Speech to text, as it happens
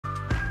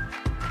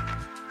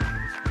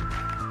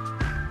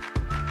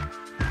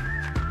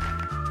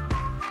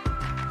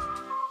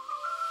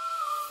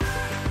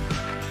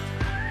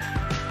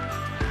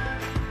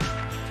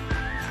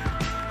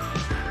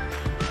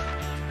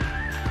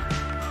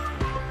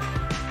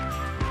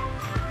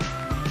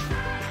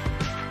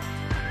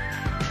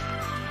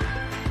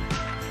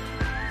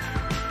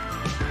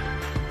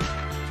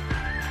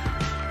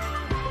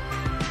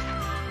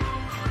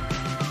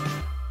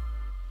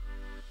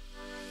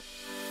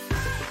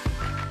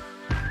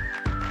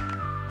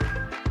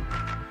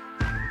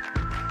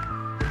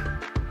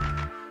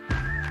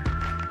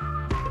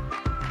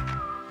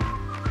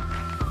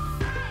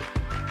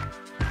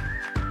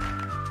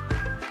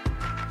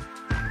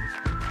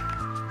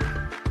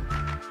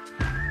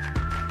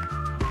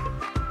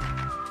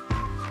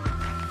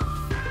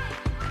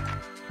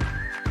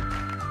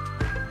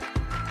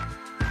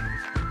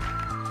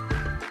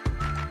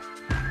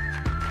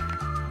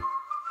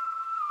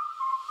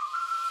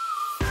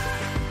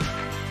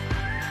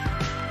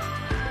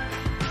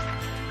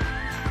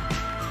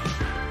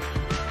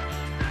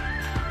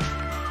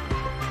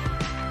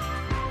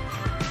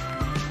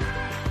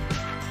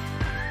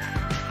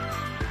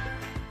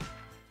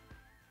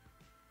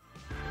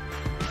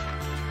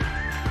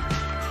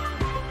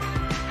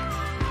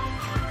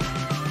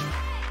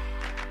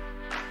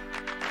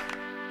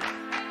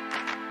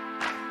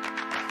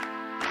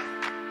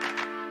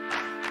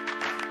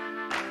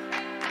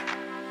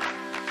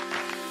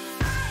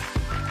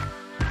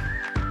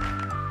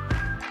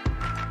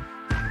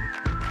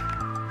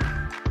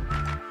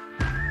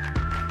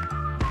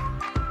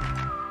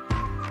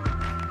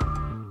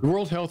The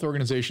World Health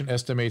Organization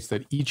estimates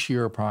that each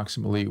year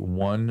approximately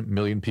 1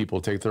 million people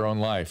take their own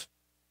life.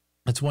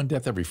 That's one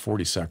death every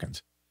 40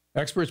 seconds.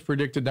 Experts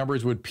predicted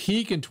numbers would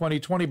peak in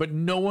 2020, but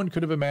no one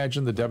could have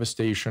imagined the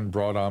devastation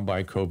brought on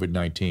by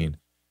COVID-19.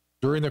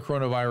 During the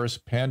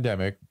coronavirus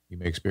pandemic, you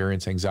may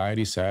experience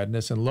anxiety,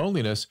 sadness, and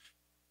loneliness.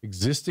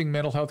 Existing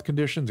mental health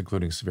conditions,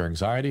 including severe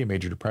anxiety and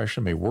major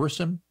depression, may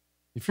worsen.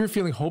 If you're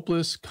feeling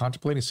hopeless,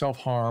 contemplating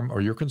self-harm, or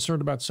you're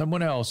concerned about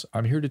someone else,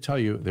 I'm here to tell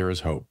you there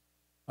is hope.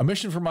 A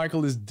Mission for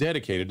Michael is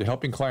dedicated to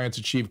helping clients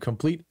achieve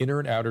complete inner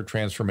and outer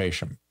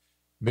transformation.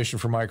 Mission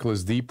for Michael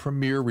is the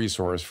premier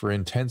resource for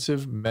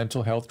intensive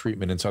mental health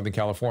treatment in Southern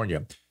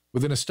California.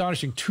 With an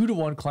astonishing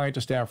 2-to-1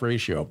 client-to-staff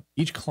ratio,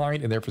 each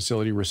client in their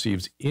facility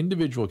receives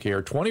individual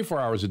care 24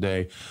 hours a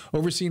day,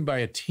 overseen by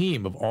a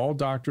team of all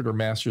doctorate or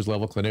master's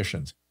level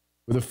clinicians.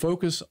 With a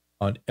focus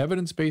on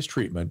evidence-based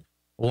treatment,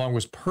 along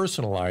with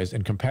personalized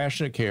and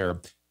compassionate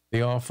care,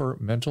 they offer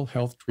mental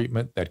health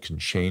treatment that can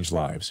change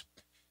lives.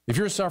 If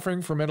you're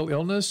suffering from mental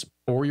illness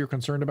or you're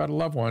concerned about a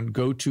loved one,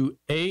 go to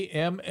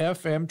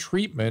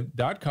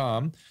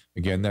amfmtreatment.com.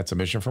 Again, that's a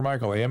Mission for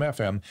Michael,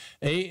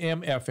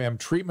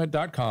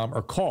 amfmtreatment.com,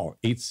 or call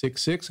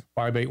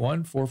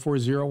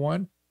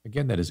 866-581-4401.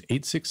 Again, that is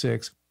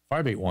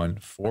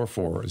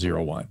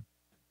 866-581-4401.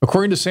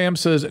 According to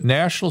SAMHSA's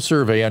National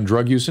Survey on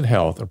Drug Use and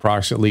Health,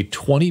 approximately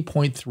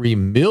 20.3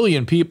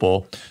 million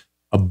people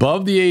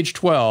above the age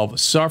 12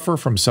 suffer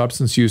from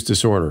substance use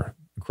disorder.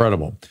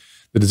 Incredible.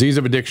 The disease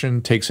of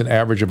addiction takes an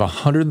average of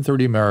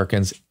 130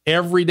 Americans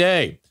every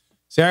day.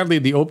 Sadly,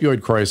 the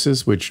opioid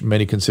crisis, which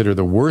many consider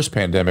the worst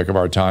pandemic of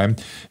our time,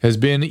 has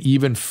been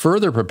even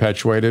further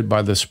perpetuated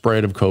by the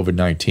spread of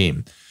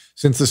COVID-19.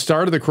 Since the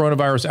start of the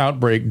coronavirus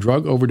outbreak,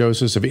 drug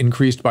overdoses have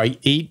increased by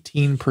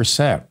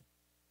 18%.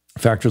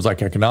 Factors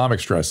like economic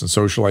stress and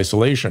social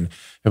isolation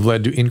have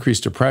led to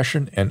increased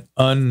depression and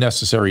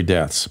unnecessary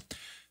deaths.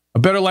 A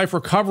Better Life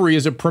Recovery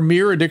is a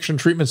premier addiction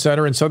treatment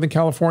center in Southern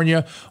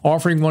California,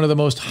 offering one of the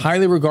most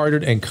highly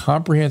regarded and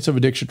comprehensive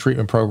addiction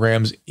treatment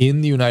programs in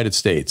the United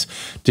States.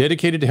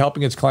 Dedicated to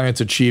helping its clients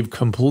achieve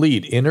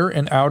complete inner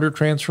and outer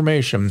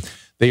transformation,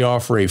 they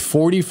offer a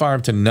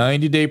 45 to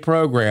 90-day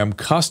program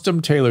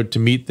custom tailored to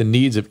meet the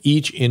needs of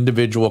each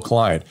individual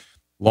client.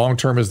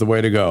 Long-term is the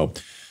way to go.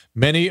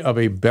 Many of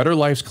A Better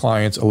Life's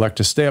clients elect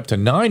to stay up to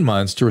 9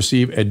 months to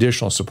receive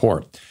additional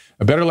support.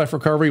 A Better Life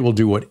Recovery will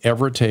do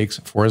whatever it takes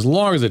for as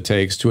long as it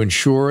takes to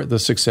ensure the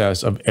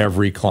success of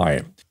every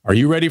client. Are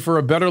you ready for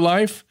a better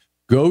life?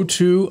 Go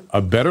to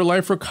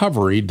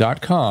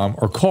abetterliferecovery.com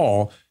or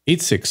call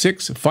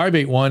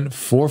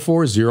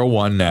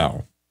 866-581-4401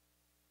 now.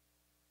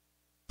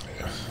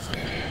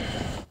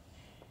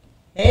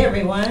 Hey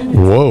everyone.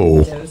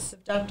 Whoa. Dose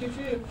of Dr.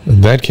 Drew.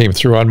 That came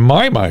through on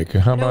my mic.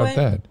 How about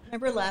that?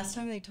 Remember last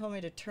time they told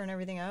me to turn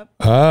everything up?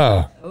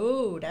 Ah.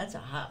 Oh, that's a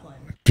hot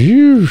one.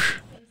 Phew.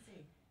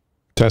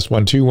 Test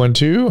 1 2 1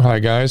 2. Hi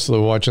guys,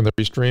 so watching the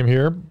stream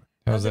here.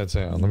 How's that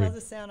sound? How's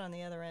it sound on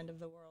the other end of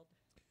the world?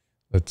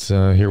 Let's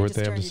hear what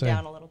they have to say.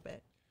 Down a little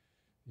bit.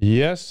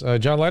 Yes,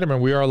 John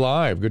Leiterman, we are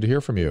live. Good to hear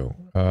from you.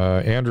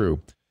 Andrew,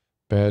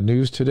 bad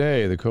news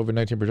today. The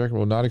COVID-19 projection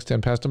will not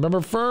extend past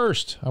November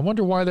 1st. I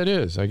wonder why that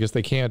is. I guess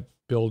they can't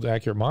build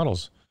accurate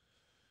models.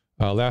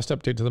 Last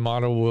update to the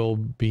model will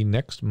be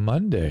next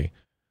Monday.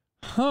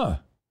 Huh.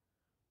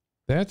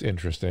 That's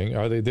interesting.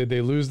 Did they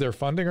lose their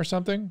funding or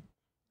something?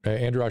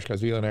 Andrew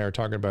Ashkazvili and I are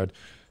talking about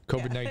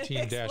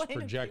COVID-19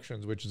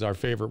 projections, which is our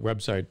favorite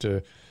website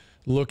to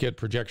look at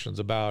projections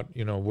about,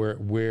 you know,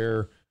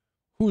 where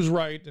who's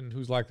right and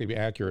who's likely to be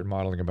accurate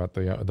modeling about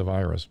the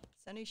virus.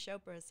 Sunny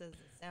Chopra says it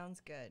sounds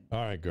good.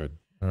 All right, good.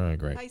 All right,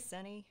 great. Hi,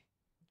 Sunny.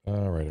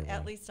 All right, everyone.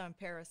 At least on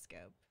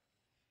Periscope.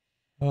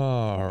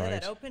 All right.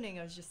 That opening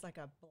was just like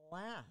a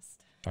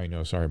blast. I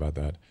know. Sorry about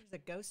that.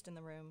 There's a ghost in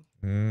the room.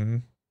 Mm-hmm.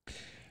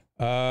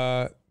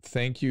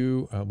 Thank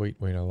you.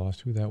 Wait, I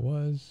lost who that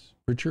was.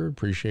 Richard,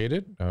 appreciate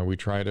it. We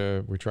try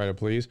to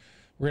please.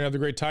 We're gonna have the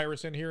great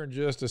Tyrus in here in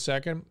just a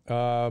second.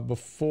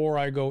 Before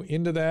I go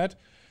into that,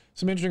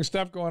 some interesting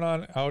stuff going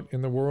on out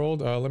in the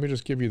world. Let me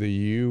just give you the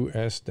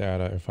U.S.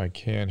 data if I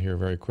can here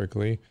very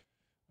quickly.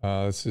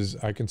 This is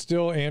I can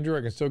still get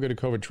a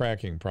COVID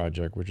tracking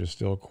project, which is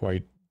still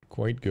quite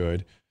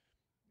good.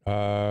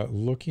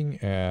 Looking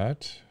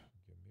at.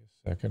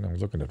 Second, I'm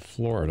looking at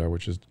Florida,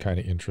 which is kind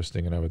of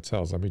interesting in of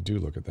itself. Let me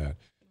look at that.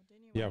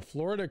 Yeah,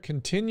 Florida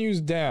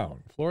continues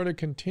down.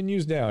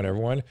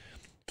 Everyone.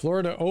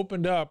 Florida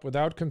opened up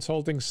without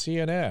consulting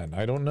CNN.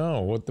 I don't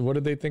know. What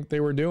did they think they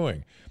were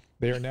doing?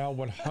 They are now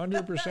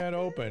 100%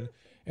 open,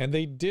 and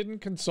they didn't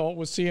consult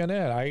with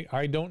CNN.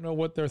 I don't know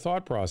what their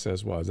thought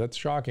process was. That's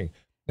shocking.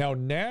 Now,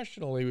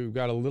 nationally, we've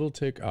got a little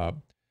tick up.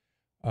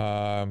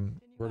 Didn't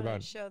you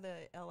want to show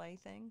the LA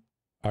thing?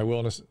 I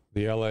will.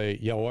 The LA.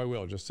 Yeah, I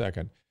will. Just a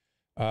second.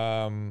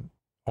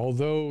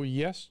 Although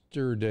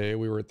yesterday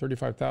we were at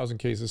 35,000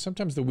 cases,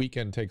 sometimes the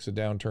weekend takes a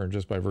downturn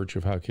just by virtue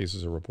of how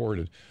cases are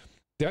reported.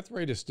 Death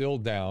rate is still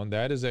down.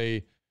 That is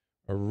a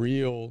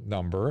real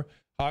number.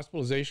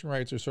 Hospitalization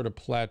rates are sort of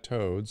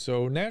plateaued.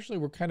 So nationally,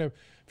 we're kind of,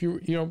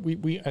 if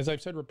we as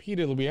I've said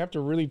repeatedly, we have to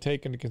really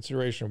take into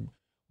consideration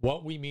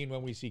what we mean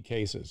when we see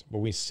cases,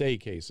 when we say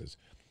cases.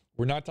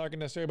 We're not talking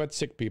necessarily about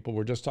sick people.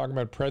 We're just talking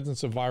about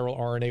presence of viral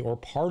RNA or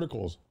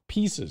particles,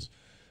 pieces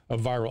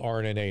of viral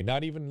RNA,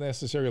 not even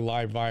necessarily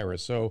live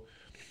virus. So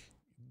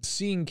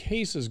seeing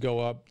cases go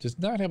up does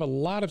not have a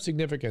lot of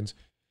significance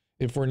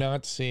if we're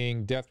not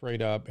seeing death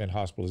rate up and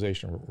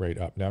hospitalization rate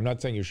up. Now, I'm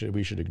not saying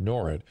we should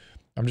ignore it.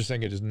 I'm just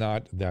saying it is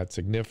not that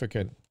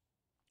significant,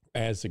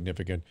 as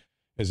significant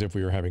as if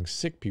we were having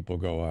sick people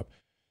go up.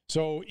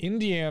 So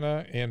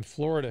Indiana and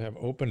Florida have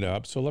opened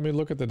up. So let me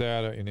look at the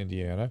data in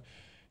Indiana.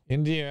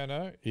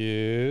 Indiana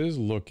is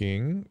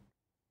looking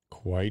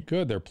quite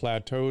good. They're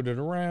plateaued at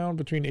around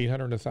between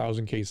 800 and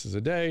 1,000 cases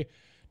a day.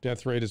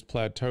 Death rate is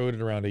plateaued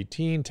at around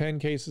 10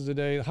 cases a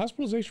day. The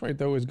hospitalization rate,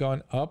 though, has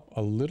gone up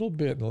a little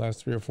bit in the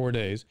last 3 or 4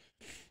 days.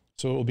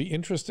 So it will be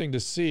interesting to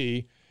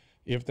see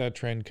if that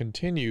trend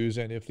continues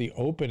and if the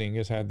opening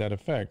has had that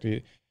effect.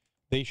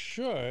 They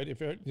should, if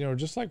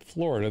just like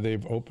Florida,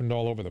 they've opened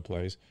all over the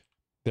place.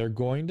 They're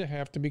going to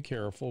have to be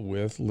careful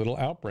with little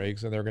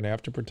outbreaks, and they're going to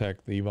have to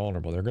protect the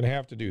vulnerable. They're going to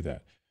have to do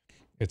that.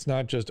 It's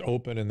not just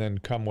open and then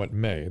come what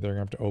may. They're going to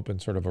have to open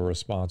sort of a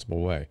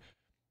responsible way.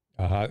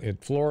 In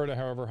Florida,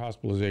 however,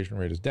 hospitalization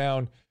rate is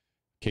down,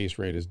 case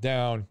rate is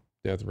down,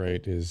 death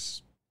rate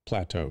is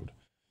plateaued.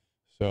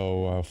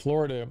 So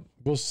Florida,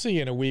 we'll see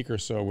in a week or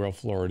so where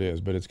Florida is,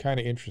 but it's kind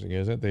of interesting,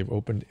 isn't it? They've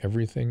opened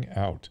everything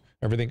up,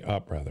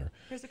 rather.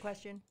 Here's a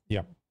question.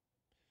 Yeah.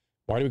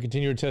 Why do we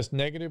continue to test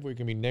negative? We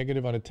can be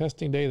negative on a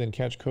testing day, then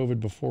catch COVID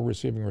before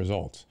receiving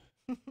results.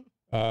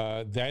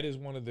 That is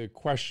one of the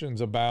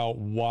questions about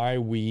why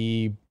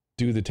we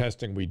do the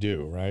testing we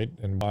do, right?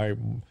 And why,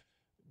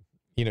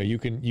 you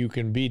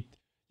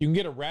can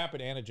get a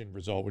rapid antigen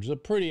result, which is a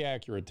pretty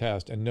accurate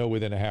test, and know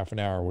within a half an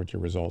hour what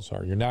your results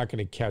are. You're not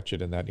going to catch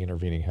it in that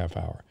intervening half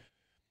hour.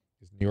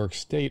 Is New York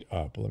State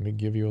up? Let me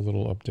give you a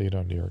little update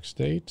on New York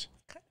State.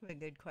 Kind of a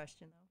good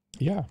question,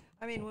 though. Yeah.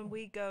 I mean, when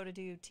we go to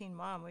do Teen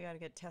Mom, we got to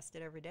get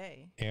tested every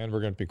day. And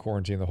we're going to be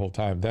quarantined the whole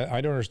time.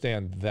 I don't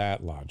understand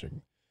that logic.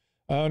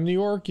 New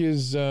York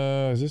is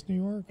this New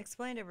York?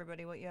 Explain to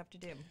everybody what you have to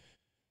do.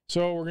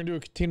 So we're going to do a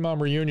Teen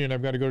Mom reunion.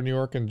 I've got to go to New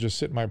York and just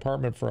sit in my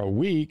apartment for a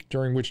week,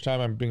 during which time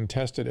I'm being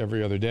tested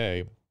every other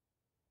day.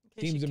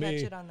 Seems to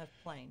me, catch it on the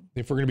plane.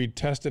 If we're going to be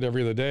tested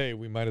every other day,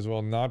 we might as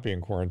well not be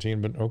in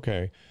quarantine, but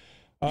okay.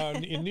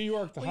 In New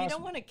York, you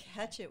don't want to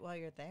catch it while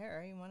you're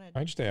there. You want to. I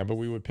understand, but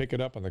we would pick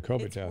it up on the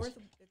COVID test. It's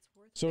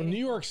worth so New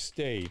York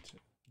State,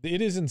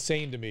 it is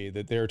insane to me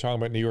that they're talking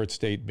about New York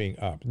State being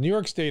up. New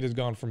York State has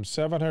gone from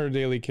 700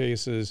 daily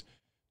cases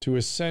to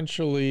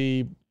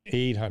essentially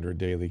 900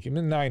 daily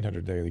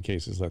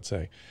cases, let's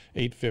say,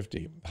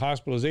 850.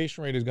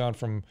 Hospitalization rate has gone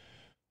from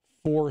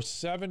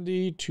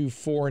 470 to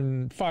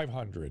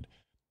 500.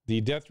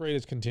 The death rate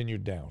has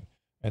continued down.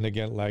 And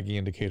again, lagging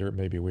indicator,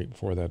 maybe wait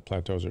before that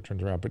plateaus or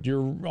turns around. But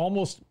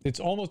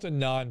it's almost a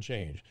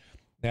non-change.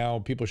 Now,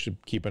 people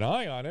should keep an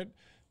eye on it,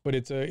 but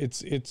it's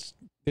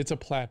a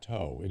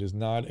plateau. It is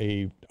not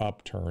a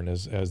upturn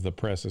as the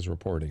press is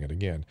reporting it.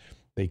 Again,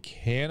 they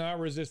cannot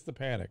resist the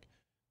panic.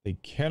 They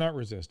cannot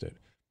resist it.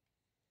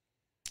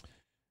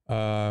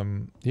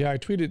 Yeah, I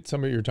tweeted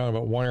somebody, you're talking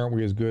about why aren't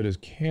we as good as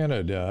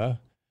Canada?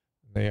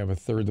 They have a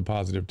third the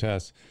positive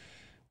tests.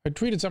 I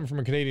tweeted something from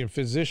a Canadian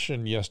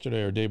physician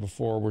yesterday or day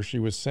before where she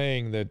was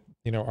saying that,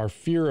 our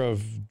fear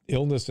of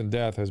illness and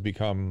death has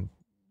become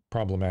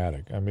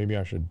problematic. Maybe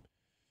I should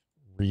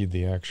read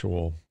the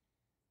actual.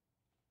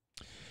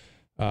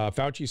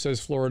 Fauci says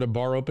Florida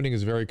bar opening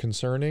is very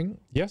concerning.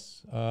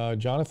 Yes,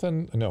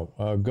 Gordon,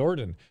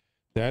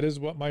 that is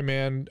what my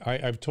man,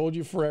 I've told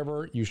you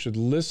forever, you should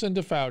listen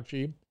to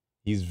Fauci.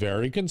 He's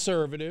very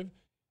conservative.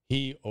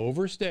 He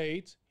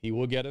overstates. He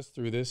will get us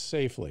through this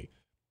safely.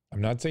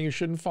 I'm not saying you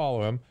shouldn't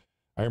follow him.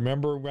 I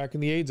remember back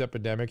in the AIDS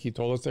epidemic, he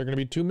told us there are going to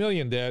be 2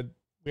 million dead.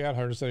 We had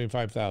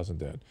 175,000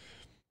 dead.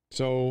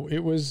 So it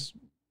was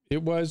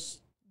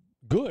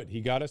good.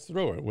 He got us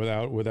through it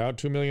without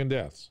 2 million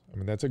deaths. I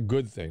mean, that's a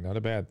good thing, not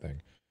a bad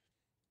thing.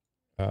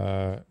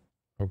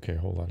 Okay,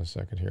 hold on a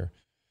second here.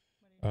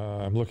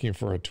 I'm looking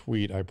for a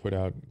tweet I put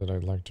out that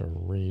I'd like to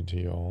read to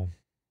y'all.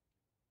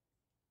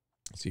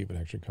 See if it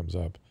actually comes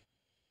up.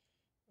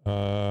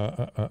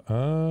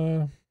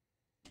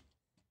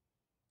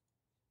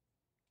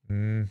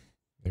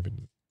 Maybe.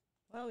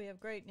 Well, we have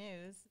great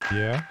news.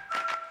 Yeah.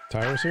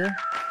 Tyrus here?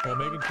 Oh,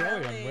 Megyn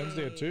Kelly on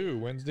Wednesday at 2.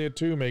 Wednesday at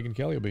 2, Megyn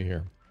Kelly will be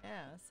here.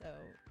 Yeah, so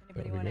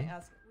anybody want to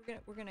ask,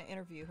 we're gonna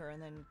interview her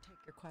and then take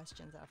your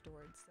questions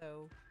afterwards.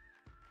 So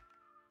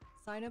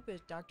sign up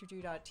at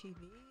drdrew.tv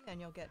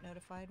and you'll get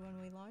notified when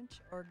we launch,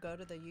 or go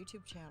to the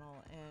YouTube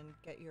channel and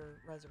get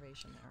your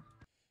reservation there.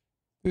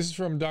 This is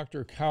from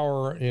Dr.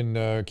 Kaur in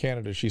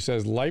Canada. She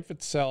says, life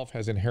itself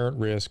has inherent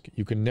risk.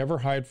 You can never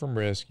hide from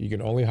risk. You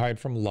can only hide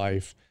from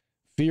life.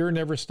 Fear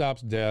never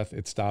stops death.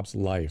 It stops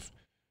life.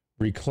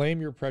 Reclaim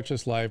your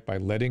precious life by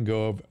letting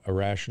go of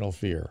irrational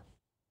fear.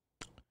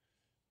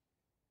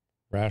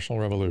 Rational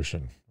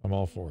revolution. I'm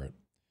all for it.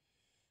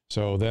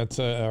 So that's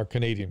our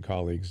Canadian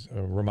colleagues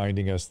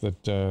reminding us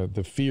that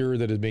the fear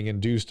that is being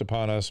induced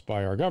upon us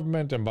by our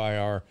government and by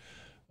our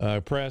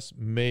press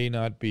may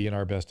not be in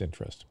our best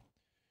interest.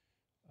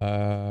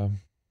 Okay,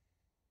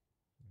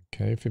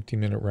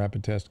 15-minute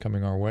rapid test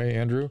coming our way.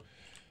 Andrew,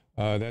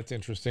 that's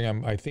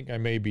interesting. I think I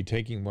may be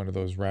taking one of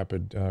those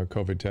rapid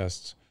COVID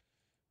tests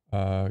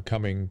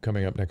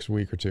coming up next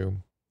week or two.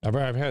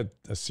 I've had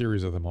a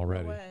series of them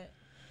already.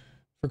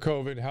 For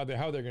COVID, how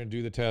they're going to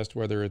do the test,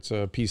 whether it's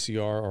a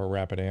PCR or a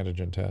rapid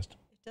antigen test.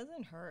 It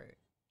doesn't hurt.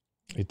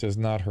 It does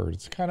not hurt.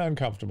 It's kind of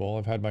uncomfortable.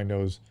 I've had my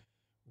nose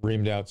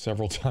reamed out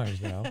several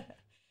times now.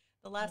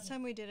 The last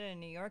time we did it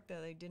in New York,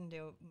 though, they didn't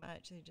do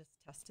much. They just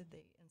tested the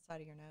inside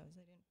of your nose.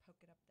 They didn't poke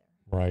it up there.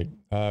 Right.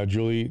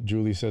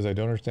 Julie says, I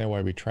don't understand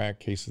why we track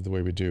cases the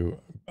way we do.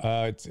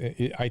 I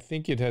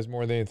think it has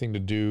more than anything to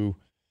do.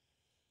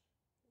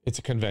 It's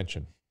a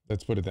convention.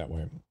 Let's put it that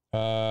way.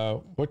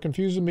 What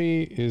confuses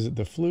me is that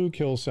the flu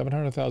kills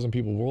 700,000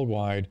 people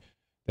worldwide.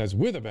 That's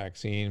with a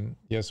vaccine.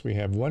 Yes, we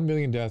have 1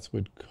 million deaths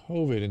with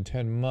COVID in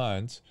 10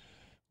 months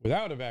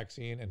without a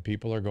vaccine, and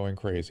people are going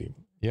crazy.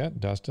 Yeah,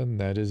 Dustin,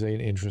 that is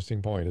an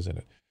interesting point, isn't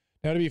it?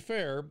 Now, to be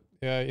fair,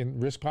 in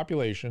risk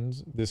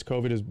populations, this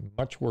COVID is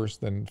much worse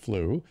than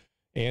flu,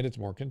 and it's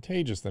more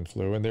contagious than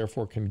flu, and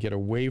therefore can get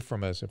away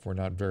from us if we're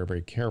not very,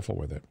 very careful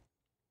with it.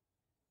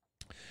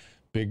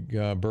 Big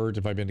Birds,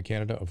 have I been to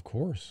Canada? Of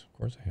course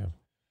I have.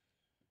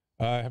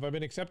 Have I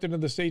been accepted into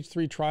the stage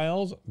 3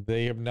 trials?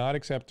 They have not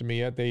accepted me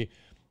yet. They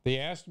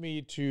asked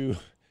me to,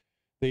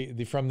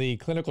 from the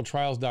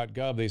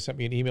clinicaltrials.gov, they sent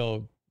me an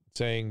email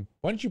saying,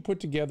 why don't you put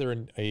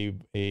together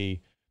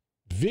a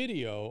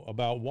video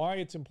about why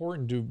it's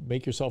important to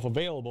make yourself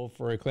available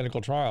for a clinical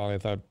trial? And I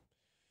thought,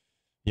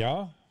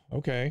 yeah,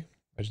 okay.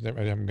 I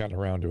haven't gotten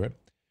around to it.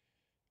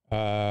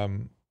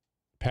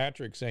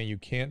 Patrick saying you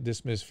can't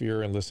dismiss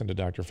fear and listen to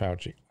Dr.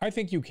 Fauci. I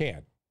think you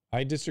can.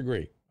 I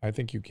disagree. I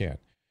think you can.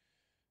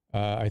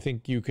 I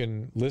think you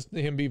can listen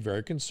to him be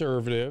very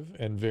conservative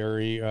and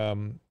very,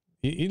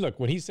 look,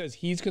 when he says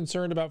he's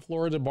concerned about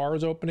Florida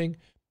bars opening,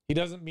 he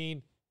doesn't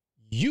mean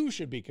you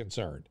should be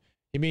concerned.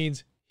 He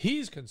means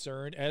he's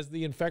concerned as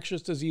the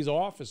infectious disease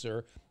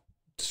officer,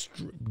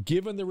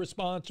 given the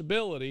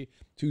responsibility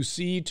to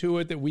see to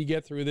it that we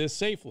get through this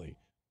safely.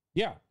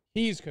 Yeah,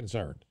 he's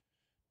concerned,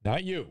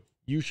 not you.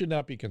 You should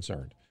not be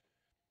concerned.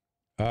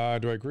 Do I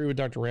agree with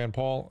Dr. Rand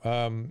Paul?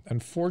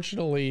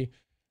 Unfortunately,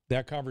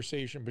 that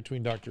conversation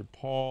between Dr.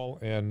 Paul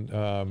and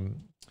Dr.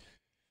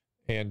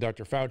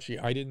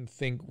 Fauci, I didn't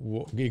think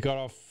he got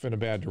off in a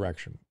bad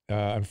direction.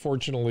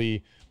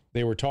 Unfortunately,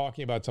 they were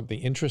talking about something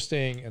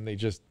interesting, and they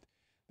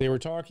were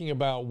talking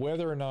about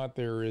whether or not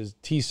there is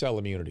T-cell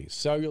immunity,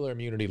 cellular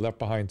immunity left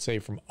behind, say,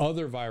 from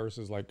other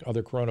viruses like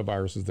other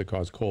coronaviruses that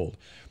cause cold.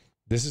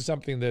 This is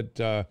something that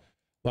a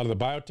lot of the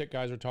biotech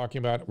guys are talking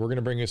about. We're going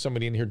to bring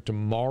somebody in here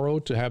tomorrow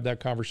to have that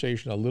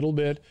conversation a little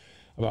bit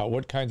about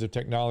what kinds of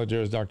technology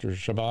is Dr.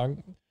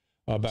 Shabang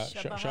about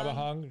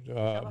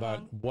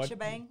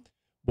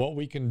what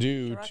we can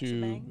do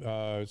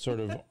to sort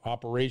of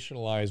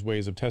operationalize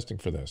ways of testing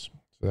for this.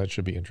 So that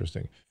should be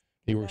interesting.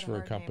 He works for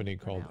a company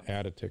called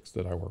Additix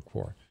that I work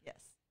for.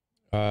 Yes.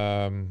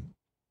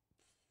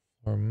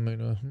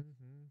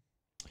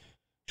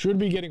 Should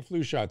be getting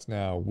flu shots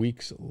now.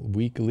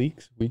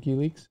 WikiLeaks.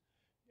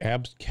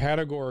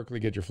 Categorically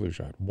get your flu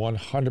shot.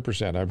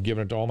 100%. I've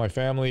given it to all my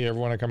family.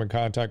 Everyone I come in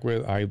contact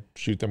with, I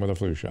shoot them with a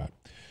flu shot.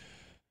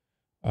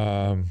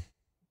 Dr.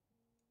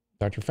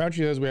 Fauci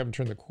says we haven't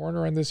turned the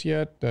corner on this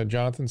yet.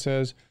 Jonathan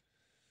says,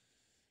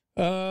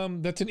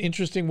 that's an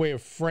interesting way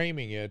of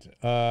framing it.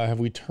 Have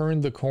we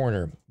turned the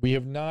corner? We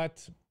have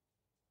not.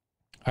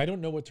 I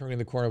don't know what turning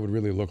the corner would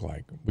really look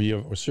like.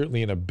 We're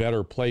certainly in a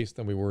better place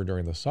than we were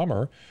during the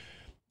summer.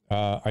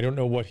 I don't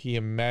know what he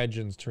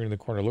imagines turning the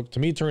corner. Look, to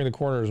me, turning the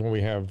corner is when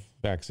we have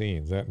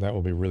vaccines. That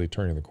will be really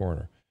turning the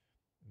corner.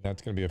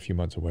 That's going to be a few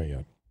months away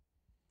yet.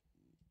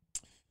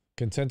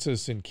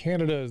 Consensus in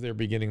Canada is they're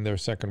beginning their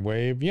second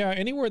wave. Yeah,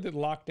 anywhere that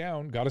locked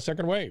down got a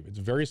second wave. It's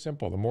very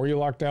simple. The more you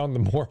lock down, the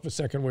more of a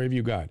second wave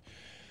you got.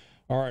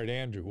 All right,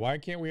 Andrew, why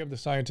can't we have the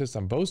scientists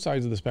on both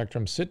sides of the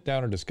spectrum sit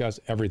down and discuss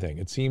everything?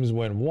 It seems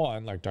when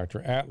one, like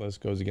Dr. Atlas,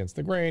 goes against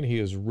the grain, he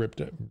is ripped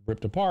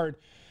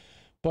apart,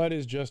 but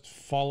is just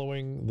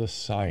following the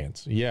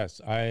science.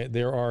 Yes,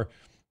 there are,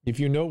 if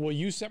you know, well,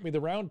 you sent me the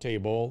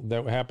roundtable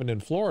that happened in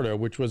Florida,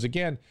 which was,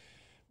 again,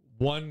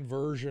 one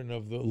version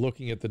of the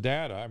looking at the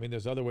data. I mean,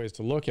 there's other ways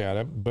to look at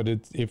it, but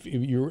if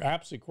you're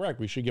absolutely correct,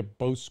 we should get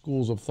both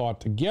schools of thought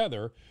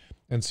together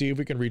and see if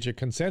we can reach a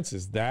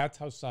consensus. That's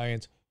how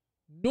science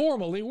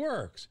normally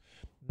works.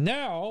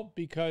 Now,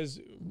 because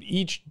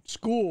each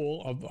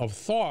school of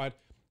thought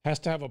has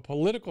to have a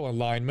political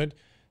alignment,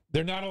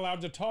 they're not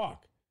allowed to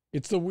talk.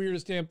 It's the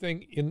weirdest damn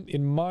thing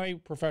in my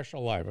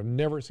professional life. I've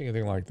never seen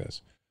anything like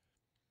this.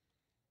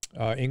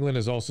 England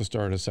has also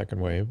started a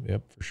second wave.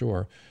 Yep, for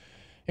sure.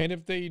 And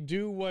if they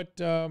do what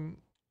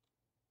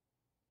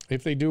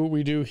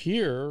we do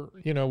here,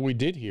 we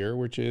did here,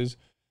 which is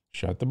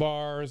shut the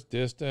bars,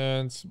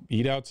 distance,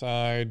 eat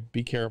outside,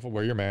 be careful,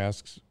 wear your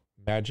masks,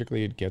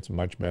 magically it gets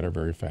much better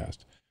very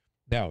fast.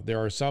 Now,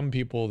 there are some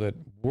people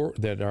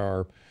that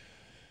are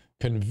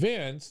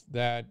convinced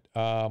that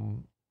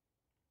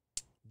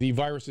the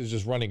virus is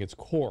just running its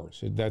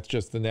course. That's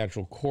just the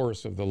natural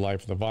course of the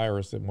life of the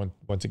virus, that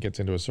once it gets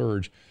into a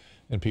surge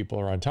and people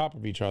are on top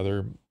of each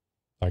other,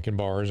 like in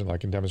bars and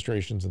like in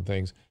demonstrations and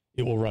things,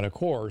 it will run a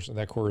course, and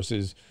that course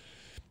is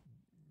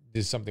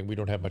something we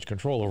don't have much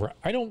control over.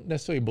 I don't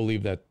necessarily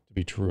believe that to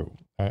be true.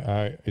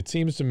 It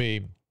seems to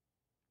me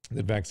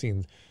that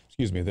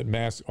that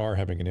masks are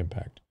having an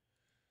impact.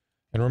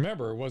 And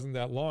remember, it wasn't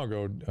that long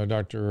ago,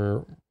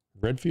 Dr.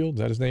 Redfield, is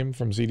that his name,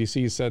 from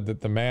CDC, said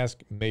that the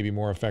mask may be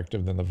more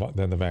effective than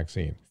the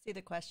vaccine. See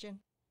the question?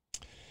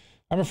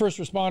 I'm a first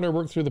responder,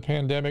 worked through the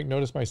pandemic,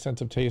 noticed my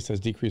sense of taste has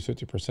decreased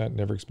 50%,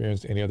 never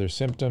experienced any other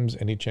symptoms.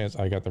 Any chance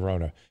I got the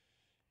Rona?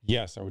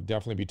 Yes, I would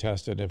definitely be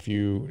tested. If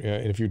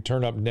you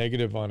turn up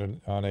negative on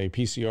a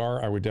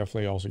PCR, I would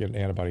definitely also get an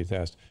antibody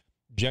test.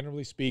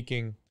 Generally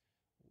speaking,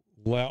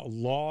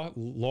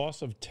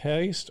 loss of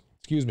taste,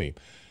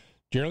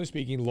 generally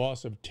speaking,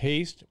 loss of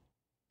taste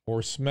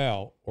or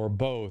smell or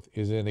both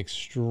is an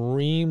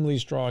extremely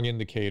strong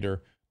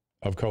indicator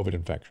of COVID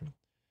infection.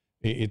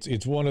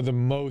 It's one of the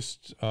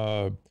most,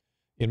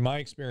 in my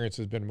experience,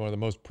 has been one of the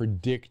most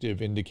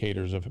predictive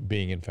indicators of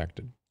being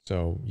infected.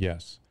 So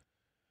yes.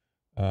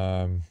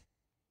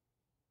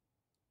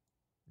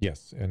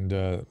 Yes, and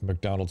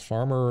McDonald's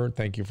farmer,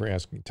 thank you for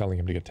telling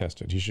him to get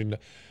tested. He should,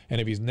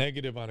 and if he's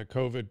negative on a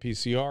COVID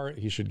PCR,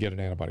 he should get an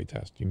antibody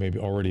test. You may be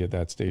already at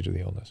that stage of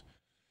the illness.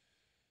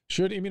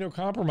 Should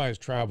immunocompromised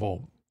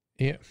travel?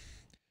 These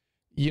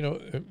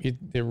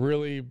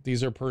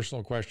are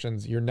personal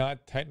questions. You're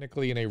not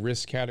technically in a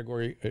risk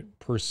category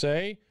per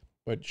se,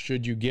 but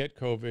should you get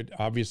COVID,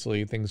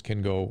 obviously things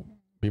can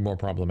be more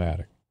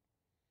problematic.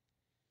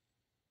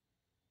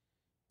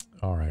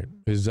 All right.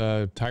 Is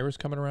Tyrus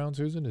coming around,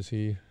 Susan? Is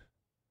he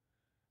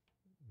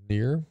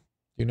near?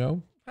 You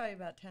know? Probably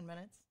about 10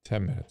 minutes.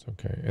 10 minutes,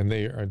 okay. And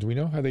do we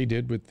know how they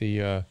did with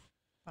the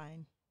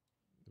fine.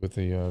 With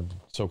the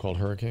so-called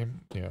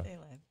hurricane? Yeah. They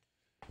lived.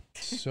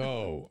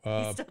 So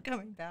he's still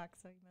coming back,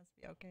 so he must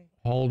be okay.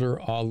 Halder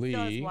Ali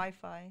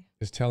Wi-Fi.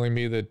 is telling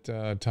me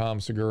that Tom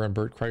Segura and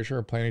Bert Kreischer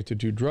are planning to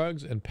do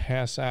drugs and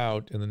pass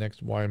out in the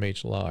next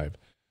YMH Live.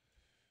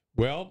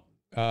 Well,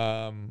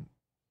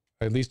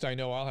 at least I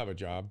know I'll have a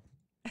job,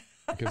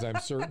 because I'm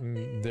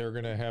certain they're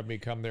going to have me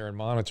come there and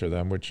monitor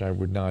them, which I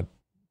would not,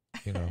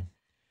 Wait,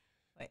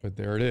 but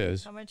there it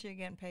is. How much are you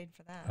getting paid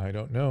for that? I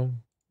don't know.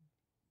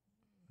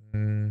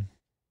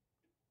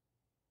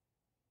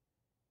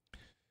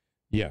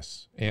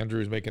 Yes,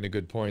 Andrew's making a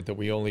good point that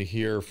we only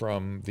hear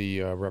from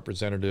the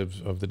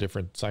representatives of the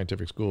different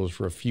scientific schools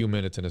for a few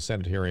minutes in a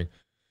Senate hearing,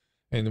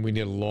 and then we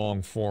need a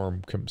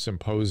long-form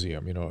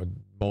symposium, a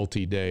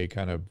multi-day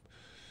kind of,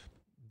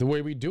 the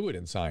way we do it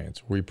in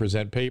science. We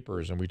present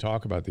papers and we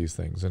talk about these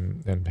things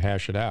and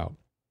hash it out.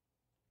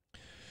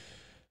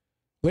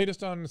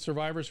 Latest on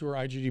survivors who are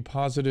IgG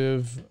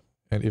positive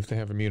and if they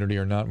have immunity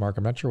or not. Mark,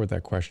 I'm not sure what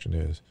that question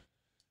is.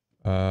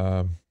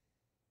 Are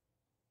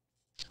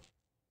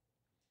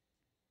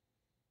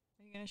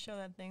you going to show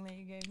that thing that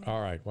you gave me?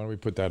 All right, why don't we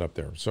put that up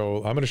there? So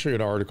I'm going to show you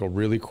an article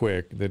really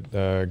quick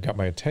that got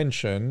my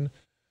attention.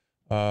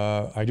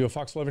 I do a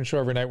Fox 11 show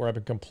every night where I've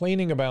been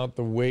complaining about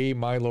the way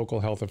my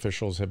local health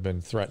officials have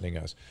been threatening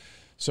us.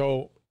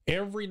 So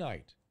every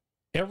night,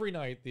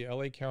 the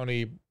LA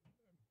County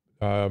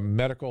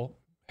medical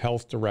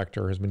health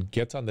director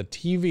gets on the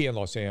TV in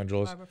Los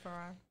Angeles.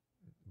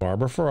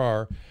 Barbara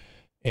Farrar,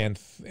 and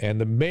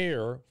the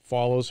mayor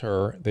follows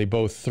her. They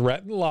both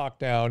threaten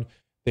lockdown.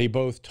 They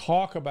both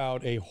talk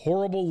about a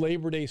horrible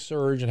Labor Day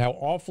surge and how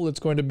awful it's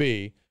going to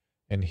be.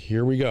 And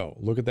here we go.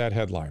 Look at that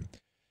headline.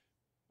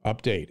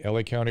 Update,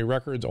 LA County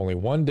records, only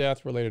one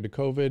death related to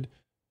COVID,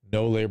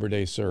 no Labor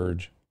Day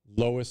surge,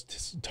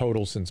 lowest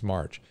total since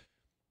March.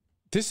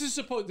 This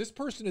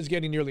person is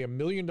getting nearly $1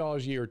 million a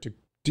year to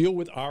deal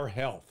with our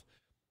health.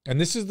 And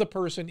this is the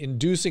person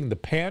inducing the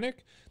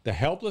panic, the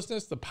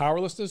helplessness, the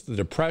powerlessness, the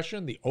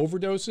depression, the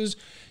overdoses.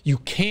 You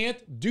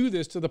can't do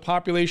this to the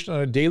population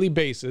on a daily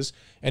basis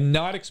and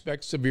not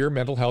expect severe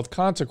mental health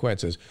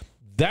consequences.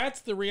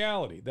 That's the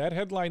reality. That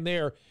headline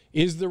there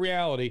is the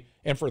reality.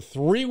 And for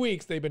 3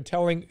 weeks, they've been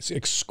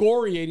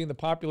excoriating the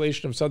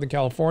population of Southern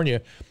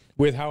California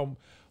with how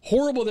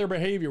horrible their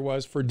behavior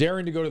was for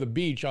daring to go to the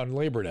beach on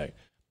Labor Day,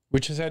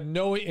 which has had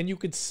and you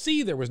could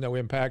see there was no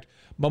impact.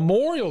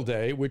 Memorial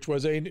Day, which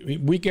was a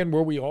weekend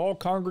where we all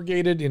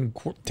congregated in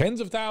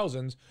tens of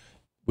thousands,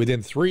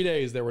 within 3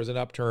 days, there was an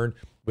upturn.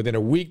 Within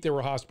a week, there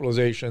were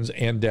hospitalizations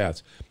and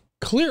deaths.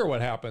 Clear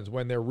what happens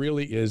when there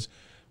really is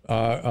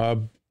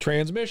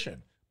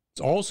transmission.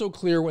 It's also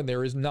clear when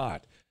there is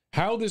not.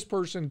 How this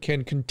person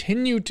can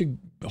continue to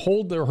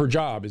hold her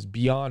job is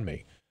beyond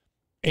me.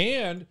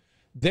 And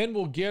then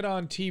we'll get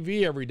on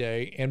TV every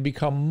day and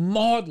become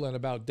maudlin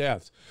about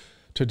deaths.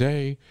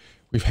 Today,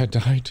 we've had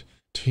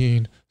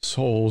 19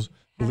 souls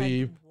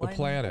leave the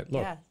planet.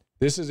 Look,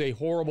 this is a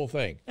horrible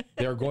thing.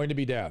 There are going to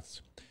be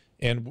deaths.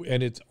 And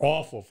it's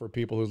awful for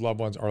people whose loved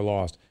ones are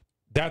lost.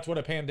 That's what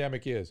a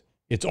pandemic is.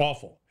 It's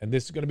awful. And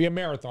this is going to be a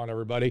marathon,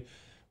 everybody.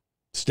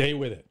 Stay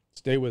with it.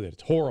 Stay with it.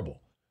 It's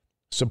horrible.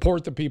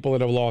 Support the people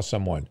that have lost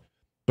someone,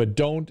 but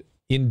don't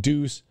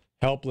induce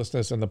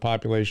helplessness in the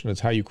population. It's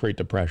how you create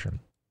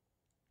depression.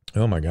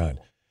 Oh, my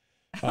God.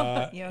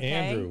 You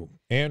okay?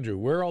 Andrew,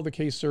 where are all the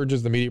case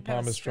surges the media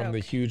promised from the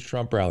huge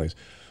Trump rallies?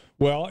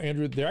 Well,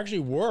 Andrew, there actually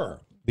were.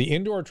 The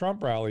indoor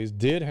Trump rallies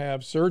did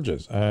have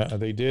surges.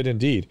 They did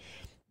indeed.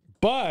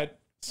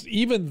 But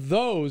even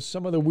those,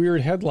 some of the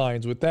weird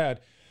headlines with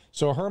that.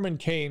 So Herman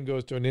Cain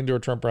goes to an indoor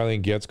Trump rally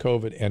and gets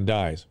COVID and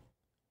dies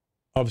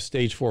of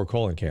stage 4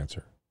 colon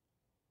cancer.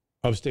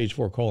 Of stage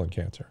 4 colon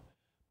cancer.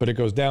 But it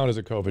goes down as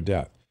a COVID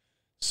death.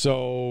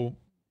 So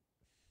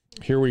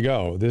here we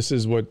go. This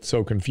is what's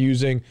so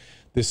confusing.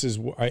 This is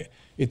why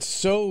it's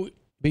so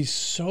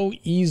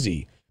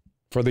easy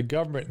for the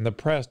government and the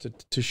press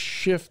to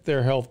shift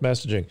their health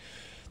messaging.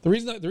 The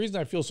reason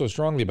I feel so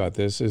strongly about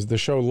this is the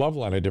show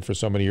Loveline I did for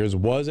so many years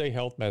was a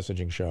health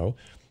messaging show.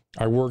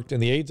 I worked in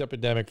the AIDS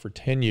epidemic for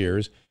 10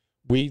 years.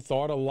 We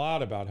thought a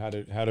lot about how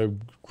to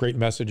create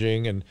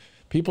messaging, and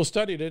people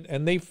studied it,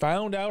 and they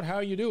found out how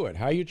you do it.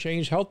 How you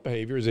change health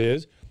behaviors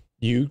is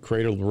you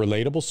create a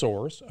relatable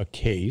source, a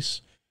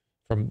case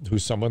from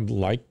who's someone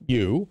like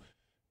you,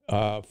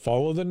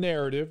 follow the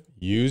narrative,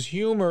 use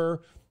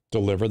humor,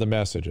 deliver the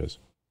messages.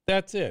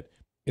 That's it.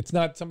 It's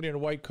not somebody in a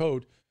white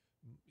coat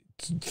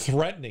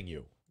threatening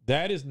you.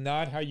 That is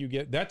not how you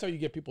get, that's how you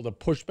get people to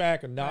push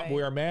back and not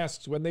wear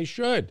masks when they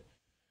should.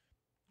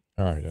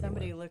 All right.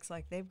 Somebody who looks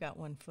like they've got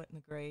one foot in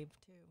the grave,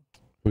 too.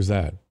 Who's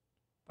that?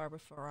 Barbara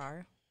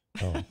Ferrara.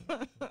 Oh,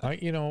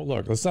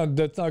 look, let's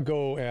not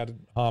go ad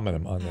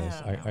hominem on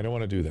this. I don't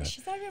want to do that.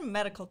 She's not even a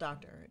medical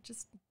doctor. It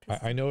just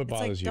I know it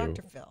bothers you.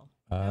 Dr. Phil,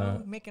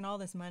 making all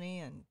this money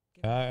and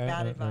giving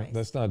bad advice.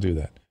 Let's not do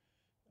that.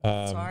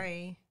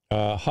 Sorry.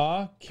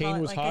 Cain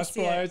was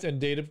hospitalized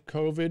and died of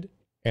COVID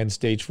and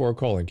stage 4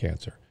 colon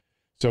cancer.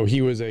 So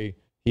he was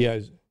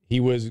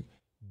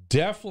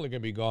definitely going to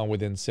be gone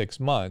within 6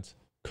 months.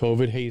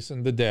 COVID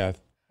hastened the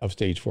death of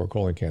stage 4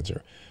 colon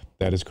cancer.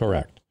 That is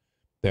correct.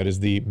 That is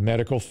the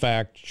medical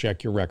fact.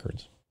 Check your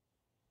records.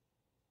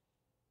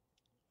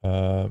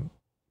 So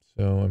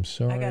I'm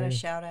sorry. I got a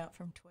shout out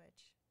from Twitch.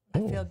 I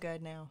feel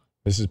good now.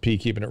 This is P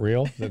keeping it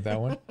real. Is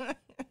that one?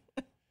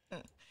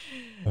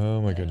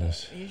 Oh my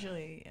goodness.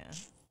 Usually, yeah.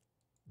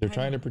 They're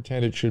trying to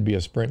pretend it should be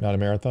a sprint, not a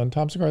marathon.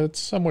 Tom Cigar, that's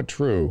somewhat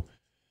true.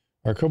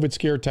 Are COVID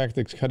scare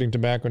tactics cutting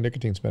tobacco and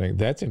nicotine spending?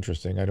 That's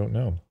interesting. I don't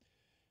know.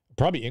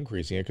 Probably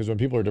increasing it, because when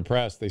people are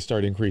depressed, they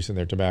start increasing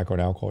their tobacco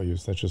and alcohol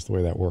use. That's just the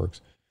way that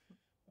works.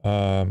 What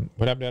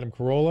happened to Adam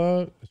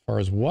Carolla? As far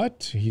as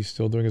what? He's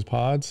still doing his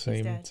pods?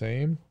 Same. No,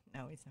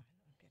 he's not.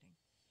 I'm kidding.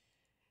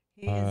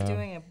 He is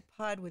doing a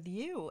pod with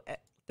you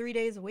 3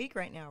 days a week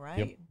right now,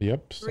 right?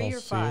 Yep. 3 or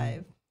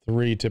 5?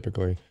 3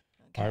 typically.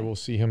 Okay. I will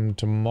see him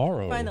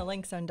tomorrow. Find the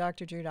links on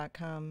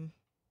drdrew.com.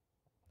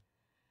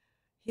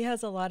 He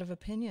has a lot of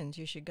opinions.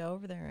 You should go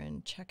over there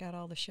and check out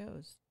all the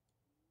shows.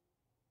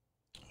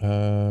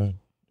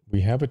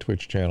 We have a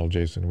Twitch channel,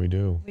 Jason. We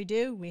do. We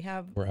do.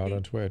 We're out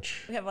on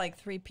Twitch. We have like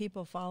 3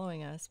 people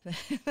following us, but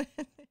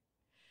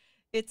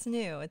it's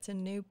new. It's a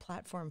new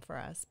platform for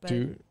us. But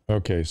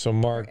so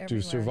Mark,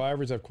 do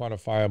survivors have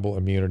quantifiable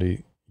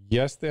immunity?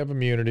 Yes, they have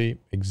immunity.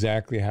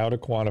 Exactly how to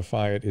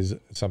quantify it is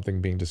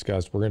something being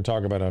discussed. We're going to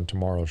talk about it on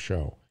tomorrow's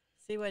show.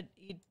 See what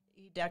E.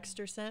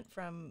 Dexter sent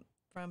from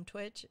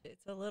Twitch?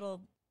 It's a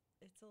little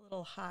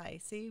high.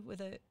 See, with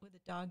a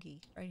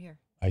doggy right here.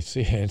 I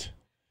see it.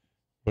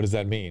 What does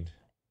that mean?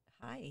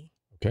 Hi.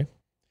 Okay.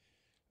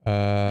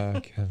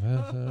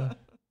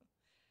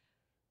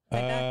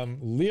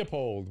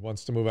 Leopold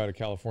wants to move out of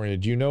California.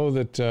 Do you know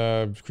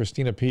that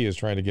Christina P. is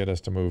trying to get us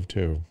to move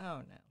too? Oh,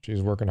 no.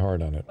 She's working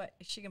hard on it. What,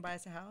 she can buy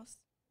us a house?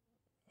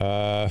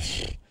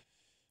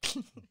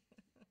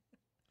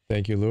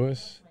 Thank you,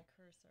 Lewis. My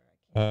cursor.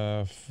 I can't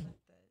the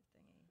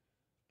thingy.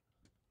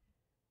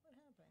 What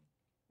happened?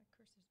 My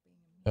cursor's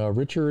being...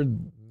 Richard,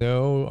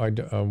 no. Are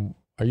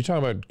you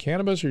talking about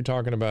cannabis or are you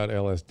talking about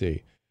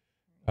LSD?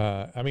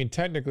 I mean,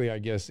 technically, I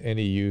guess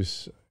any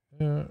use.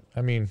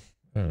 I mean,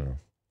 I don't know.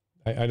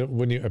 I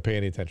wouldn't pay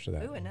any attention to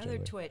that. Ooh, another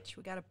Twitch.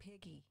 We got a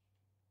piggy.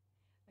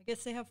 I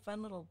guess they have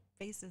fun little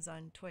faces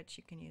on Twitch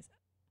you can use.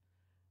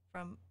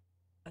 From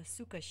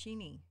Asuka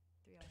Shini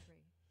 303.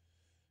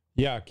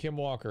 Yeah, Kim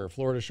Walker,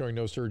 Florida showing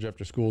no surge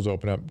after schools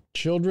open up.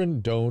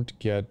 Children don't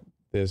get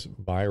this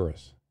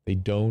virus. They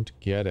don't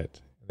get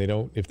it.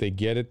 If they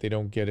get it, they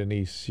don't get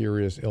any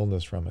serious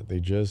illness from it. They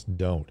just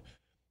don't.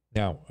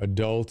 Now,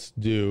 adults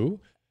do,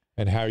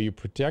 and how you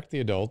protect the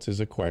adults is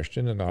a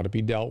question and ought to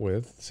be dealt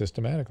with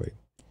systematically.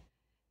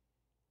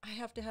 I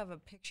have to have a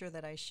picture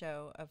that I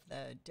show of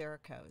the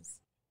Derricos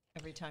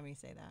every time you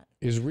say that.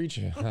 Is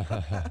reaching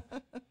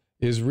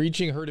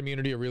herd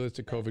immunity a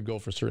realistic COVID goal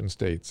for certain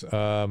states?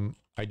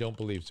 I don't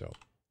believe so.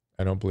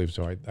 I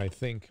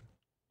think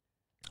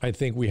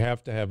we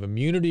have to have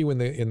immunity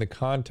in the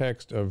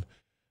context of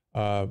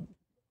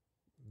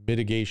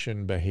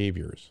mitigation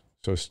behaviors.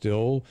 So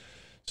still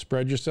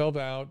spread yourself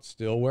out,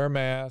 still wear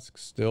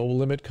masks, still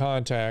limit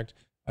contact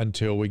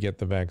until we get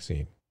the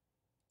vaccine.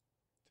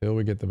 Till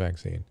we get the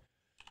vaccine.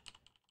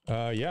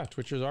 Yeah,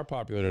 Twitchers are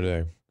popular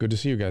today. Good to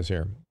see you guys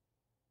here.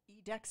 E.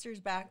 Dexter's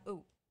back.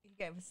 Oh, he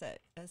gave us a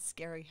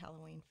scary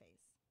Halloween face.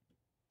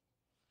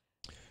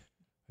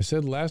 I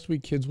said last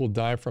week kids will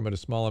die from it, a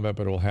small amount,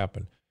 but it will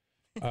happen.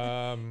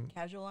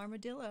 Casual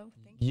armadillo.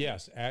 Thank you.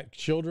 Yes,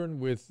 children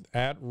with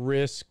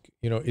at-risk,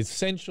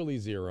 essentially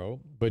zero,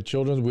 but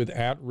children with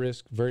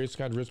at-risk, various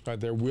kind of risk,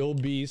 there will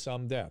be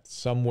some deaths.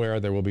 Somewhere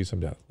there will be some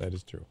death. That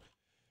is true.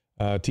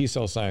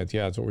 T-cell science,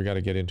 yeah, that's what we got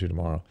to get into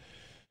tomorrow.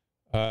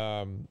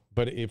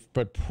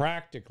 But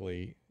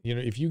practically,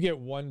 if you get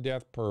one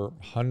death per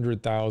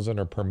 100,000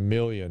 or per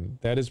million,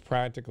 that is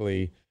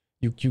practically,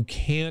 you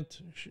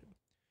can't,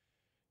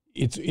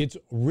 it's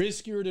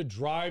riskier to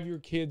drive your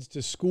kids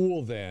to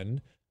school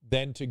than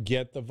to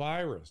get the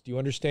virus. Do you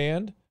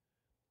understand?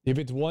 If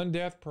it's one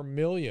death per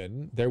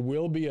million, there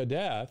will be a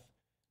death,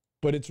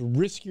 but it's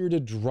riskier to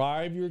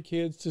drive your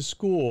kids to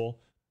school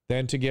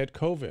than to get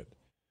COVID.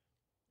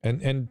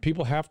 And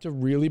people have to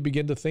really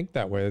begin to think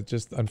that way. It's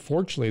just,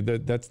 unfortunately,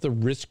 that's the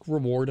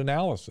risk-reward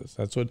analysis.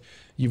 That's what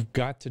you've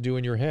got to do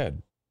in your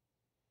head.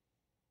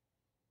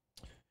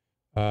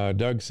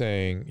 Doug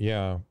saying,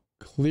 yeah,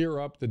 clear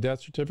up the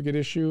death certificate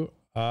issue.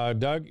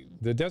 Doug,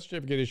 the death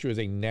certificate issue is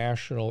a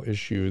national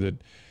issue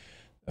that,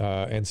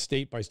 and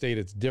state by state,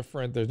 it's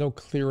different. There's no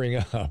clearing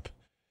up.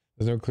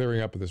 There's no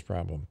clearing up of this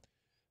problem.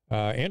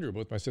 Andrew,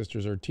 both my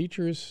sisters are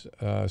teachers.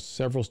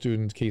 Several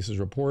student cases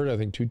reported. I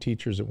think 2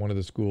 teachers at one of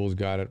the schools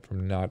got it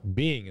from not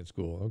being in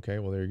school. Okay,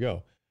 well, there you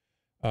go.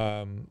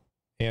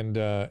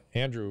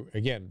 Andrew,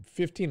 again,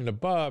 15 and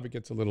above, it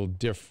gets a little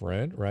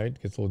different, right?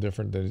 It gets a little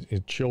different than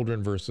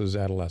children versus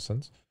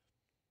adolescents.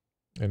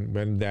 And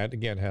when that,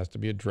 again, has to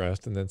be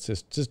addressed and then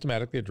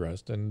systematically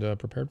addressed and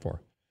prepared for.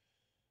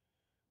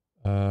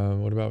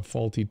 What about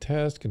faulty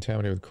test,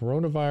 contaminated with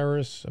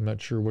coronavirus? I'm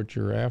not sure what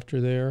you're after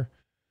there.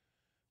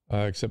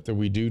 Except that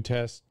we do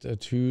test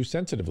too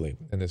sensitively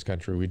in this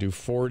country. We do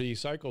 40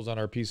 cycles on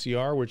our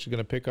PCR, which is going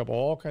to pick up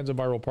all kinds of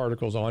viral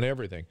particles on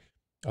everything.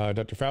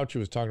 Dr. Fauci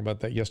was talking about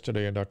that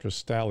yesterday in Dr.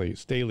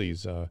 Staley's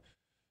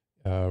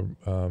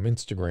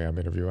Instagram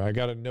interview. I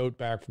got a note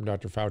back from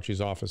Dr. Fauci's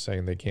office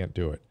saying they can't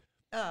do it.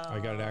 Oh, I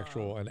got an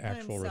actual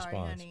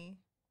response. Honey.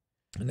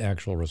 An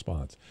actual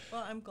response.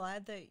 Well, I'm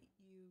glad that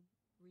you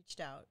reached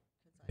out.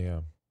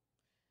 Yeah.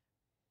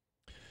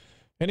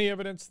 Any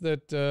evidence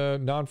that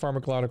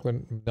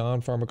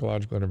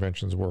non-pharmacological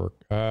interventions work?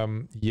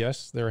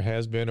 Yes, there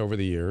has been over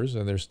the years,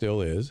 and there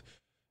still is.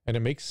 And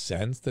it makes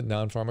sense that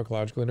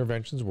non-pharmacological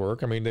interventions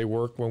work. I mean, they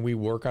work when we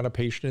work on a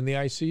patient in the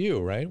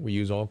ICU, right? We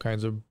use all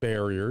kinds of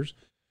barriers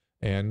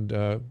and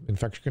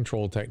infection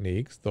control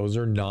techniques. Those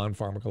are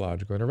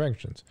non-pharmacological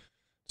interventions.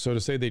 So to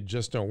say they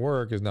just don't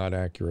work is not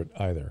accurate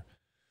either.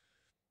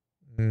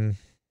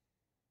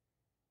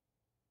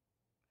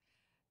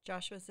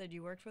 Joshua said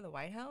you worked for the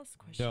White House?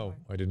 No,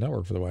 I did not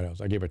work for the White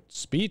House. I gave a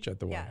speech at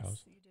the White House.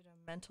 Yes, you did a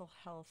mental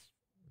health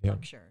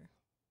lecture,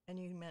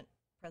 and you met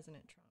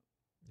President Trump.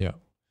 Yeah.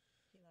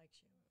 He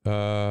likes you.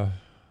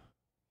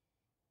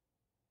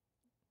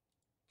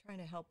 Trying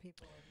to help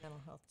people with mental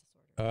health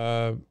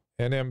disorders.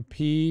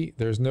 NMP,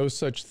 there's no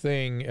such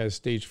thing as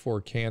stage 4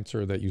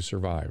 cancer that you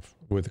survive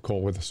with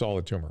a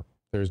solid tumor.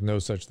 There's no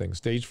such thing.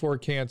 Stage 4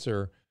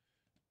 cancer,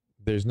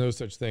 there's no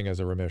such thing as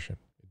a remission.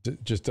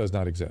 It just does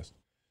not exist.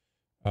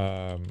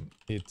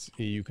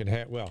 You can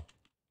have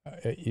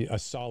a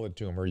solid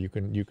tumor. You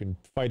can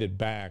fight it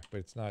back, but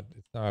it's not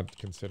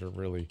considered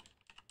really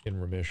in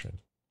remission.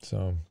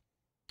 So,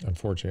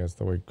 unfortunately, that's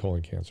the way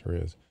colon cancer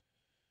is.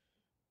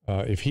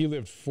 If he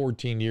lived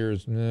 14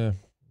 years, let's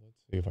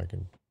see if I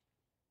can.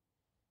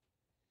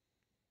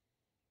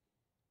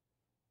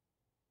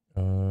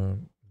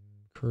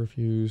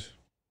 Curfews,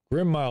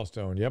 grim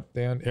milestone. Yep,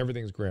 Dan,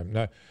 everything's grim.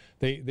 Now,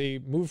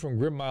 they moved from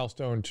grim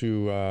milestone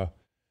to.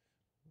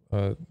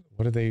 What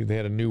did they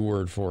had a new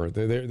word for it.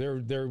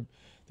 They're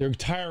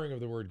tiring of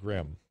the word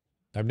grim.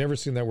 I've never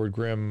seen that word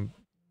grim.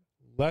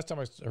 Last time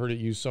I heard it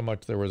used so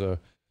much, there was a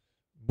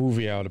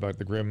movie out about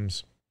the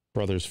Grimm's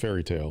brothers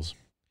fairy tales.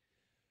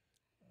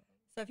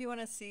 So if you want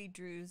to see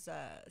Drew's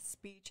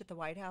speech at the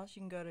White House,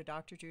 you can go to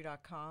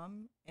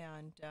drdrew.com,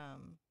 and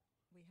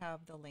we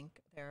have the link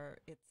there.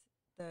 It's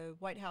the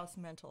White House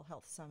Mental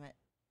Health Summit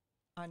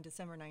on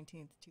December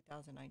 19th,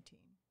 2019.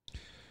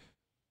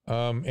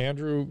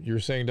 Andrew, you're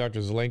saying Dr.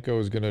 Zelenko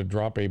is going to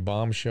drop a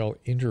bombshell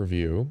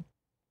interview.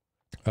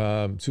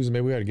 Susan,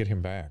 maybe we got to get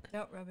him back.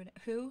 No, Robin.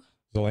 Who?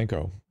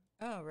 Zelenko.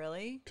 Oh,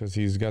 really? Because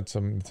he's got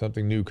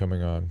something new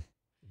coming on.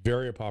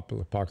 Very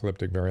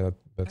apocalyptic.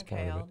 That's okay,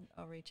 part of it.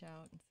 I'll reach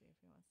out and see if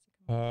he wants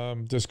to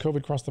come. Does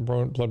COVID cross the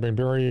blood-brain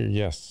barrier?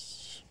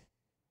 Yes.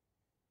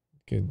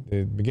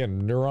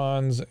 Again,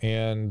 neurons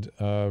and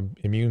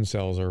immune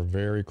cells are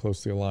very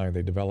closely aligned.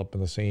 They develop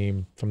from the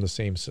same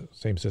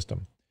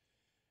system.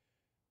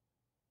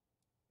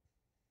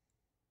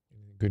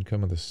 Good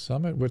come of the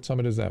summit. What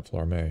summit is that,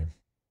 Flor May?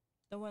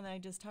 The one I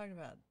just talked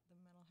about, the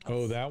mental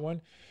health. Oh, that one.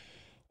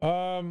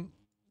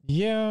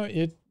 Yeah,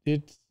 it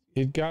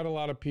got a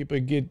lot of people.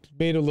 It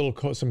made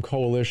some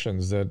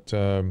coalitions that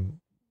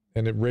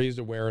and it raised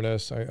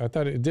awareness. I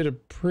thought it did a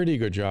pretty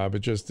good job.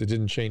 It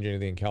didn't change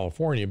anything in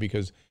California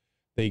because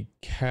they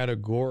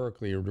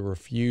categorically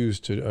refuse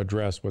to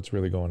address what's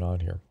really going on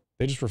here.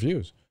 They just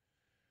refuse.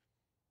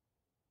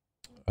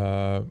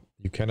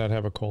 You cannot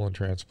have a colon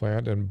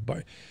transplant, and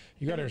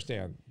you got to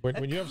understand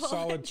when you have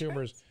solid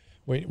tumors.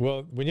 When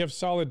you have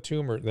solid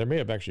tumor, there may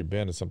have actually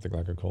been something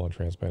like a colon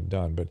transplant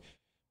done, but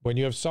when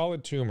you have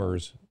solid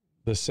tumors,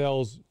 the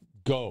cells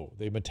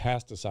they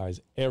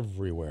metastasize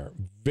everywhere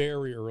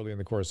very early in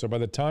the course. So by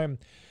the time,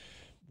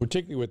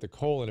 particularly with the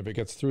colon, if it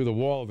gets through the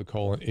wall of the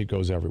colon, it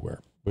goes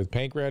everywhere. With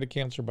pancreatic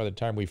cancer, by the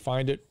time we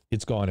find it,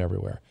 it's gone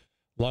everywhere.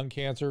 Lung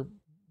cancer,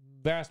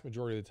 vast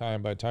majority of the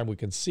time, by the time we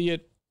can see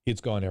it,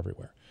 it's gone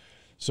everywhere.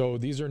 So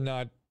these are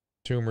not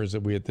tumors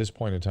that we at this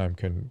point in time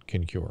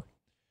can cure.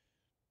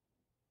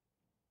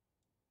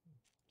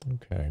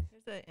 Okay.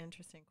 Here's an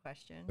interesting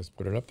question. Let's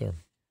put it up there.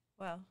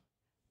 Well,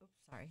 oops,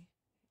 sorry.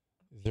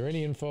 Is there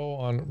any info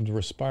on the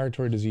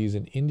respiratory disease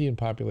in Indian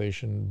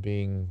population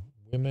being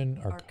women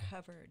are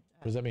covered?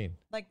 What does that mean?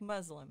 Like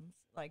Muslims,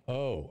 like.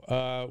 Well,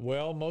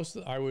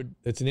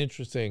 it's an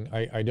interesting.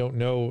 I don't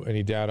know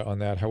any data on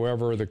that.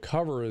 However, the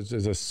cover is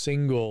a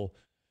single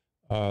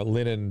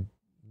linen,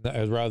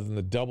 rather than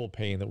the double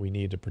pane that we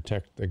need to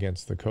protect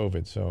against the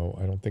COVID. So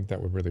I don't think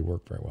that would really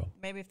work very well.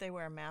 Maybe if they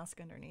wear a mask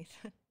underneath.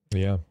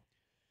 Yeah.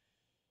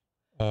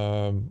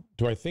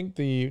 Do I think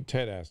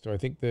Ted asked, do I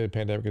think the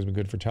pandemic has been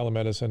good for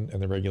telemedicine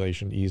and the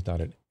regulation eased on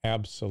it?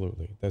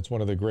 Absolutely. That's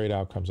one of the great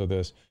outcomes of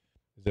this,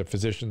 is that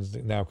physicians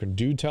now can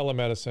do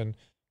telemedicine,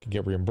 can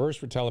get reimbursed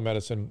for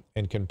telemedicine,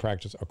 and can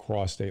practice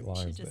across state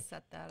lines. You just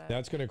set that up.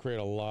 That's going to create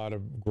a lot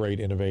of great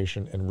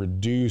innovation and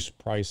reduce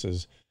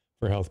prices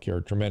for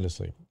healthcare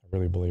tremendously. I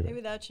really believe it. Maybe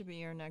that should be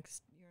your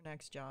next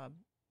job.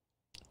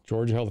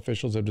 Georgia health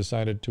officials have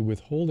decided to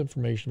withhold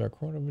information about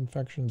coronavirus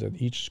infections at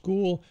each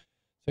school,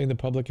 saying the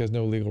public has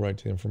no legal right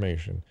to the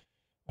information.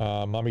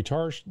 Mommy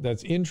Tarsh,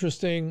 that's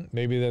interesting.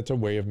 Maybe that's a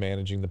way of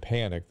managing the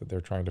panic that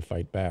they're trying to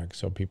fight back,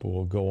 so people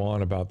will go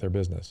on about their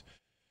business.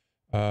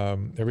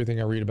 Everything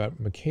I read about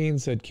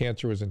McCain said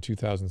cancer was in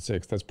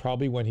 2006. That's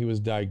probably when he was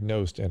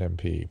diagnosed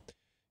NMP.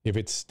 If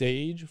it's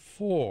stage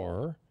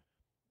 4,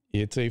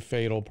 it's a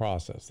fatal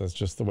process. That's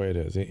just the way it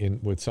is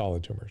with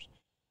solid tumors.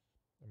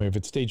 I mean, if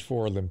it's stage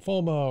 4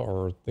 lymphoma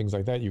or things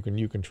like that, you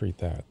can treat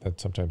that.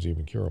 That's sometimes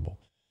even curable.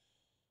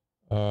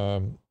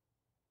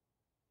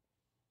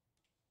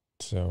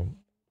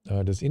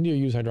 Does India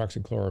use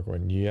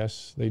hydroxychloroquine?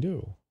 Yes, they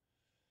do.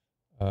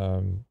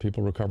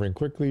 People recovering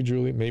quickly,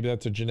 Julie. Maybe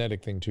that's a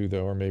genetic thing too,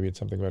 though, or maybe it's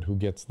something about who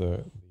gets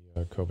the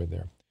COVID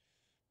there.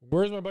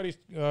 Where's my buddy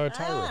Tyrus?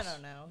 I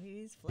don't know.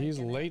 He's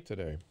late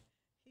today.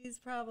 He's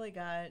probably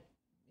got,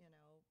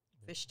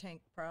 fish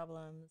tank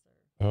problems.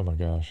 Oh my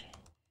gosh.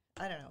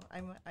 I don't know.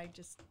 I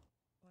just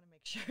want to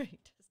make sure he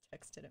just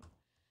texted him.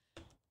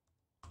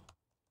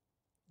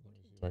 Let me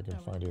see if I can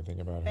find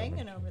anything about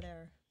banging over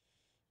there.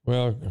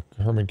 Well,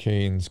 Herman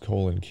Cain's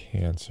colon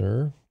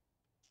cancer.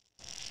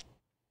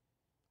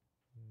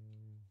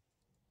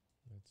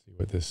 Let's see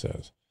what this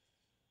says.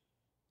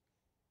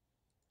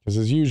 Because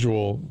as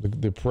usual,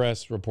 the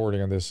press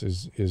reporting on this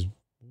is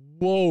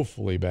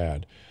woefully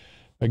bad.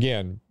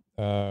 Again,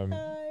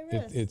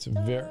 it's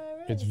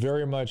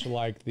very much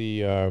like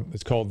the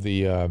it's called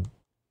the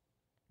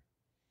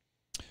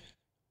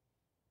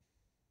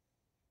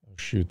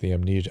the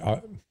amnesia.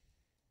 I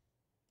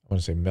want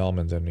to say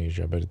Melman's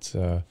amnesia, but it's I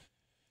have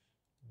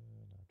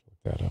to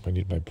look that up. I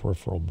need my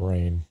peripheral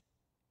brain.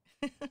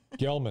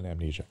 Gelman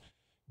amnesia.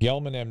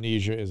 Gelman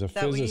amnesia is a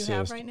physicist. That what you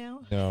have right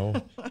now?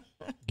 No.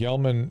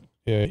 Gelman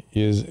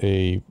is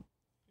a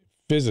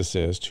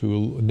physicist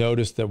who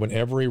noticed that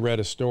whenever he read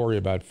a story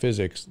about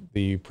physics,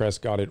 the press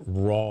got it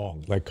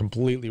wrong, like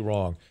completely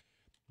wrong.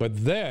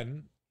 But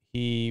then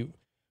he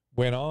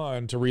went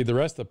on to read the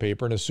rest of the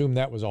paper and assumed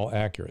that was all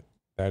accurate.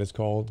 That is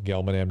called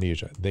Gelman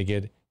amnesia. They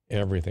get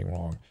everything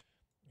wrong.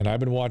 And I've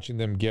been watching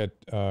them get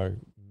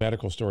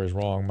medical stories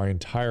wrong my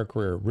entire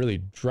career, really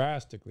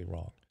drastically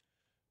wrong.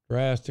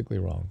 Drastically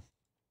wrong.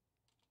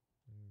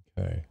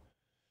 Okay.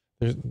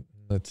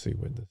 Let's see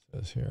what this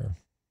says here.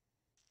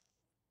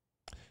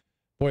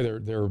 Boy,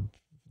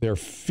 they're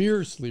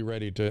fiercely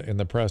ready to in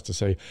the press to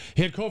say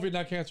he had COVID,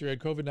 not cancer. He had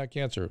COVID, not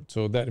cancer.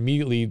 So that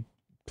immediately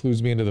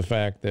clues me into the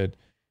fact that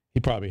he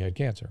probably had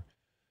cancer.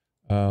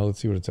 Let's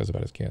see what it says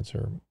about his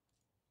cancer.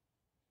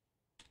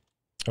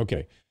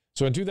 Okay,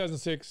 so in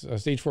 2006,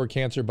 stage 4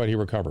 cancer, but he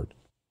recovered.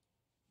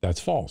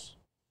 That's false.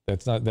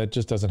 That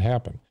just doesn't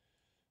happen.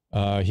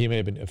 He may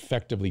have been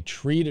effectively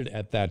treated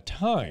at that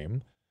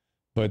time,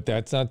 but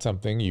that's not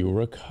something you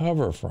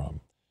recover from.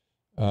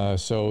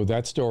 So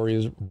that story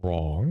is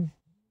wrong.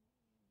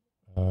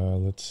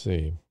 Let's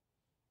see.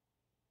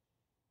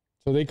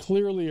 So they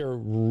clearly are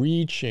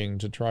reaching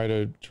to try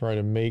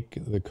to make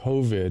the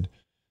COVID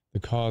the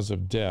cause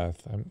of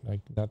death. Not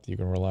that you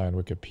can rely on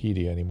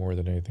Wikipedia any more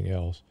than anything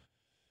else.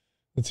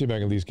 Let's see if I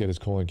can at least get his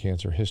colon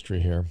cancer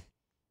history here.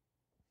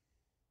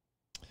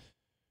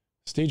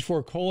 Stage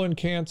 4 colon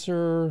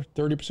cancer,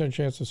 30%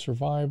 chance of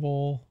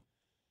survival.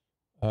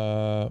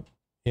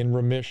 in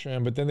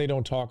remission, but then they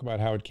don't talk about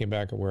how it came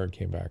back or where it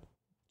came back.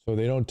 So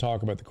they don't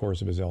talk about the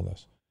course of his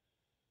illness.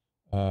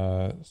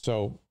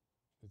 So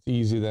it's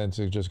easy then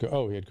to just go,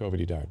 oh, he had COVID,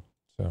 he died.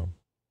 So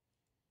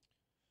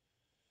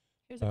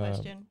here's a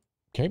question.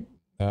 Okay.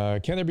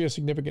 Can there be a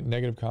significant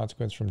negative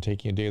consequence from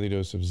taking a daily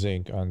dose of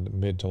zinc on the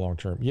mid to long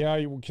term? Yeah,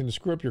 you can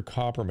screw up your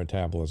copper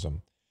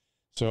metabolism.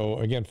 So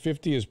again,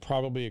 50 is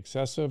probably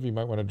excessive. You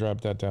might want to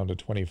drop that down to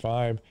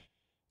 25.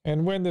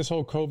 And when this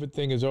whole COVID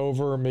thing is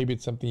over, maybe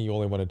it's something you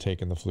only want to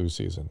take in the flu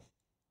season.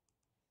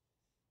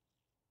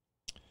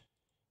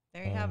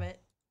 There you have it.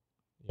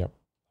 Yep,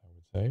 I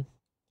would say.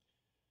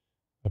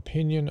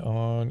 Opinion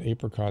on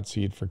apricot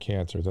seed for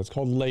cancer. That's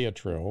called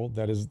Laetrile.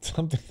 That is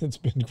something that's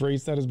been,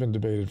 Grace, that has been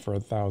debated for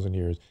 1,000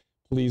 years.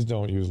 Please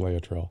don't use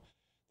Laetrile.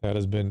 That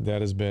has been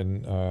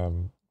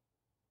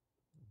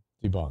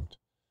debunked.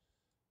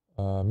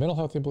 Mental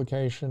health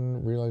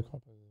implication, really.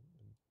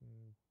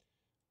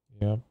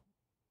 Yeah.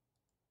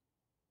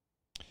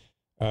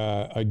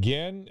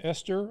 Again,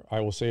 Esther, I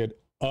will say it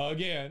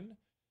again.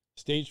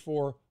 Stage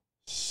 4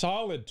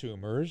 solid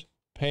tumors,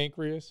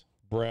 pancreas,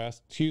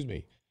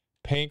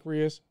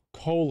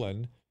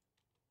 colon,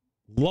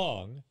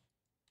 lung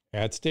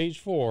at stage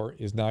 4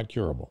 is not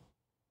curable.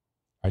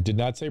 I did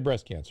not say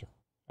breast cancer.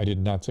 I did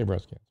not say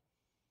breast cancer.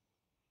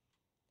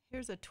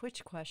 Here's a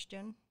Twitch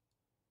question.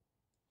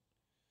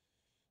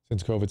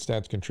 Since COVID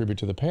stats contribute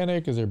to the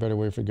panic, is there a better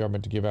way for the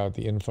government to give out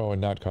the info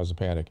and not cause a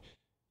panic?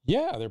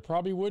 Yeah, there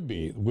probably would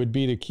be. Would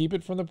be to keep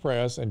it from the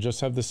press and just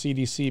have the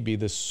CDC be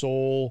the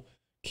sole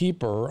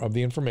keeper of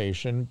the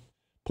information.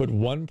 Put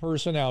one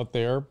person out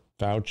there,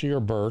 Fauci or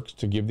Birx,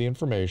 to give the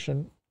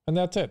information, and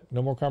that's it.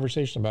 No more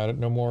conversation about it.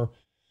 No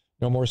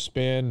more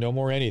spin. No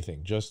more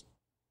anything. Just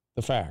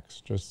the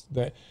facts. Just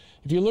that.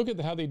 If you look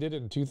at how they did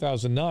it in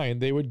 2009,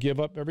 they would give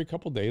up every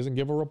couple of days and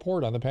give a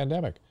report on the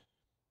pandemic.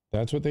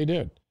 That's what they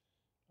did.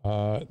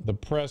 The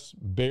press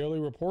barely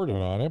reported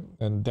on it,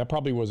 and that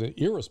probably was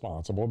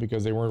irresponsible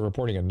because they weren't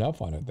reporting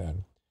enough on it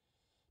then.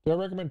 Do I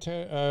recommend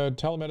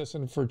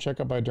telemedicine for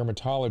checkup by a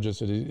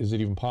dermatologist? Is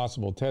it even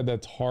possible? Ted,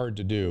 that's hard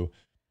to do.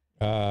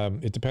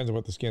 It depends on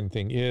what the skin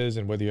thing is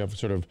and whether you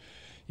have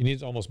you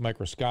need almost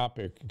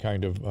microscopic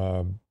kind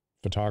of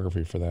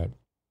photography for that.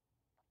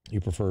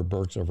 You prefer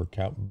Birx over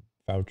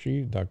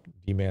Fauci, Dr.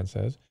 D-Man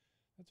says.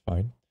 That's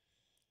fine.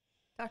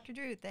 Dr.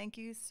 Drew, thank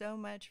you so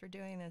much for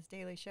doing this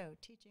daily show,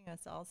 teaching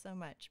us all so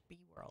much. Be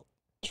world.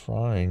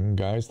 Trying,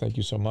 guys. Thank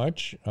you so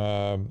much.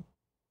 I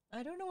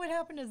don't know what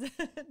happened to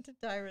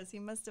Tyrus. He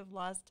must have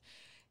lost,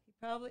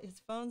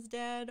 his phone's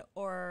dead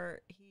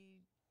or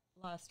he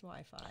lost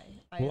Wi-Fi.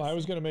 I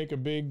was going to make a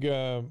big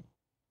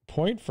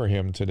point for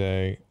him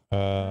today.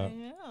 I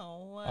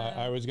know.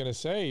 I was going to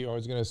say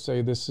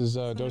this is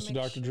Dose of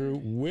Dr.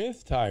 Drew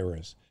with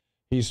Tyrus.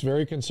 He's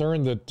very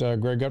concerned that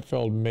Greg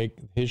Gutfeld make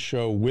his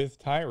show with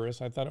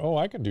Tyrus. I thought,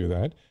 I can do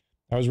that.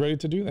 I was ready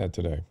to do that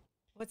today.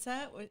 What's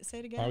that? Say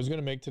it again. I was going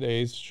to make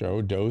today's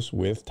show Dose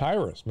with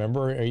Tyrus.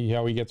 Remember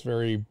how he gets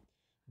very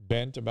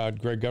bent about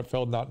Greg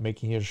Gutfeld not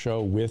making his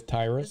show with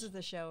Tyrus? This is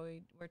the show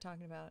we're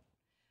talking about.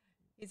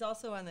 He's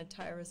also on the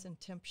Tyrus and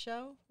Timpf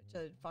Show, which is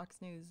a Fox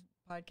News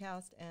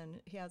podcast,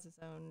 and he has his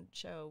own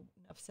show,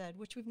 NUFF SAID,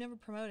 which we've never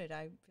promoted.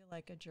 I feel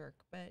like a jerk.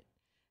 But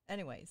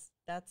anyways,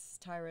 that's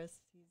Tyrus.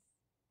 He's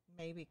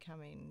maybe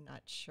coming,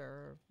 not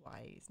sure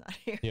why he's not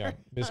here. Yeah,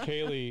 Ms.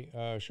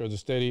 Kaylee shows a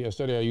study at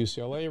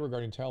UCLA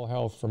regarding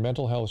telehealth for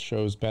mental health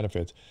shows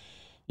benefits.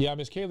 Yeah,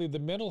 Ms. Kaylee, the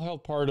mental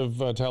health part of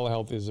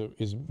telehealth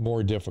is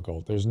more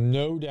difficult. There's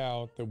no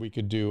doubt that we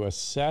could do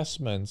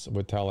assessments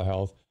with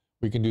telehealth.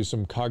 We can do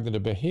some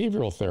cognitive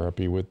behavioral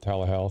therapy with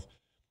telehealth.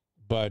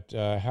 But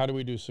how do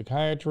we do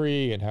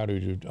psychiatry and how do we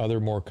do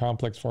other more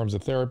complex forms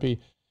of therapy?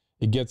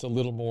 It gets a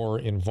little more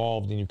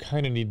involved, and you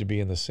kind of need to be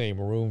in the same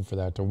room for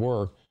that to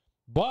work.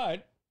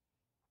 But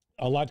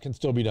a lot can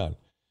still be done.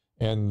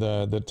 And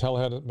the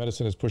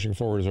telemedicine is pushing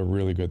forward is a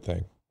really good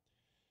thing.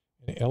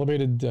 An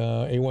elevated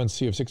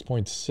A1C of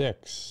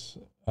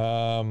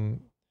 6.6.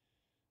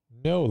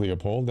 No,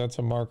 Leopold, that's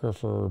a marker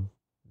for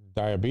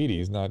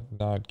diabetes,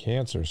 not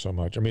cancer so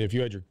much. I mean, if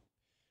you had your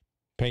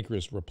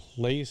pancreas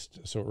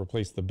replaced, so it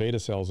replaced the beta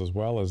cells as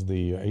well as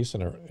the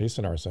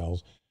acinar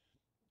cells,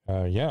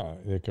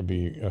 it could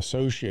be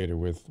associated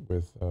with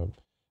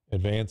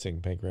advancing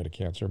pancreatic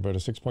cancer, but a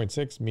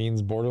 6.6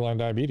 means borderline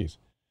diabetes.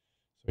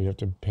 So you have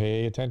to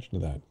pay attention to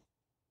that.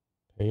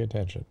 Pay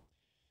attention.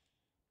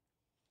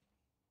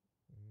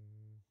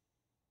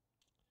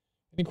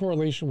 Any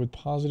correlation with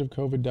positive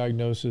COVID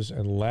diagnosis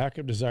and lack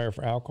of desire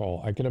for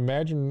alcohol? I can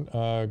imagine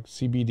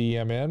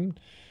CBDMN,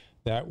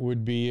 that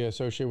would be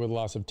associated with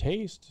loss of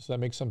taste. So that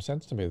makes some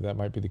sense to me. That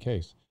might be the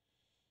case.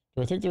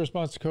 Do I think the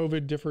response to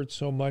COVID differed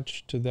so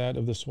much to that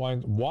of the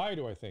swine? Why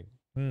do I think?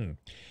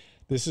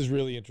 This is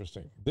really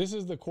interesting. This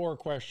is the core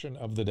question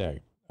of the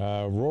day.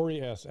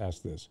 Rory S.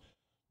 asked this.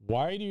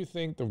 Why do you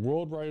think the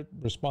worldwide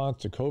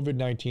response to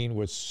COVID-19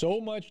 was so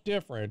much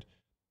different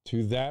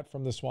to that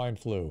from the swine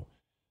flu?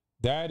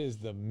 That is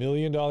the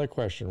million-dollar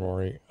question,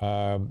 Rory.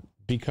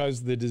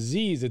 Because the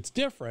disease, it's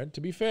different,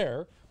 to be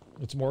fair.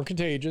 It's more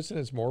contagious and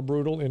it's more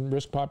brutal in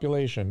risk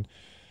population.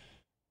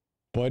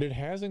 But it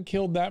hasn't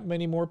killed that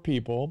many more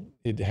people.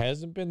 It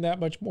hasn't been that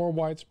much more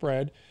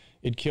widespread.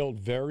 It killed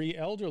very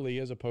elderly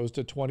as opposed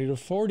to 20 to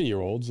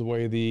 40-year-olds, the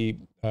way the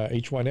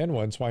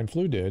H1N1 swine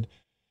flu did.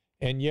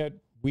 And yet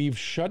we've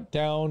shut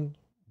down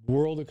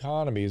world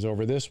economies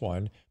over this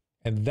one.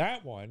 And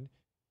that one,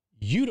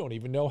 you don't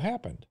even know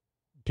happened.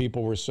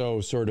 People were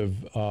so sort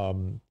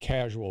of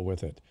casual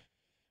with it.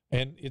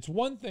 And it's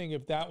one thing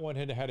if that one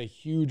had had a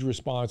huge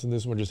response and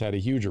this one just had a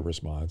huger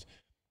response.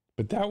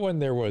 But that one,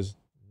 there was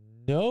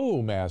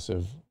no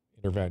massive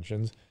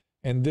interventions,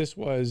 and this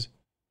was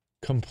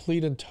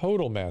complete and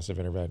total massive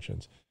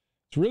interventions.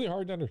 It's really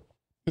hard to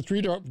it's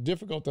really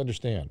difficult to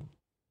understand.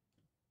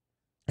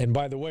 And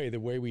by the way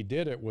we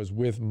did it was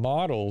with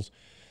models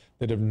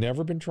that have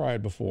never been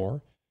tried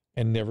before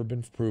and never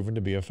been proven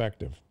to be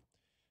effective.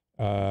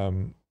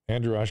 Andrew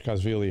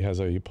Ashkashvili has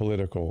a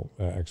political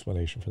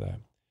explanation for that.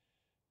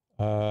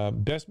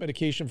 Best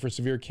medication for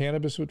severe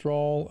cannabis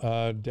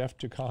withdrawal, deaf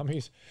to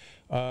commies.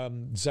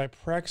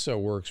 Zyprexa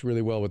works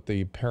really well with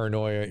the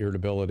paranoia,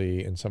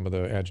 irritability, and some of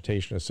the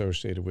agitation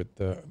associated with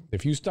the.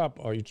 If you stop,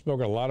 you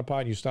smoke a lot of pot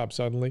and you stop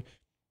suddenly,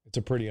 it's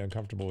a pretty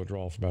uncomfortable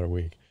withdrawal for about a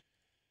week.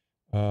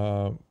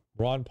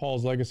 Ron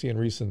Paul's legacy and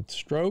recent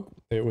stroke.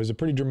 It was a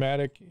pretty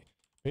dramatic.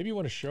 Maybe you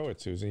want to show it,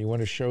 Susan. You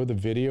want to show the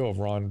video of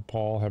Ron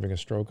Paul having a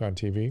stroke on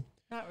TV?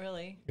 Not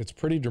really. It's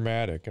pretty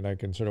dramatic, and I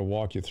can sort of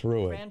walk you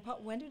through it. Rand Paul,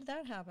 when did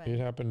that happen? It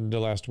happened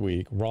last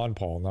week. Ron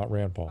Paul, not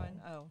Rand Paul.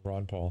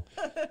 Ron Paul.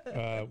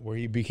 Where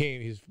he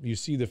became, you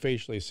see the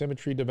facial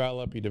asymmetry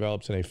develop. He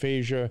develops an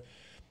aphasia.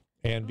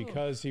 And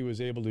because he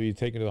was able to be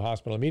taken to the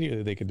hospital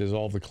immediately, they could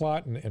dissolve the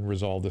clot and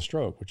resolve the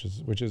stroke, which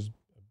is a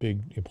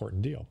big,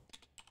 important deal.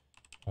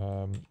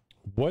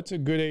 What's a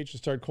good age to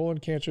start colon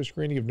cancer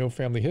screening if no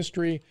family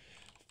history?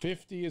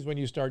 50 is when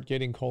you start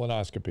getting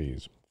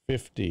colonoscopies.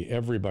 50,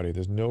 everybody.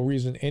 There's no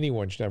reason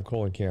anyone should have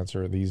colon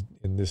cancer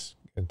in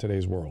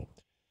today's world.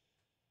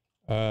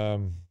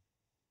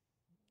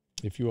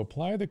 If you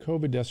apply the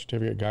COVID death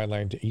certificate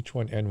guideline to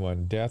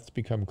H1N1, deaths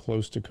become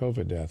close to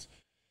COVID deaths.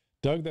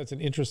 Doug, that's an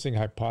interesting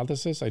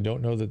hypothesis. I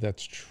don't know that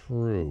that's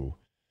true.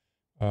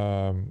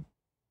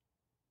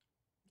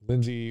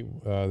 Lindsay,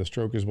 the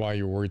stroke is why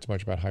you're worried so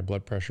much about high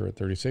blood pressure at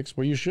 36.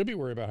 Well, you should be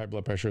worried about high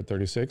blood pressure at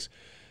 36.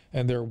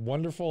 And there are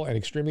wonderful and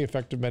extremely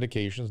effective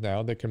medications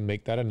now that can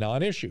make that a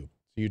non-issue.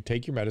 So you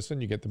take your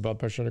medicine, you get the blood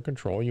pressure under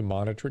control, you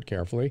monitor it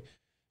carefully,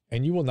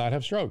 and you will not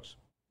have strokes.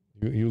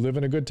 You live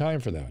in a good time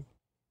for that.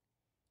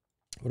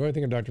 What do I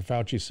think of Dr.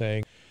 Fauci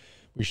saying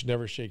we should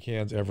never shake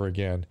hands ever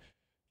again?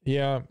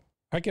 Yeah,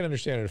 I can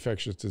understand an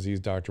infectious disease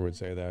doctor would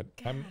say that.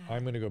 I'm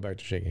going to go back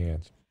to shaking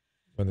hands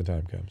when the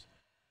time comes.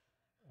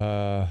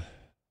 Have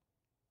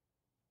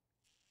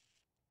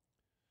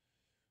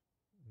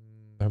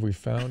we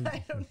found?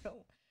 I don't know.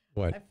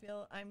 What? I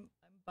feel I'm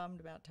bummed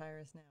about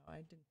Tyrus now. I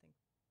didn't think.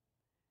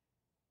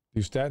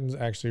 Do statins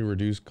actually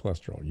reduce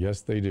cholesterol?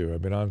 Yes, they do.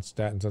 I've been on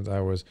statins since I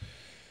was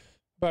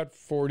about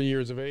 40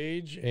 years of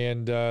age,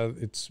 and I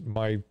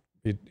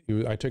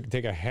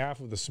take a half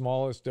of the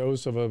smallest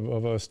dose of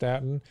a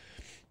statin,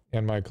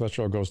 and my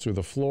cholesterol goes through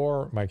the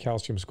floor. My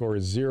calcium score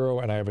is 0,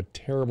 and I have a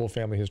terrible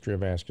family history of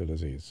vascular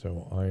disease.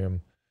 So I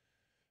am.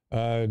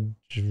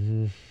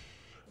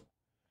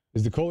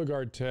 Is the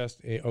Cologuard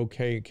test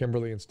okay,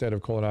 Kimberly, instead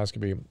of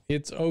colonoscopy?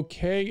 It's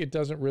okay. It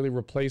doesn't really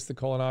replace the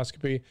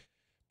colonoscopy.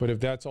 But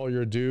if that's all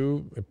you're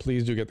due,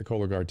 please do get the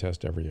Cologuard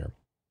test every year.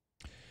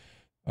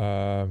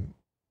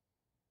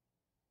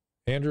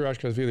 Andrew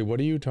Ashkashvili, what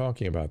are you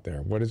talking about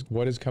there?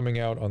 What is coming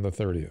out on the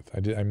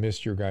 30th? I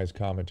missed your guys'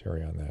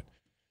 commentary on that.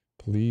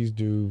 Please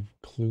do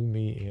clue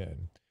me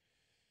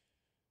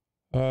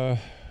in.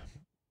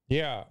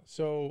 Yeah,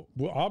 so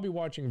I'll be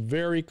watching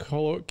very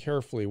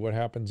carefully what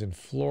happens in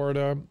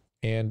Florida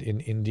and in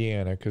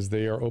Indiana because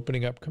they are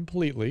opening up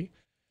completely,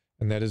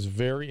 and that is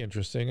very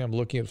interesting. I'm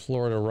looking at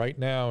Florida right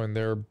now, and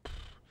they're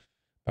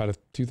about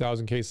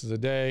 2,000 cases a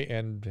day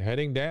and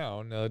heading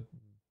down.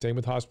 Same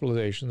with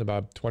hospitalization,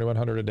 about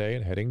 2,100 a day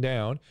and heading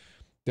down.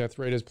 Death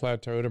rate has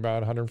plateaued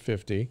about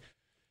 150,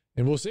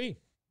 and we'll see.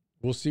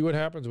 We'll see what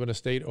happens when a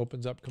state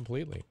opens up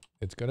completely.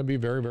 It's going to be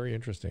very, very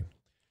interesting.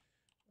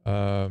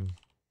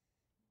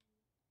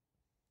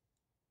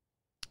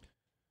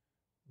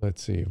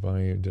 Let's see if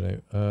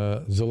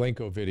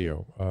Zelenko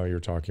video you're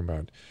talking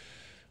about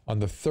on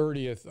the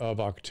 30th of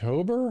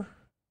October.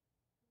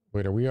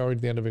 Wait, are we already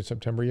at the end of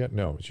September yet?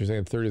 No, she's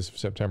saying 30th of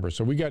September.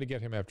 So we got to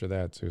get him after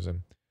that,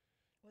 Susan.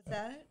 What's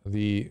that?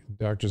 The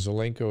Dr.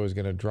 Zelenko is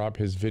going to drop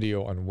his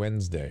video on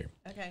Wednesday.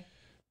 Okay.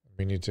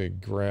 We need to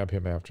grab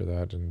him after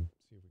that and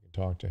see if we can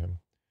talk to him.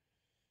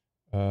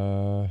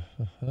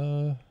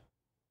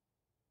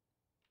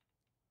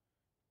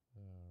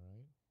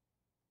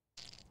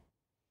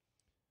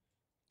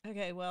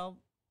 Okay, well,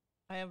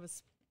 I have a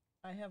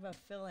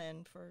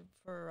fill-in for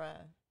I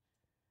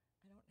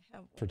don't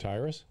have for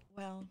Tyrus.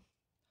 Well,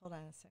 hold on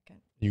a second.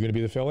 You going to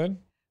be the fill-in?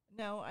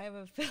 No, I have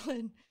a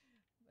fill-in,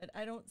 but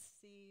I don't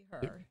see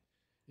her.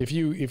 If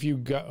you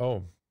got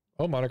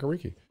Oh, Monica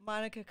Ricci.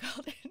 Monica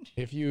called in.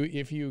 If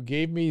you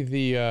gave me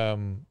the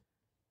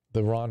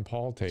Ron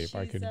Paul tape,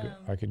 I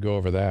could go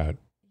over that.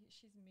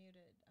 She's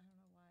muted. I don't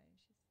know why.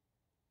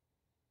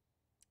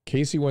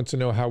 Casey wants to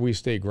know how we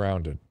stay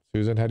grounded.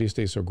 Susan, how do you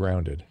stay so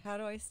grounded? How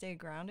do I stay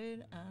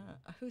grounded?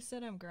 Who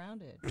said I'm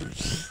grounded?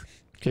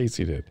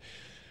 Casey did.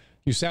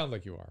 You sound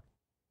like you are.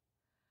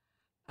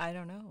 I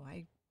don't know.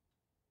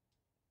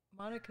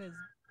 Monica's.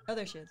 Oh,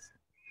 there she is.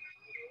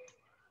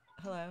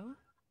 Hello?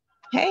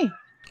 Hey.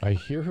 I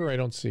hear her. I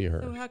don't see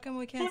her. So how come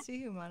we can't see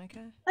you, Monica?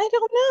 I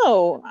don't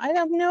know. I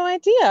have no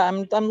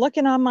idea. I'm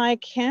looking on my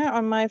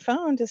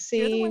phone to see.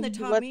 You're the one that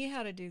taught me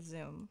how to do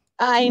Zoom.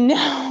 I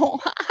know.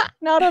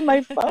 Not on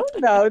my phone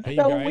though. It's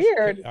so guys,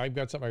 weird. I've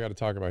got something I got to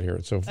talk about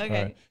here. So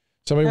Okay.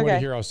 somebody wanted to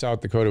hear how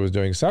South Dakota was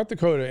doing. South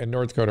Dakota and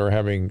North Dakota are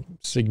having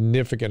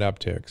significant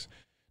upticks.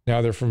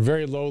 Now they're from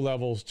very low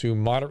levels to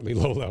moderately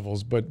low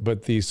levels,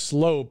 but the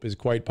slope is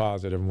quite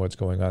positive in what's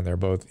going on there,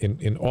 both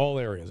in all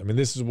areas. I mean,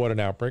 this is what an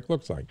outbreak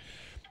looks like.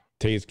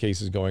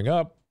 Cases going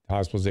up,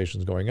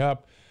 hospitalizations going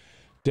up,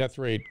 death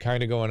rate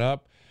kind of going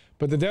up,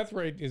 but the death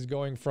rate is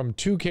going from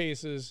 2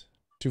 cases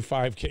to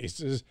 5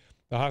 cases.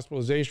 The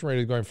hospitalization rate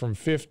is going from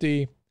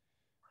 50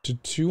 to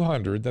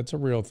 200. That's a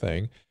real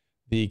thing.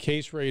 The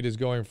case rate is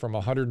going from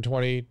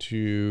 120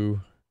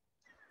 to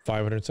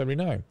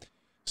 579.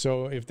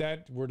 So if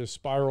that were to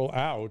spiral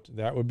out,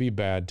 that would be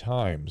bad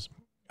times.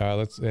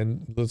 Let's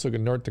look at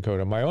North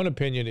Dakota. My own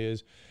opinion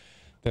is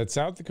that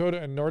South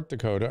Dakota and North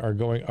Dakota are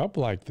going up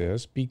like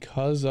this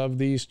because of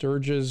the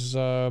Sturgis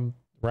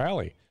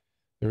rally.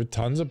 There are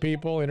tons of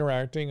people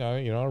interacting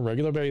on a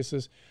regular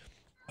basis.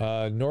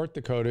 North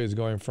Dakota is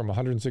going from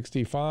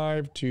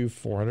 165 to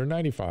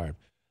 495.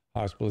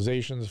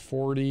 Hospitalizations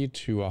 40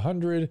 to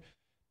 100.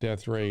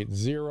 Death rate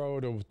 0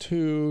 to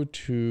 2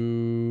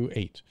 to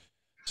 8.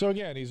 So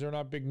again, these are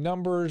not big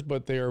numbers,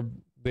 but they are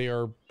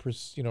from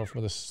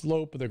the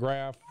slope of the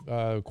graph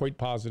quite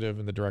positive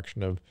in the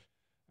direction of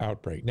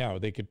outbreak. Now,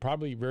 they could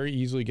probably very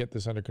easily get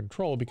this under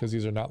control because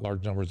these are not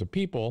large numbers of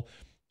people,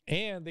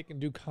 and they can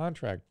do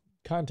contact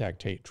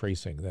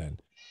tracing then.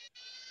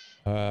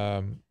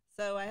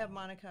 So I have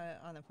Monica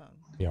on the phone.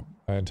 Yeah,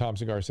 and Tom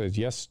Cigar says,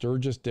 yes,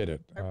 Sturgis did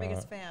it. Our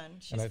biggest fan.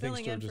 She's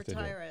filling in for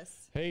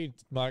Tyrus. Hey,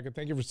 Monica,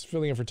 thank you for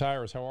filling in for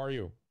Tyrus. How are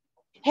you?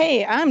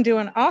 Hey, I'm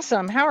doing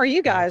awesome. How are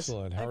you guys?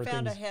 Excellent. I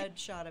found a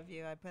headshot of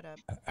you I put up.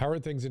 How are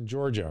things in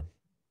Georgia?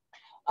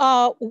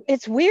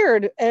 It's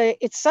weird.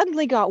 It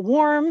suddenly got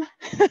warm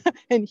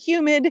and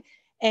humid,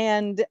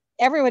 and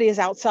everybody is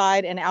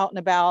outside and out and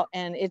about,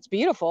 and it's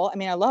beautiful. I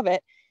mean, I love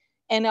it.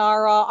 And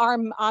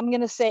I'm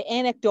going to say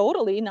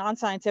anecdotally,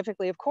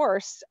 non-scientifically, of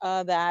course,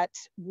 that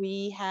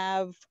we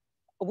have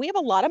a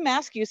lot of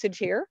mask usage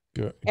here.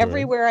 Good.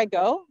 Everywhere I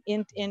go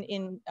in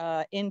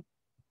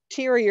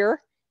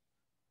interior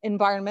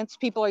environments,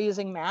 people are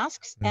using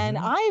masks. Mm-hmm. And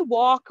I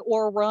walk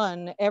or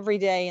run every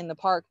day in the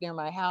park near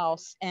my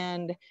house,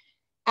 and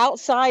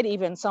outside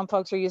even some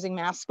folks are using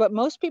masks, but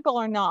most people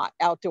are not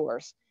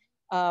outdoors,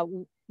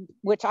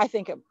 which I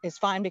think is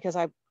fine because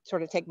I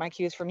sort of take my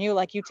cues from you,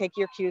 like you take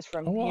your cues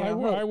from. I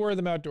wear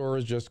them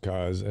outdoors just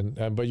cause,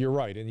 but you're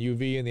right. In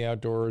UV in the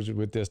outdoors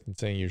with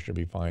distancing, you should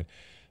be fine.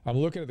 I'm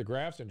looking at the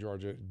graphs in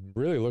Georgia. It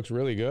really looks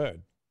really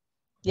good.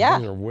 Yeah,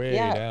 they're way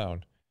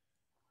down.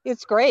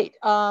 It's great.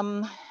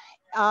 I'm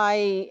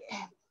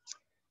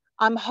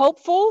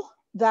hopeful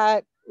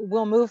that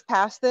we'll move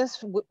past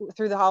this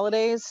through the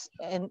holidays,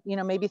 and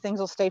maybe things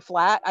will stay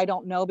flat. I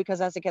don't know,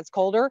 because as it gets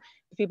colder,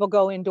 people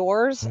go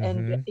indoors, mm-hmm.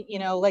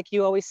 and like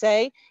you always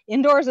say,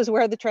 indoors is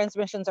where the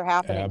transmissions are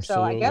happening.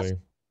 Absolutely.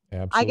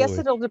 So I guess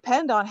it'll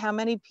depend on how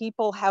many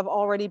people have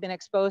already been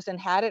exposed and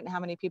had it, and how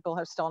many people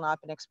have still not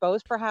been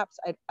exposed. Perhaps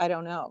I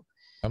don't know.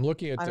 I'm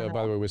looking at by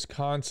the way,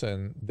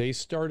 Wisconsin. They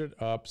started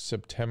up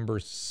September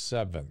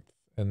 7th,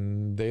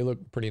 and they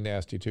look pretty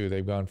nasty too.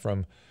 They've gone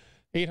from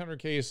 800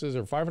 cases,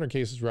 or 500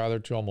 cases rather,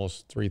 to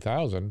almost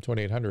 3,000,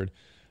 2,800.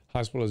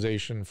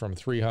 Hospitalization from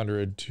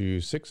 300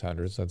 to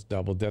 600, so that's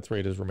double. Death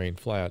rate has remained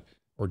flat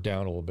or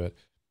down a little bit.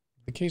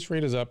 The case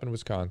rate is up in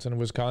Wisconsin.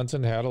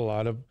 Wisconsin had a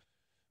lot of,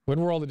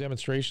 when were all the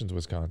demonstrations in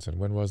Wisconsin?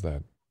 When was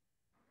that?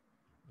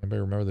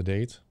 Anybody remember the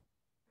dates?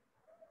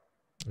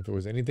 If it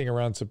was anything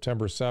around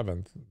September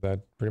 7th,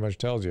 that pretty much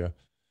tells you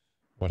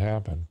what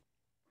happened.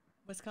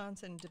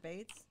 Wisconsin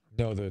debates?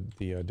 No, the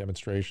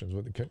demonstrations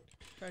with the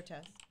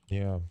protests.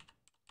 Yeah.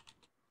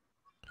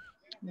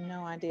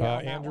 No idea.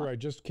 Andrew, I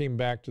just came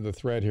back to the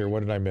thread here. What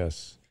did I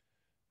miss?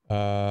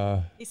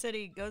 He said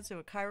he goes to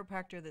a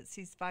chiropractor that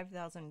sees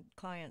 5,000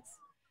 clients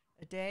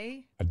a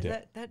day.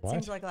 That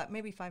seems like a lot.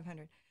 Maybe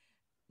 500.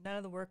 None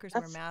of the workers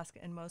wear masks,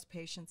 and most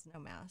patients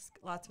no mask.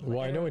 Lots of. Well,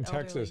 I know in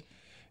Texas,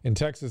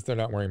 they're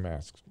not wearing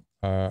masks.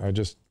 I'm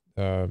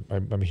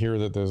here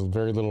that there's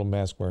very little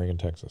mask wearing in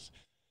Texas.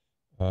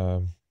 I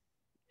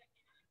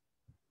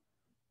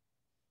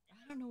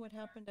don't know what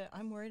happened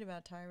I'm worried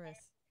about Tyrus.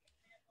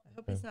 I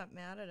hope he's not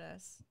mad at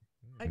us.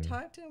 Mm-hmm. I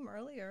talked to him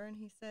earlier, and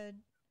he said,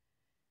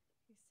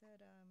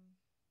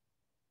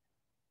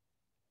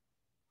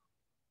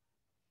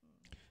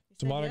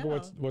 so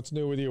Monica, what's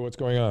new with you? What's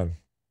going on?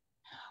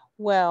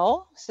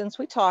 Well, since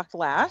we talked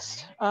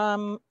last, I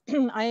am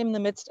in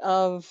the midst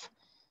of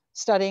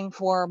studying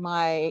for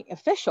my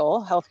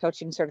official health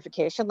coaching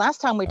certification. Last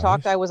time we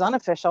talked, I was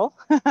unofficial.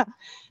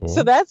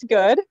 So that's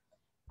good.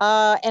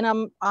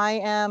 And I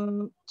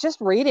am just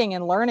reading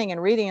and learning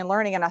and reading and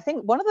learning. And I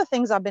think one of the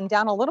things I've been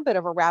down a little bit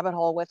of a rabbit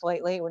hole with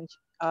lately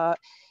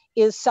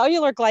is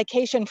cellular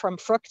glycation from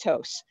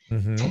fructose.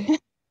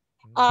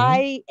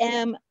 I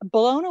am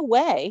blown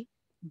away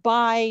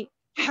by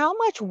how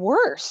much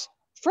worse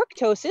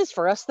fructose is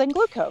for us than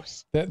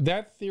glucose.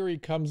 That theory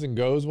comes and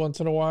goes once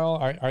in a while.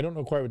 I don't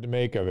know quite what to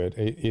make of it.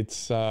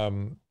 It's, I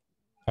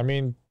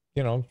mean,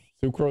 you know,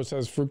 sucrose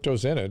has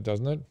fructose in it,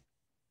 doesn't it?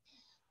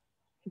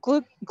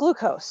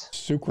 Glucose.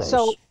 Sucrose.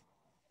 So,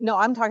 no,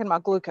 I'm talking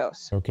about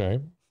glucose.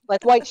 Okay.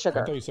 Like white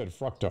sugar. I thought you said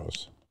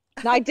fructose.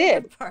 No, I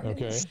did.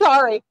 Okay.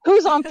 Sorry.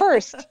 Who's on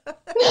first?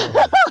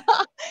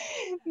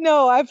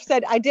 No, I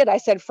said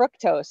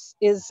fructose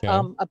is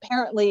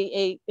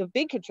apparently a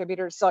big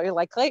contributor to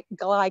cellular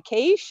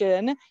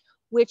glycation,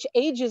 which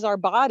ages our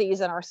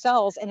bodies and our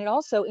cells. And it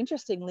also,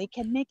 interestingly,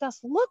 can make us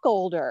look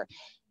older.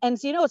 And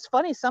so, you know, it's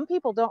funny. Some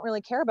people don't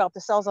really care about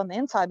the cells on the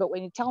inside, but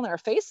when you tell them their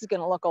face is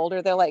going to look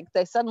older,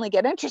 they suddenly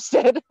get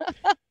interested.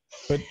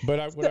 What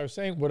I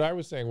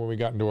was saying when we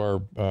got into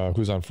our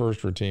Who's on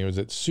First routine was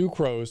that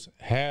sucrose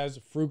has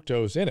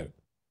fructose in it.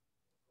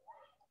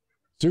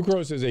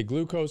 Sucrose is a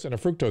glucose and a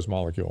fructose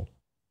molecule.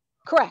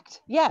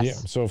 Correct. Yes. Yeah.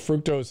 So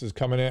fructose is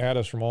coming at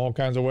us from all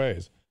kinds of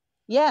ways.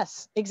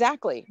 Yes,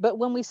 exactly. But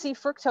when we see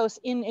fructose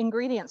in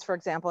ingredients, for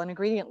example, an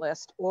ingredient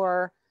list,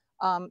 or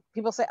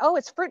people say, oh,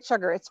 it's fruit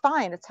sugar, it's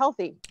fine, it's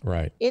healthy.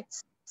 Right.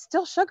 It's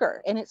still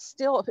sugar, and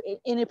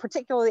it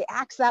particularly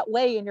acts that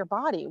way in your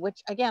body,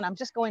 which, again, I'm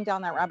just going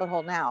down that rabbit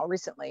hole now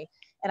recently,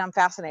 and I'm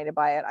fascinated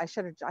by it. I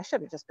should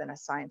have just been a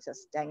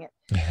scientist, dang it.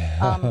 You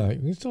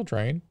can still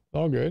train.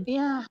 All good.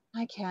 Yeah,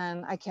 I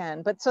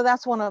can. But so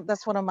that's one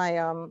of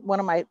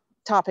my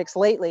topics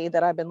lately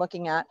that I've been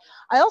looking at.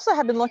 I also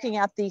have been looking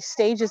at the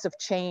stages of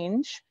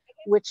change,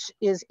 which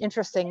is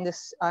interesting.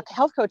 This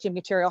health coaching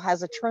material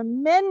has a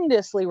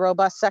tremendously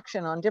robust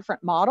section on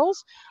different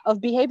models of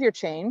behavior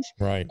change.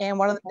 Right. And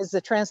one of them is the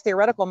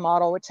trans-theoretical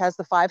model, which has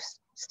the 5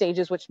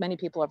 stages, which many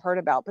people have heard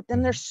about. But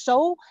then there's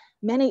so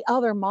many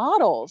other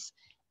models.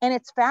 And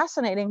it's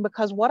fascinating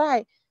because what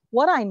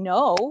I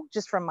know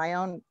just from my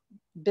own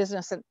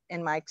business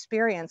and my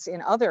experience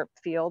in other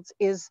fields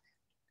is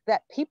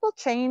that people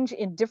change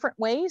in different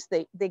ways.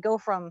 They go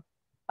from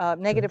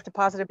negative to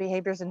positive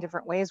behaviors in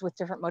different ways with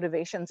different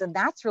motivations. And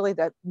that's really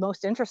the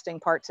most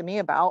interesting part to me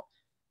about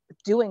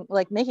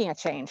making a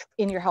change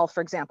in your health,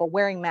 for example,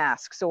 wearing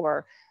masks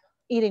or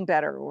eating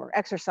better or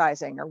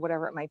exercising or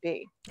whatever it might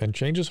be. And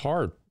change is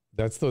hard.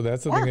 That's the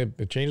thing.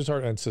 That change is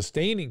hard, and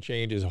sustaining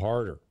change is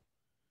harder.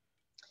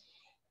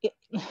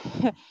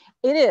 It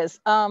is.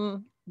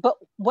 But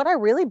what I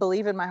really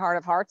believe in my heart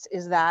of hearts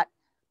is that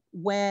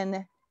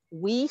when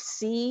we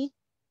see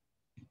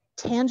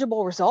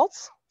tangible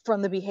results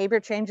from the behavior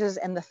changes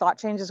and the thought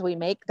changes we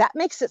make, that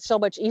makes it so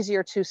much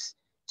easier to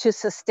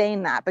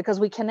sustain that, because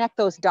we connect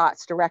those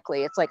dots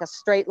directly. It's like a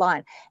straight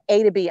line,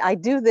 A to B. I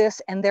do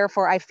this and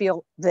therefore I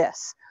feel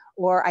this,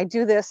 or I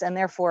do this and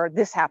therefore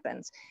this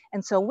happens.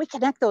 And so we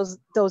connect those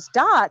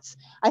dots.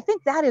 I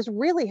think that is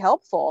really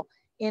helpful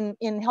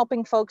in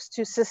helping folks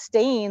to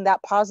sustain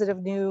that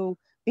positive new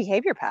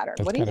behavior pattern.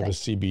 That's what do you think? Kind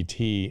of a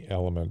CBT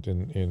element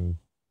in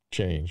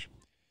change.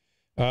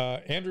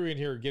 Andrew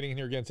getting in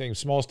here again, saying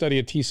small study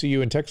at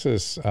TCU in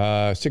Texas,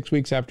 6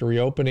 weeks after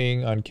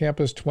reopening on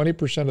campus,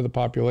 20% of the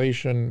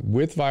population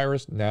with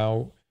virus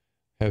now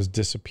has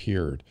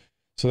disappeared.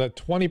 So that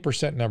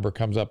 20% number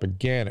comes up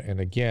again and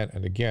again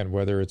and again,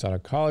 whether it's on a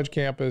college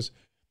campus,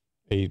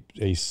 a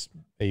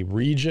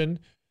region,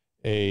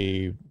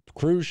 a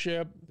cruise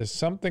ship. There's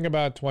something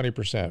about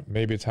 20%.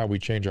 Maybe it's how we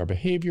change our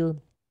behavior,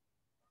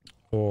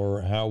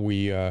 or how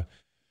we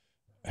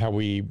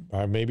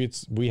maybe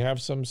we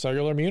have some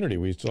cellular immunity.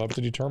 We still have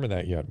to determine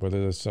that yet,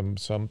 whether there's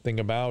something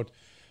about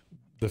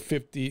the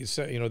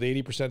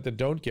 80% that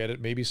don't get it.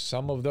 Maybe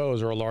some of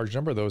those, or a large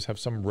number of those, have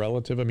some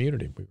relative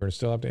immunity. We're going to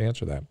still have to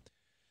answer that.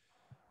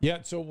 Yeah.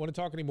 So want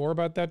to talk any more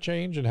about that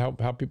change and how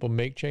people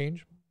make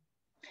change?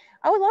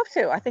 I would love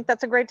to. I think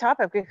that's a great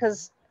topic,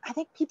 because I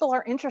think people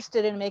are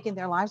interested in making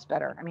their lives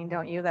better. I mean,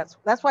 don't you? That's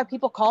why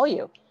people call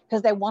you,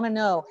 because they want to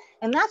know.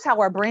 And that's how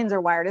our brains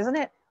are wired, isn't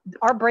it?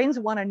 Our brains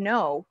want to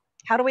know,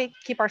 how do we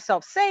keep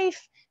ourselves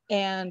safe?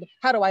 And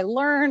how do I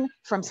learn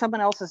from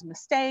someone else's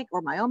mistake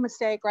or my own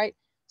mistake, right?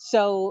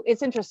 So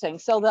it's interesting.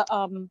 So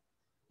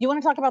you want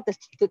to talk about the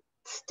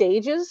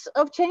stages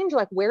of change,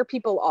 like where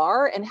people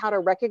are and how to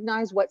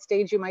recognize what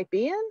stage you might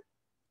be in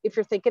if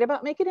you're thinking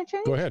about making a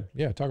change? Go ahead.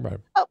 Yeah, talk about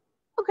it. Oh,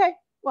 okay.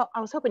 Well,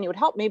 I was hoping you would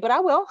help me, but I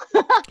will.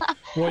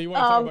 Well, you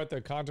want to talk about the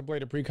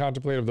contemplative,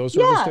 pre-contemplative, those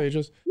sort of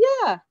stages?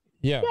 Yeah.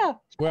 Yeah.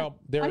 Well,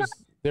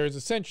 there's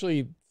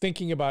essentially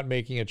thinking about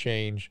making a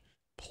change,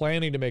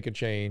 planning to make a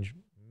change,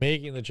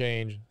 making the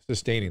change,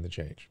 sustaining the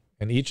change.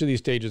 And each of these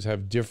stages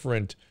have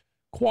different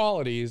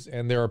qualities,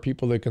 and there are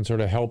people that can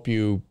sort of help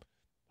you,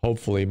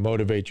 hopefully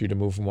motivate you to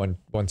move from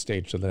one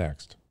stage to the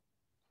next.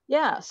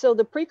 Yeah. So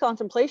the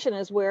pre-contemplation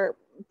is where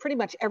pretty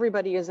much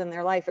everybody is in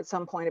their life at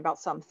some point about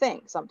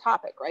something, some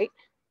topic, right?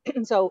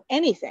 So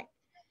anything.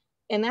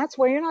 And that's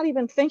where you're not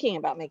even thinking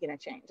about making a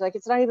change. Like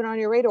it's not even on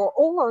your radar,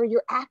 or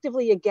you're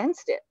actively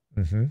against it.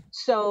 Mm-hmm.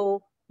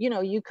 So,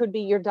 you could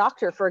be, your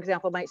doctor, for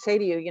example, might say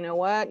to you, you know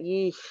what,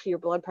 yeesh, your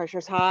blood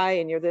pressure's high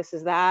and you're this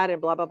is that and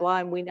blah, blah, blah.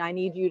 And I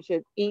need you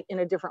to eat in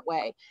a different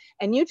way.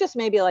 And you just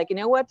may be like, you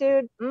know what,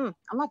 dude, I'm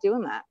not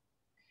doing that.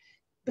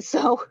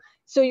 So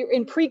you're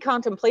in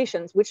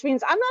pre-contemplations, which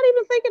means I'm not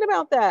even thinking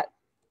about that.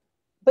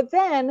 But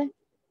then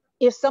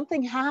if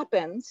something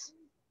happens,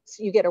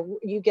 so you get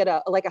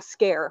a like a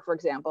scare, for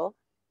example,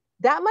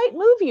 that might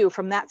move you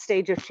from that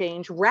stage of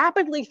change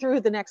rapidly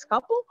through the next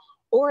couple,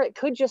 or it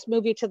could just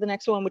move you to the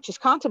next one, which is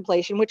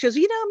contemplation, which is,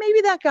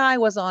 maybe that guy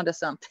was onto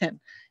something.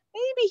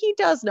 Maybe he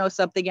does know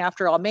something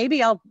after all.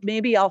 Maybe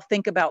I'll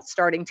think about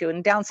starting to,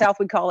 and down south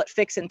we call it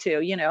fixing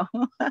to,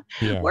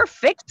 Yeah. We're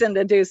fixing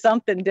to do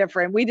something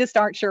different. We just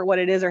aren't sure what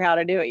it is or how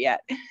to do it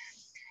yet.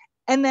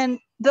 And then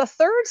the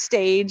third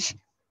stage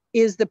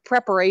is the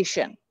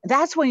preparation.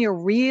 That's when you're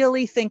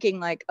really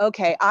thinking like,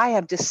 okay, I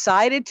have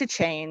decided to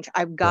change.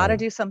 I've got to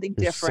do something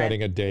you're different.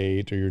 Setting a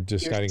date, or you're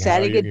deciding how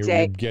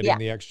you're getting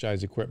the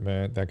exercise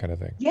equipment, that kind of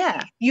thing.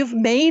 Yeah. You've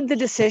made the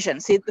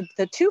decision. See,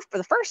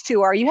 the first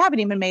two are, you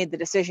haven't even made the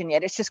decision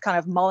yet. It's just kind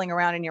of mulling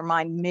around in your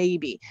mind,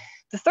 maybe.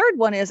 The third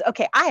one is,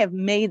 okay, I have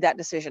made that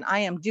decision. I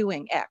am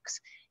doing X.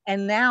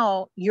 And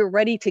now you're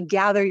ready to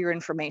gather your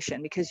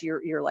information because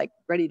you're like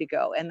ready to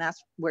go. And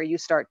that's where you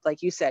start,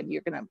 like you said,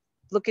 you're going to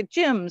look at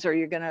gyms, or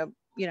you're going to,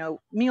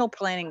 meal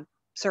planning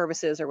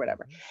services or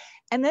whatever.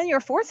 And then your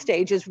fourth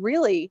stage is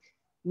really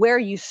where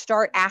you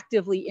start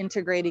actively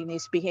integrating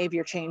these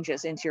behavior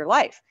changes into your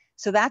life.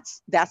 So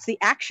that's the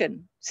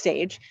action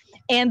stage.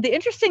 And the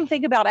interesting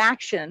thing about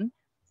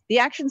the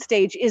action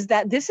stage is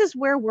that this is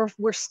where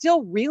we're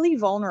still really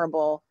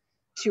vulnerable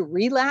to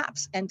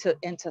relapse and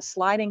to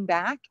sliding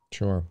back.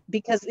 Sure.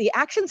 Because the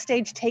action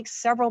stage takes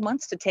several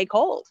months to take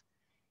hold.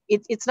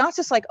 It's not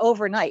just like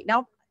overnight.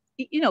 Now,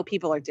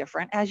 people are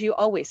different. As you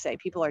always say,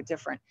 people are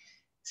different.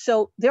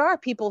 So there are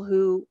people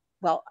who,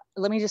 well,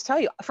 let me just tell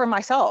you, for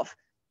myself,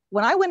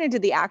 when I went into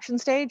the action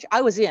stage,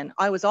 I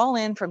was all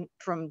in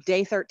from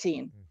day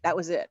 13. That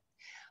was it.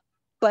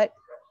 But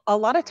a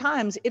lot of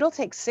times it'll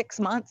take 6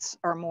 months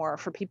or more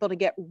for people to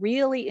get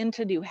really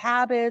into new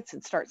habits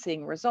and start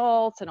seeing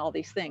results and all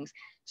these things.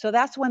 So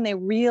that's when they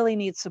really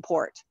need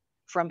support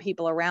from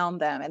people around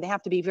them. And they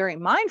have to be very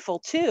mindful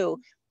too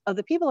of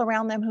the people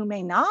around them who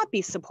may not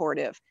be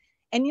supportive.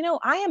 And,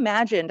 I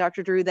imagine,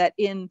 Dr. Drew, that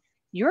in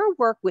your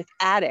work with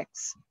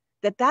addicts,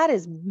 that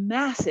is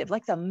massive,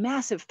 like the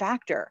massive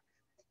factor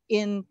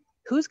in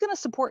who's going to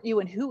support you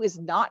and who is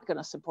not going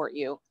to support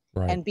you.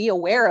 Right. And be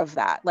aware of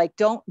that. Like,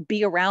 don't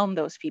be around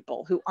those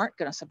people who aren't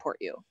going to support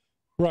you.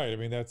 Right. I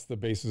mean, that's the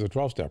basis of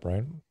 12-step,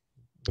 right?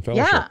 The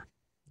fellowship. Yeah.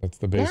 That's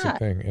the basic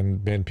thing.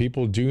 And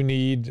people do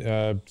need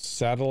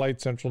satellite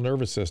central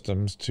nervous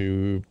systems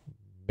to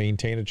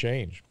maintain a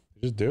change.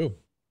 They just do.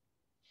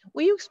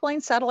 Will you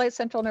explain satellite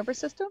central nervous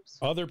systems?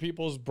 Other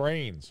people's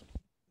brains.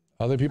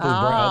 Other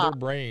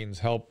brains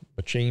help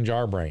change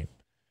our brain.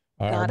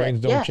 Our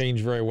brains don't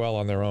change very well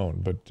on their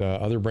own, but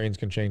other brains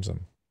can change them.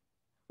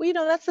 Well,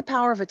 that's the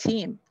power of a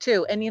team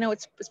too. And,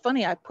 it's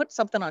funny. I put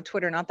something on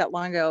Twitter not that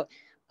long ago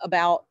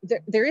about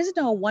there is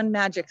no one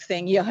magic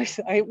thing.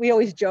 We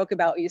always joke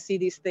about, you see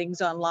these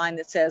things online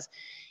that says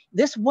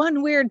this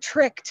one weird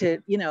trick to,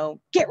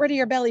 get rid of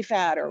your belly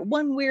fat, or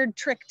one weird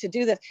trick to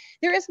do this.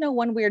 There is no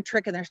one weird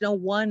trick, and there's no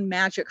one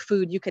magic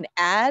food you can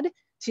add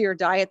to your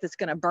diet that's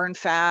going to burn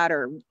fat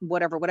or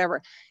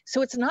whatever.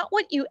 So it's not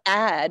what you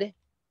add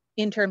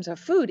in terms of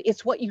food,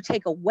 it's what you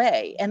take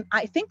away. And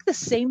I think the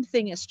same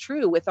thing is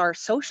true with our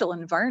social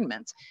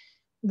environments.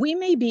 We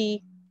may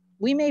be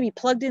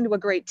plugged into a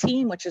great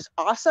team, which is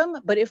awesome,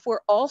 but if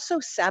we're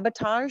also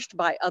sabotaged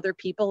by other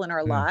people in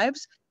our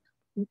lives,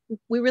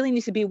 we really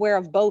need to be aware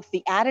of both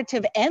the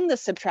additive and the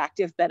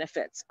subtractive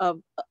benefits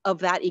of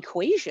that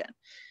equation.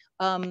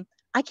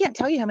 I can't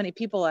tell you how many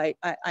people I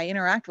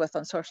interact with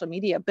on social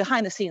media,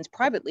 behind the scenes,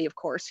 privately, of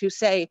course, who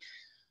say,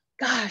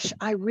 gosh,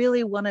 I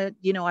really want to,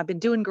 I've been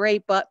doing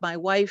great, but my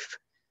wife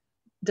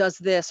does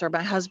this, or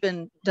my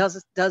husband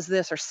does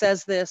this, or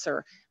says this,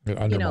 or, it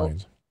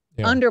undermines.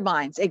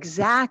 Undermines.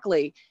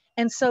 Exactly.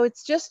 And so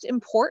it's just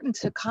important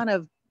to kind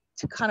of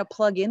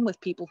plug in with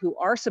people who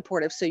are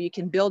supportive, so you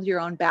can build your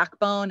own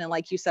backbone. And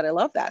like you said, I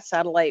love that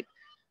satellite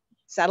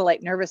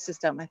nervous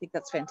system. I think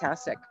that's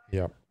fantastic.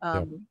 Yeah.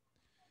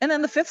 And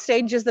then the fifth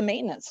stage is the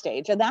maintenance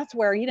stage. And that's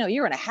where,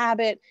 you're in a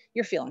habit,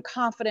 you're feeling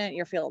confident,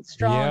 you're feeling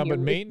strong. Yeah, but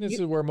maintenance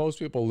is where most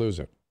people lose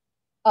it.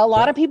 A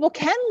lot of people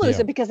can lose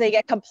it because they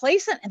get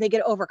complacent and they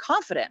get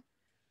overconfident.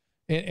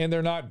 And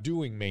they're not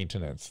doing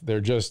maintenance.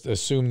 They're just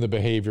assume the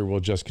behavior will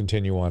just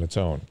continue on its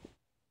own.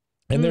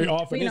 And there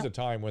often is a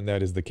time when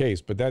that is the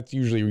case, but that's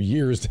usually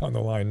years down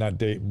the line,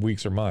 not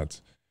weeks or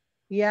months.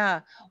 Yeah.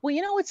 Well,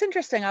 it's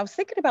interesting. I was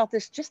thinking about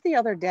this just the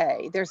other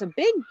day. There's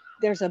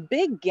a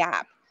big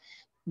gap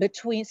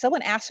between,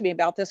 someone asked me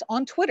about this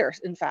on Twitter,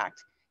 in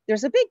fact,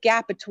 there's a big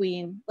gap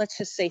between, let's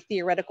just say,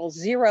 theoretical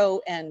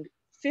 0 and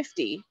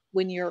 50.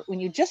 When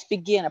you just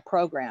begin a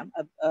program,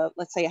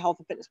 let's say a health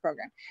and fitness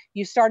program,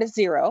 you start at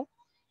 0,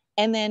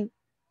 and then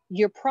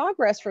your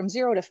progress from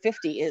 0 to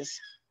 50 is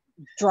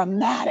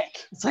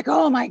dramatic. It's like,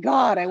 oh my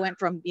God, I went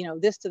from,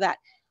 this to that.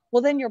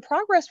 Well, then your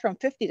progress from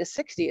 50 to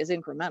 60 is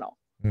incremental.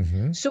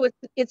 Mm-hmm. So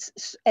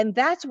and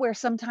that's where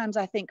sometimes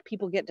I think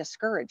people get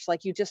discouraged,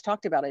 like you just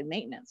talked about in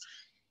maintenance.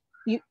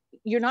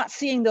 You're not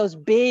seeing those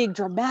big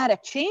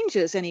dramatic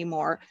changes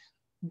anymore,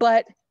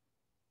 but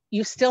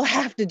you still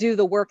have to do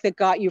the work that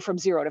got you from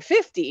 0 to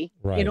 50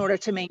 in order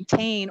to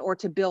maintain or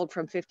to build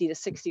from 50 to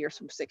 60 or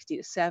from 60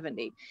 to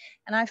 70.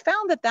 And I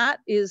found that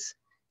is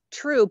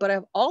true, but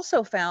I've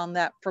also found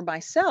that for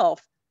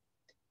myself,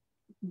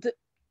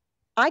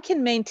 I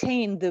can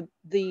maintain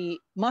the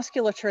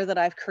musculature that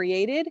I've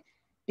created,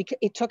 because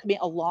it took me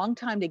a long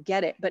time to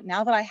get it. But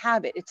now that I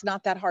have it, it's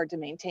not that hard to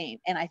maintain.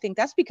 And I think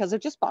that's because of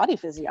just body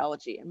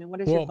physiology. I mean,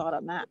 what is your thought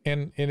on that?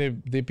 And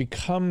it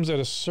becomes, at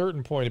a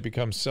certain point, it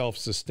becomes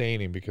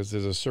self-sustaining, because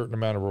there's a certain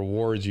amount of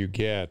rewards you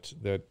get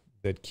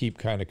that keep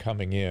kind of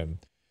coming in.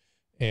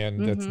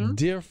 And that's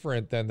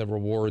different than the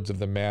rewards of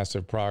the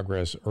massive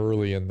progress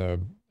early in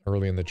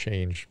the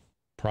change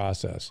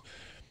process.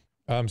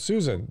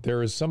 Susan,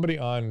 there is somebody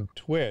on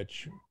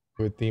Twitch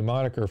with the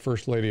moniker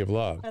First Lady of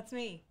Love. That's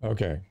me.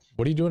 Okay.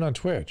 What are you doing on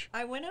Twitch?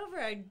 I went over.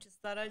 I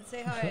just thought I'd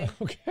say hi.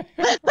 Okay.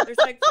 There's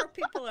like 4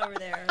 people over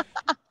there.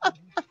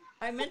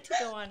 I meant to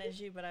go on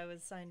as you, but I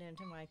was signed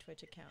into my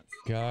Twitch accounts.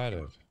 Got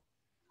it.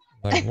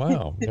 Like,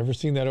 wow, never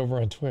seen that over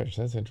on Twitch.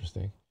 That's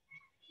interesting.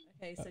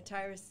 Okay, so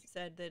Tyrus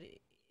said that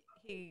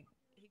he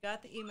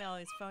got the email,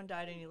 his phone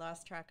died, and he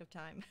lost track of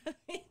time.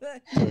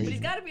 But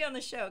he's got to be on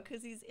the show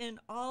because he's in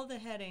all the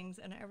headings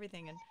and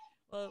everything. And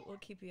we'll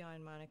keep you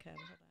on, Monica. Hold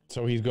on.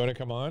 So he's going to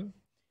come on?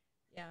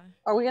 Yeah.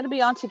 Are we going to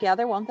be on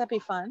together? Won't that be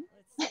fun?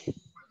 Let's see.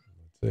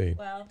 Let's see.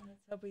 Well,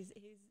 let's hope he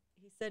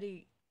said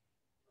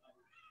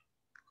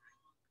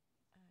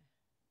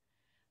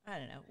I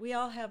don't know. We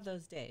all have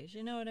those days.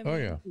 You know what I mean? Oh,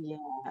 yeah.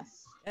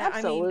 Yes.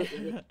 Absolutely.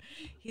 I mean,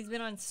 he's been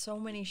on so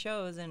many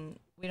shows and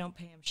we don't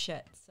pay him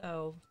shit.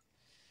 So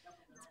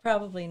it's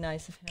probably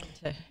nice of him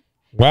to.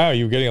 Wow,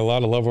 you're getting a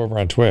lot of love over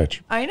on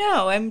Twitch. I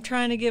know. I'm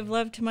trying to give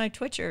love to my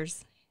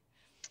Twitchers.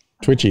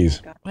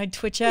 Twitchies. My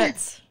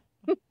Twitchettes.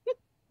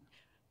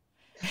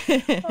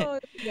 Oh,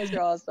 you guys are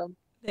awesome.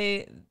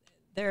 They're,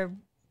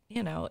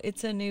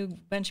 it's a new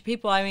bunch of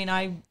people. I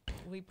mean,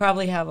 we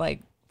probably have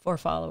like 4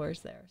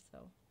 followers there, so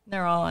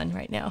they're all on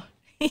right now.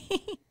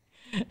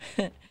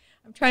 I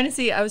was trying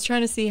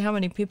to see how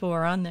many people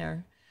were on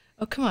there.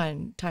 Oh, come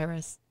on,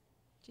 Tyrus.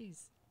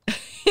 Jeez.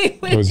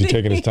 Was he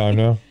taking his time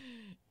now?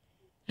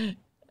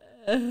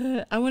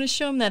 I want to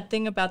show him that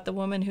thing about the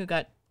woman who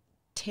got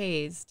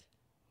tased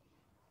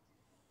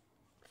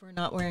for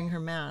not wearing her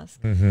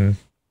mask. Mm-hmm.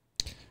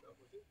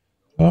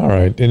 All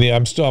right, and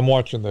I'm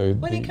watching the.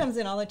 When he comes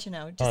in, I'll let you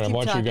know. Just all right, I'm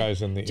watching you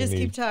guys in the. Just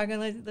keep talking.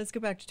 Let's go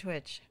back to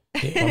Twitch.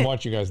 I'm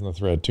watching you guys in the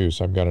thread too,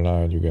 so I've got an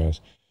eye on you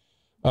guys.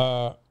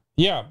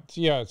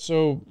 Yeah.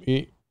 So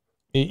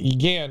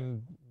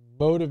again,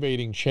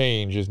 motivating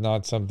change is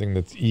not something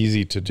that's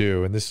easy to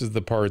do, and this is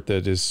the part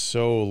that is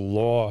so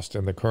lost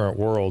in the current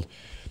world,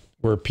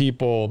 where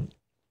people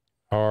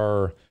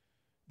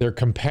they're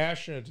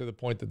compassionate to the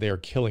point that they are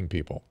killing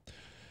people,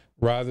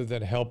 rather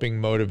than helping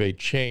motivate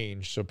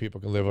change so people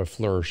can live a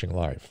flourishing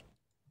life.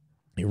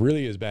 It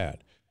really is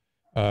bad.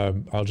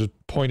 I'll just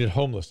point at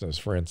homelessness,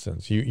 for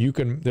instance.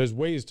 There's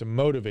ways to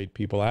motivate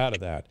people out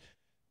of that,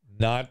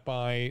 not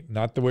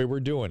the way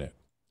we're doing it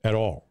at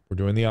all. We're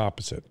doing the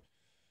opposite.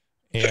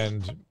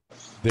 And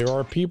there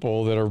are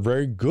people that are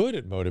very good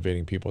at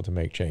motivating people to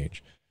make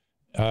change.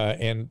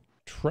 And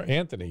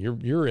Anthony,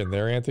 you're in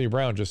there. Anthony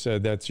Brown just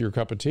said that's your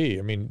cup of tea.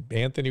 I mean,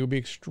 Anthony would be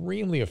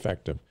extremely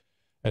effective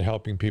at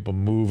helping people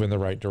move in the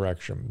right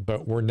direction.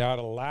 But we're not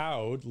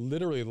allowed,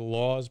 literally the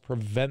laws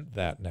prevent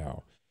that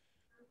now.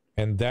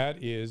 And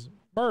that is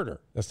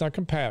murder. That's not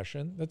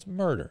compassion, that's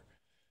murder.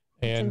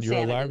 And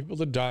you're allowing people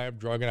to die of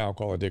drug and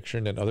alcohol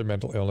addiction and other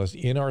mental illness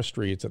in our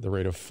streets at the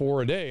rate of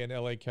 4 a day in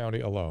LA County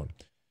alone.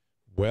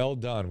 Well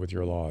done with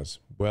your laws.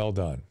 Well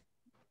done.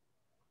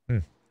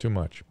 Too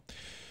much.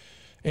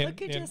 Look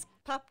who just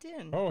popped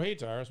in. Oh, hey,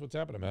 Tyrus. What's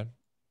happening, man?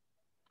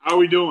 How are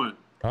we doing?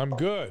 I'm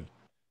good.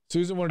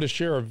 Susan wanted to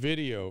share a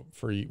video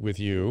with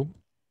you.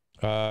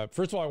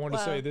 First of all, I wanted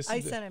to say this. I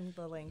sent him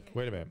the link.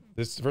 Wait a minute.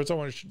 First, I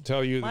want to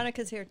tell you.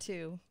 Monica's here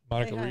too.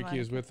 Monica Ricci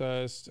is with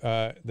us.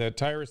 That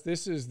Tyrus.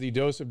 This is the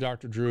dose of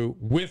Dr. Drew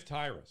with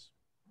Tyrus.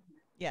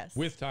 Yes.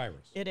 With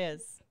Tyrus. It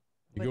is.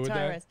 You go with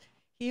Tyrus. That?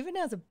 He even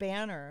has a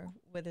banner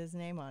with his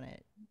name on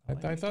it.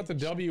 I thought the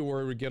W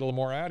word would get a little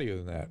more out of you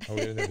than that. Oh,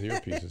 we didn't have the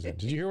earpieces in.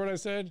 Did you hear what I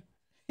said?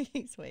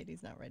 He's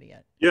not ready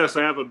yet. Yes,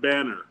 I have a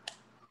banner.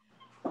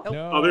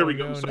 No, oh, there we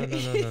go. No.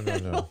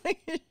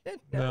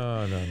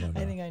 No.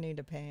 I think I need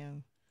to pay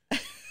him.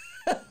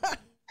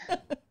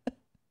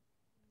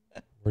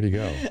 Where'd he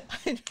go?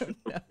 I don't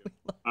know.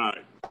 All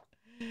right.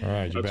 You're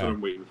That's back. what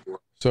I'm waiting for.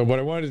 So what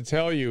I wanted to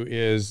tell you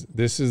is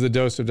this is the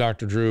dose of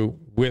Dr. Drew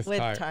with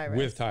Tyrus.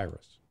 With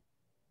Tyrus.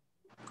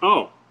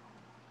 Oh,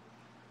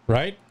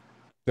 right? Is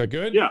that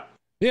good? yeah.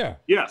 Yeah.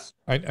 Yes.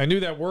 I knew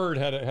that word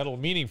had a little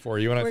meaning for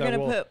you, and We're I thought, going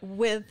to well, put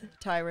with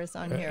Tyrus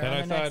on here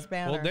on the next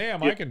banner. well,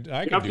 damn, Yeah. I can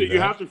do You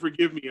have that. to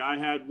forgive me. I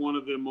had one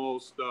of the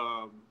most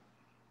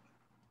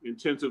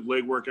intensive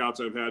leg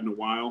workouts I've had in a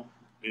while,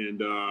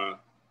 and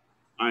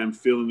I am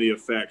feeling the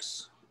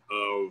effects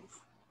of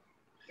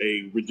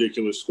a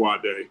ridiculous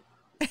squat day.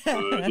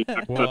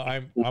 Well,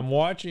 I'm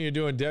watching you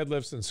doing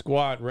deadlifts and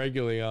squat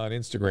regularly on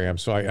Instagram,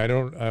 so I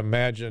don't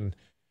imagine.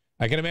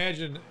 I can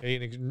imagine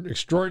an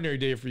extraordinary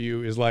day for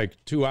you is like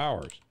 2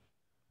 hours.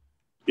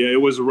 Yeah, it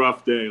was a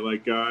rough day.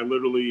 Like I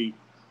literally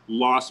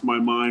lost my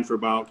mind for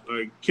about.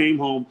 I came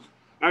home.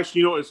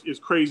 Actually, you know, it's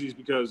crazy is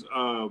because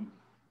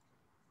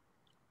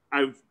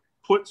I've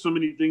put so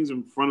many things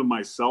in front of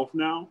myself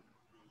now.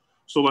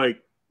 So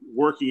like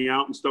working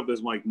out and stuff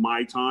is like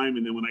my time,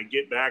 and then when I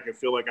get back, I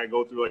feel like I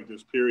go through like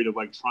this period of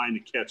like trying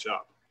to catch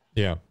up.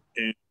 Yeah.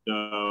 And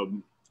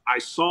I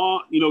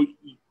saw, you know,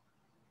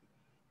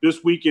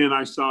 this weekend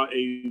I saw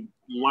a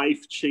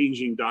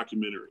life-changing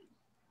documentary,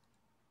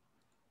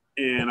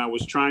 and I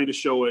was trying to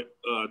show it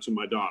to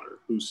my daughter,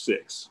 who's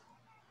 6,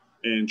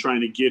 and trying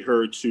to get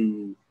her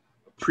to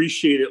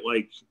appreciate it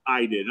like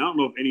I did. And I don't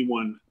know if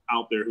anyone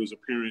out there who's a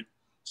parent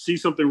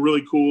sees something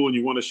really cool and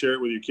you want to share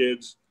it with your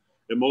kids,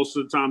 and most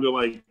of the time they're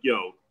like,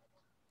 "Yo,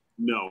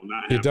 no,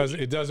 not happening."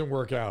 It doesn't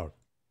work out.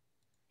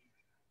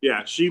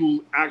 Yeah,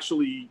 she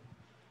actually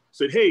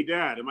said, "Hey,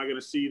 Dad, am I going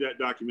to see that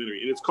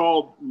documentary?" And it's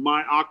called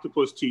My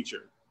Octopus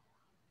Teacher.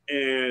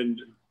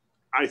 And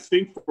I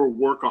think for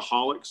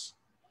workaholics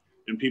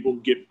and people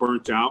who get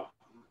burnt out,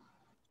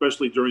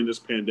 especially during this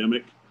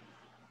pandemic,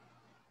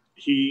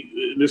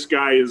 this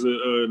guy is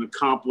an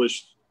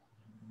accomplished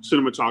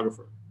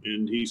cinematographer,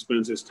 and he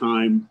spends his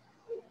time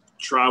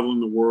traveling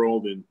the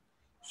world and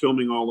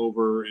filming all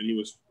over. And he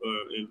was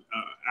in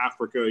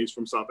Africa. He's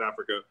from South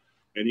Africa,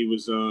 and he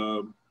was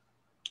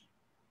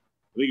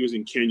I think he was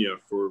in Kenya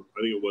for,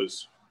 I think it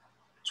was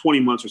 20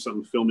 months or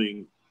something,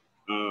 filming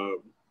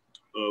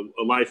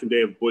a life and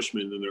day of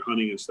Bushmen, and they're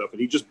hunting and stuff.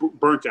 And he just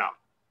burnt out.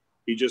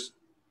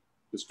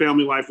 His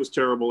family life was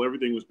terrible.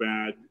 Everything was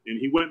bad. And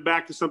he went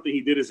back to something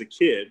he did as a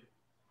kid,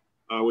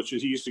 which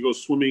is he used to go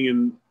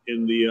swimming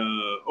in the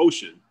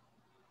ocean.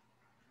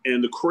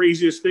 And the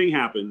craziest thing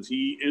happens.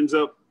 He ends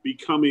up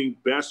becoming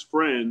best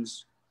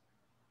friends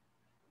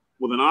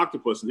with an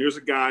octopus. And here's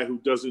a guy who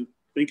doesn't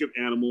think of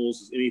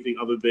animals as anything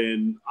other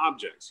than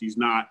objects. He's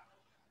not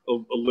a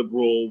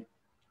liberal,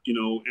 you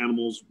know,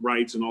 animals'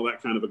 rights and all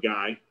that kind of a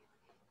guy.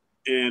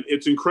 And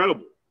it's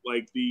incredible.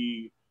 Like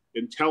the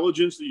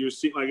intelligence that you're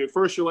seeing, like at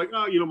first you're like,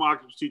 oh, you know, my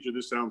octopus teacher,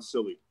 this sounds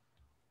silly.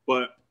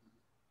 But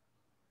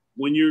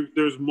when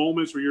there's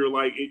moments where you're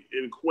like, it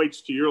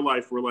equates to your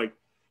life where like,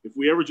 if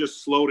we ever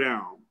just slow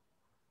down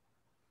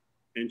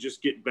and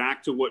just get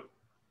back to what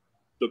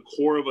the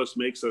core of us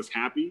makes us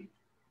happy,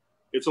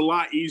 it's a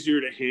lot easier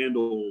to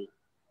handle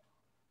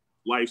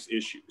life's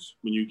issues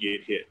when you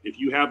get hit. If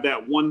you have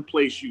that one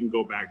place you can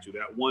go back to,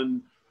 that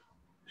one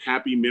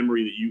happy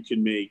memory that you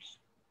can make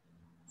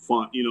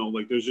fun, you know,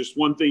 like there's just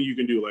one thing you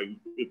can do. Like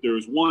if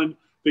there's one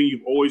thing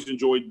you've always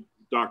enjoyed,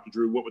 Dr.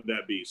 Drew, what would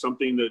that be?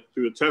 Something that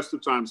through the test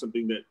of time,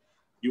 something that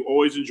you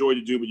always enjoy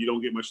to do, but you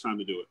don't get much time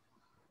to do it.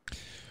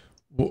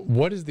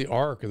 What is the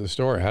arc of the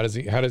story? How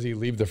does he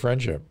leave the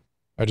friendship?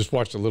 I just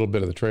watched a little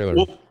bit of the trailer.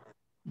 Well,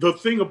 the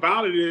thing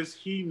about it is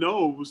he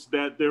knows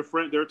that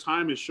their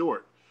time is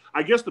short.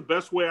 I guess the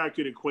best way I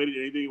could equate it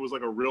to anything was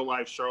like a real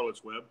life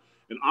Charlotte's Web.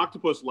 An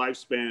octopus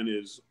lifespan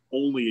is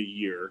only a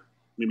year,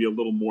 maybe a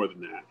little more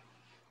than that.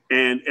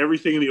 And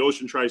everything in the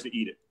ocean tries to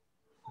eat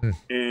it.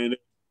 And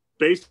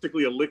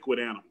basically a liquid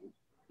animal.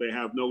 They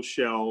have no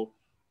shell,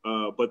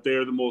 but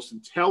they're the most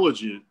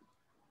intelligent.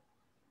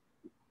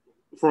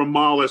 For a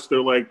mollusk,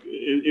 they're like,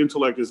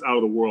 intellect is out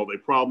of the world. They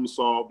problem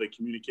solve, they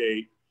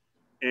communicate,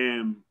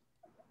 and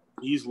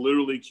he's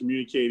literally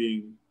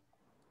communicating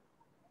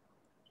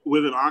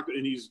with an octopus,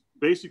 and he's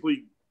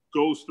basically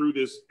goes through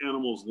this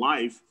animal's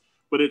life,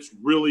 but it's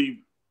really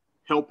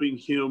helping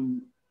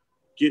him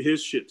get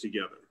his shit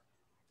together.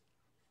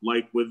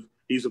 Like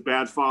he's a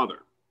bad father.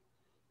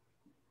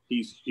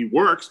 He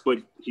works, but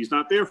he's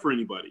not there for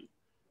anybody.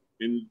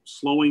 And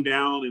slowing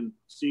down and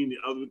seeing the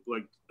other,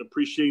 like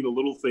appreciating the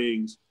little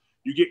things,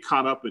 you get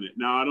caught up in it.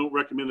 Now, I don't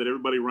recommend that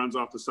everybody runs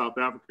off to South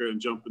Africa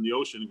and jump in the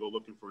ocean and go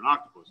looking for an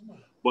octopus,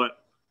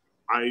 but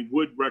I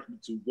would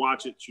recommend to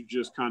watch it to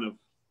just kind of,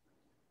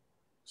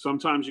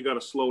 sometimes you got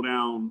to slow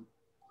down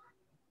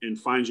and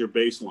find your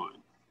baseline.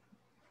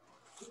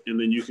 And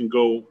then you can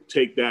go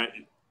take that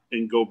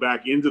and go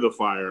back into the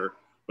fire,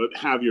 but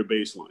have your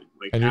baseline.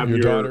 Like, and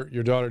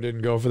your daughter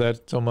didn't go for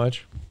that so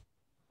much?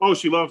 Oh,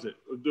 she loved it.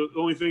 The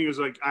only thing is,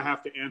 like, I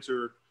have to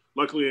answer.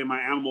 Luckily, my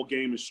animal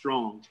game is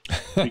strong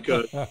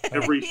because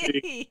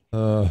everything.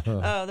 Oh,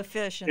 the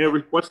fish.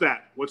 What's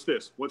that? What's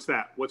this? What's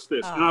that? What's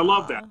this? And I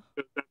love that.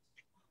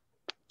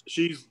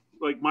 She's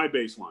like my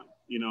baseline,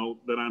 you know,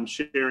 that I'm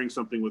sharing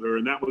something with her.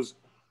 And that was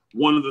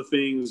one of the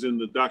things in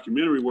the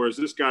documentary, whereas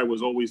this guy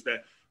was always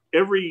that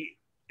every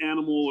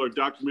animal or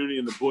documentary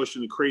in the bush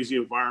in the crazy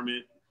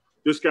environment,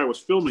 this guy was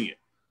filming it,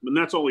 and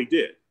that's all he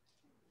did.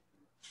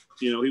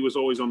 You know, he was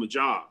always on the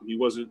job. He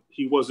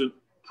wasn't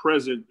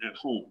present at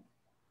home.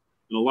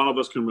 And a lot of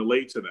us can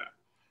relate to that.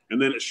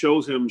 And then it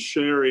shows him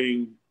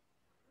sharing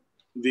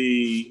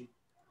the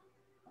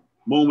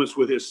moments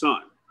with his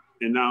son.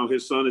 And now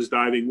his son is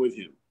diving with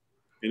him.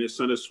 And his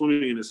son is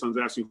swimming, and his son's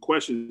asking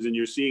questions. And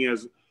you're seeing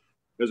as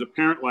a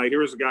parent, like,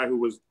 here's a guy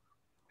who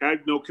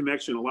had no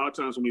connection. A lot of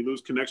times when we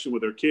lose connection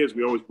with our kids,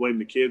 we always blame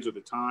the kids or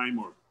the time,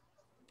 or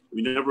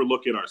we never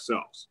look at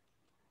ourselves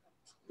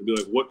and be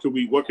like,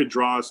 what could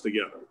draw us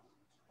together?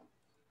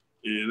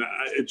 And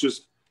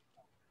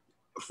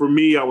for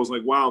me, I was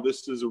like, wow,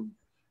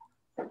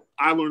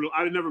 I learned,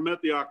 I had never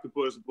met the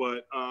octopus,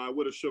 but I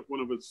would have shook one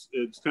of its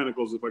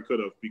tentacles if I could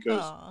have,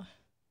 because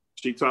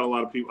she taught a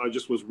lot of people. I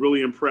just was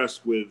really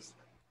impressed with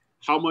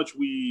how much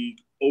we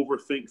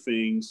overthink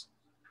things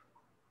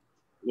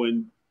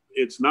when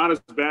it's not as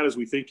bad as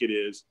we think it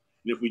is.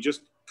 And if we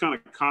just kind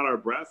of caught our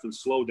breath and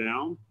slow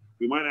down,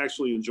 we might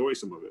actually enjoy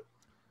some of it.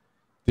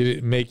 Did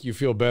it make you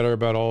feel better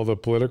about all the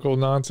political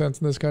nonsense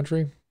in this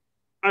country?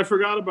 I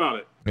forgot about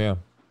it. Yeah.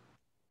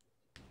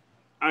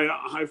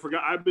 I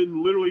forgot. I've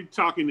been literally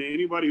talking to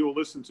anybody who will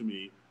listen to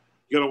me.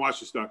 You got to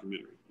watch this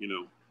documentary, you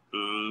know.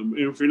 And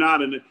if you're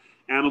not an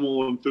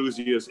animal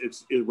enthusiast,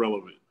 it's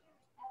irrelevant.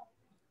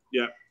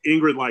 Yeah,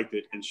 Ingrid liked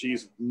it, and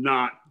she's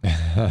not.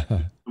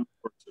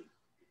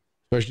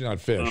 Especially not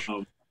fish.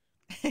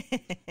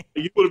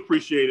 You would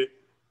appreciate it,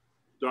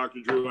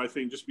 Dr. Drew. I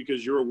think just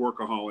because you're a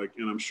workaholic,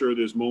 and I'm sure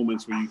there's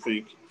moments when you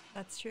think,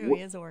 that's true.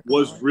 He is a workaholic.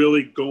 Was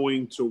really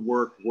going to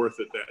work worth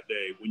it that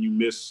day when you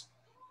miss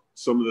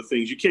some of the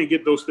things? You can't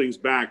get those things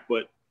back,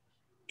 but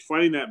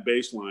finding that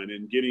baseline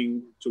and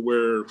getting to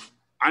where,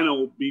 I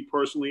know me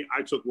personally,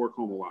 I took work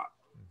home a lot.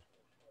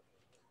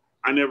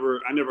 I never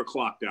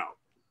clocked out.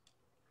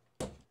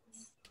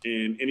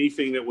 And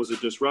anything that was a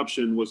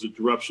disruption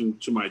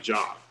to my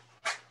job.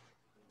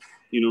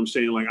 You know what I'm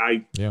saying? Like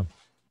I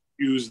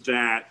used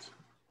that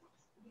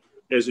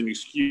as an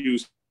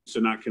excuse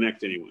to not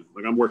connect to anyone.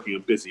 Like, I'm working,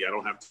 I'm busy, I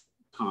don't have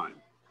time,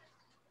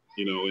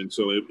 you know? And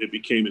so it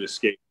became an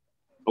escape.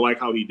 I like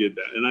how he did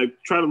that. And I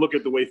try to look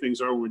at the way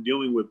things are when we're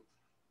dealing with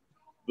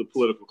the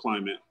political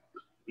climate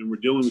and we're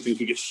dealing with things.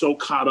 We get so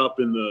caught up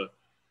in the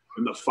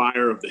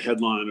fire of the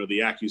headline or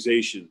the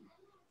accusation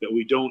that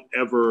we don't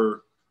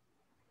ever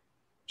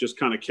just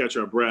kind of catch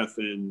our breath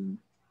and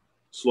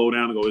slow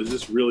down and go, is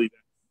this really that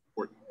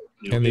important?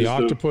 You know, and the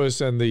octopus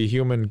and the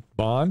human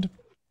bond?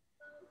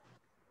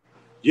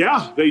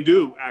 Yeah, they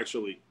do,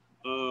 actually.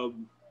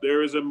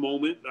 There is a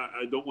moment,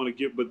 I don't want to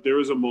give, but there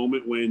is a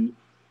moment when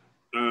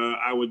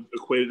I would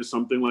equate it to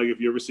something like, if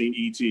you ever seen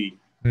E.T.,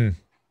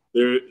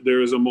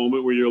 there is a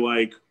moment where you're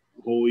like,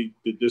 holy,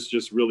 did this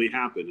just really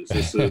happen? Is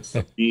this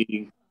a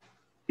being?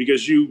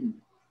 Because you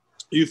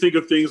think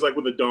of things like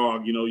with a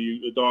dog, you know,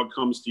 a dog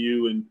comes to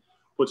you and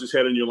puts his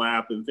head in your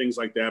lap and things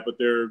like that, but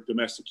they're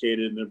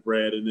domesticated and they're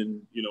bred and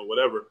then, you know,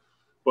 whatever.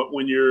 But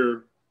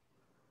we're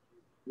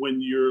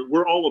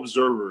all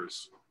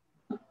observers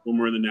when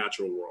we're in the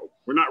natural world.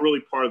 We're not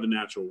really part of the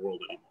natural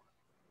world anymore.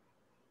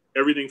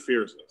 Everything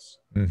fears us.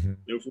 Mm-hmm.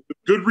 With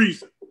good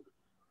reason.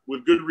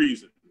 With good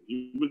reason.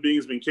 Human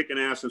beings have been kicking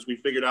ass since we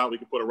figured out we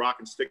could put a rock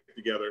and stick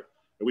together,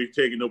 and we've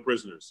taken no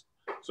prisoners.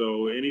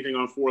 So anything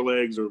on four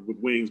legs or with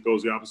wings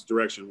goes the opposite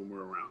direction when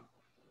we're around.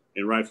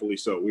 And rightfully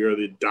so. We are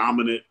the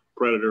dominant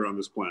predator on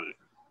this planet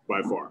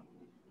by far.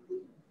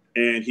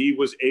 And he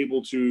was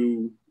able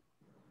to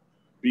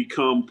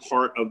become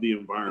part of the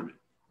environment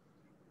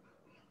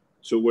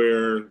to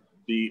where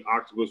the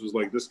octopus was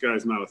like, this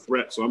guy's not a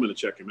threat, so I'm going to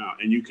check him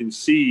out. And you can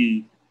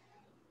see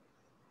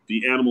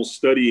the animal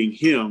studying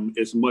him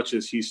as much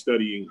as he's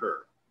studying her.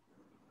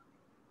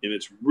 And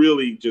it's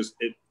really just,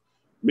 it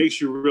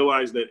makes you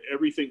realize that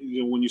everything,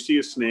 you know, when you see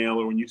a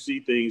snail or when you see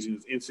things and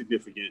it's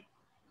insignificant,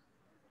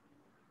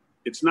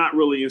 it's not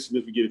really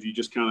insignificant if you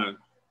just kind of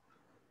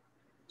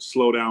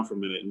slow down for a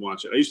minute and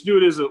watch it. I used to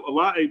do it as a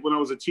lot when I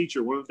was a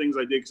teacher. One of the things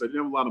I did, because I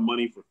didn't have a lot of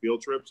money for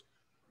field trips,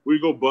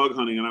 we'd go bug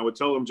hunting, and I would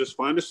tell them, just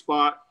find a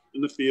spot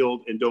in the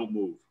field and don't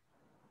move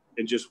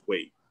and just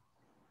wait.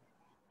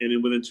 And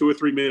then within 2 or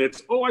 3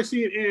 minutes, oh, I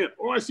see an ant.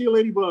 Oh, I see a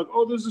ladybug.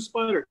 Oh, there's a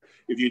spider.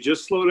 If you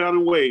just slow down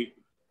and wait,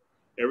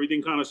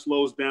 everything kind of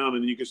slows down,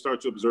 and you can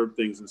start to observe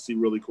things and see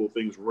really cool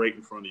things right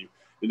in front of you.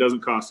 It doesn't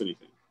cost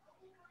anything.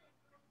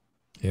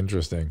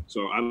 Interesting.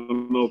 So I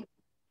don't know if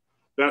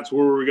that's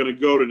where we're going to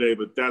go today,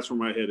 but that's where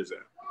my head is at.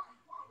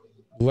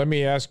 Let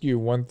me ask you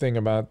one thing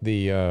about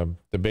the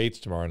debates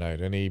tomorrow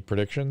night. Any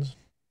predictions?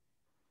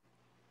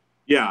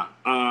 Yeah,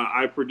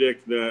 I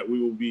predict that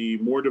we will be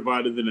more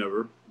divided than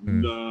ever.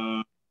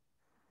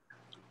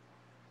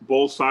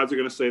 Both sides are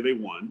going to say they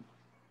won.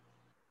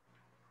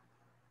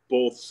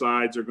 Both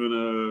sides are going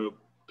to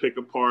pick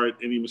apart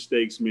any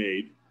mistakes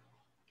made.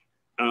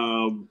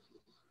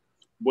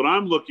 What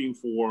I'm looking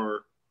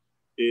for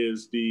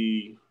is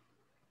the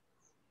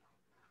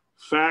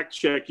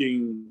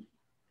fact-checking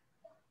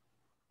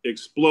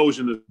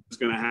explosion that's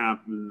going to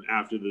happen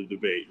after the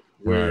debate,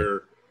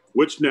 where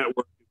which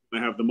network is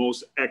going to have the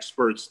most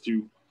experts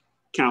to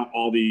count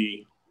all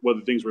the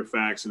whether things were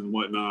facts and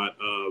whatnot,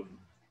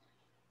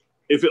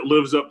 if it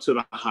lives up to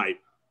the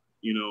hype.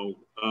 You know,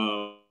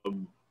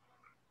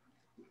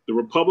 the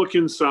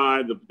Republican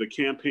side, the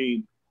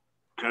campaign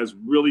has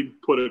really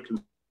put a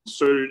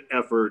concerted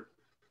effort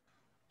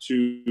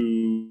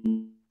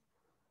to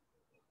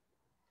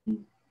put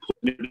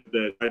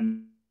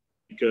that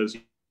because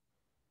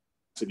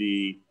to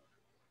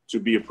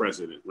be a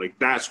president. Like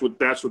that's what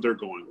they're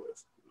going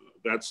with.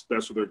 That's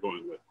what they're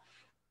going with.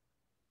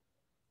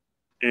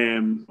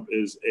 And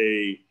is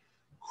a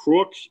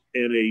crook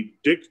and a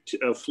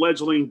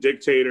fledgling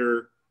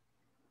dictator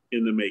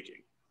in the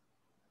making.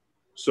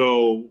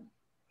 So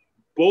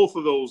both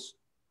of those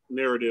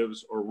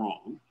narratives are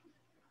wrong.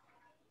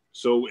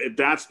 So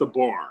that's the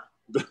bar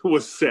that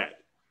was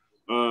set.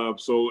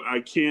 So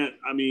I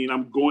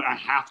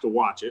have to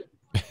watch it,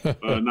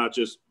 not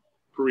just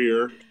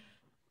career.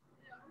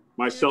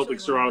 My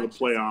Celtics are out of the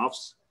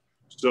playoffs.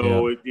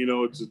 So,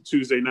 it's a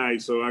Tuesday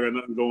night, so I got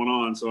nothing going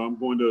on. So I'm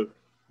going to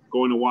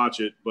watch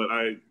it, but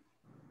I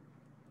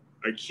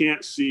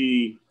can't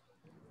see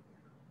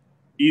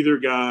either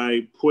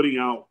guy putting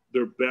out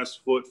their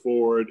best foot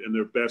forward and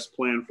their best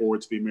plan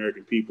forward to the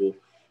American people.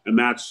 And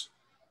that's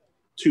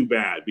too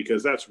bad,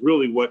 because that's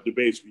really what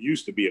debates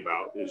used to be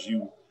about, is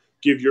you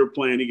give your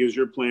plan, he gives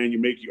your plan,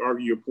 you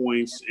argue your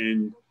points,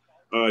 and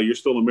you're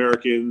still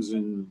Americans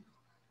and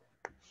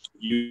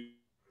you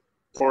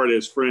part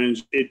as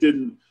friends.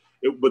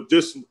 But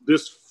this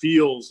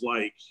feels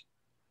like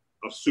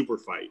a super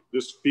fight.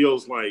 This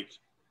feels like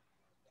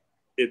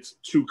it's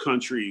two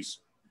countries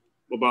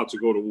about to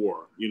go to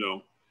war,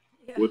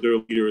 with their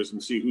leaders,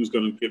 and see who's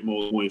going to get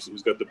more points,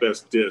 who's got the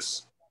best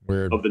diss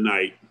of the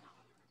night,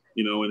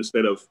 and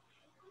instead of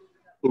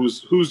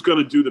who's going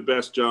to do the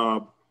best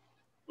job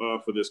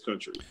for this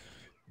country.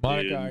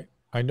 Monica, and,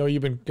 I know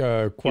you've been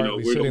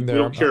quietly sitting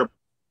there.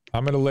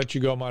 I'm going to let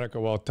you go,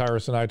 Monica, while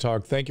Tyrus and I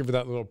talk. Thank you for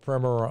that little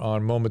primer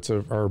on moments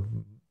of our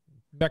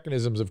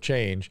mechanisms of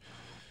change.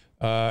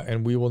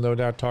 And we will no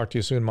doubt talk to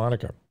you soon,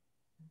 Monica.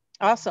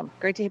 Awesome.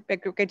 Great to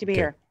be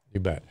here. You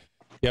bet.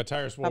 Yeah,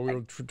 Tyrus, while we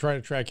were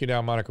trying to track you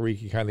down, Monica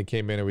Ricci kindly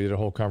came in and we did a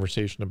whole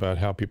conversation about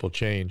how people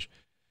change.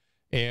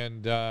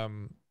 And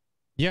do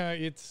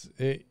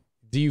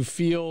you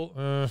feel,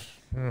 I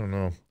don't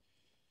know.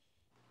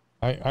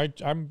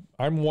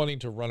 I'm wanting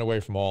to run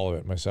away from all of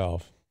it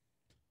myself.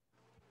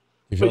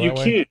 But you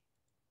can't.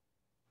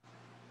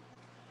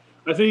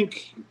 I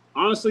think,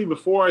 honestly,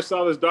 before I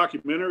saw this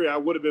documentary, I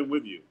would have been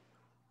with you.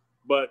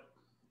 But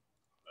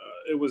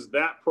it was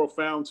that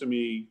profound to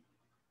me,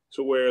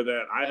 to where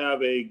that I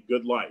have a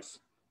good life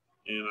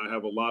and I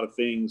have a lot of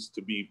things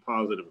to be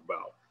positive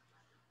about.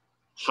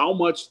 How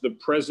much the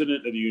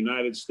president of the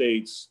United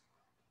States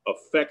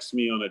affects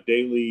me on a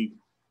daily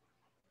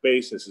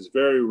basis is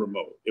very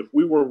remote. If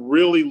we were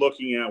really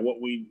looking at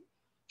what we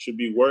should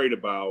be worried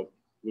about,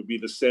 would be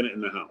the Senate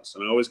and the House.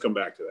 And I always come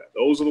back to that.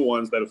 Those are the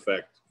ones that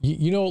affect.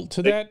 To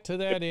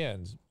that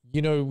end,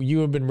 you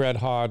have been red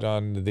hot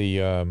on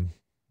the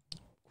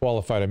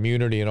qualified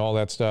immunity and all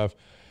that stuff.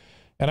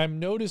 And I'm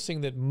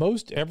noticing that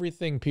most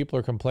everything people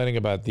are complaining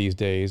about these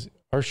days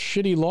are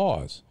shitty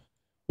laws.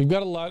 We've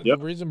got a lot. The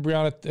reason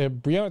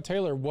Breonna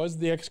Taylor was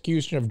the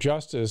execution of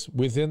justice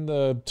within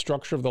the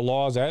structure of the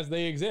laws as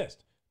they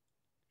exist.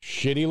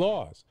 Shitty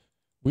laws.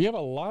 We have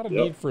a lot of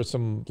need for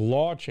some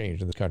law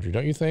change in this country,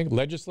 don't you think?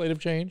 Legislative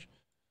change?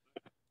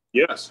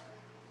 Yes.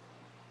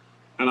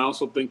 And I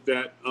also think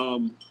that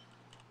the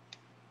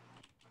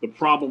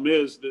problem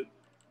is that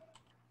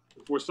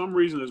for some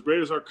reason, as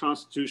great as our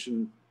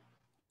Constitution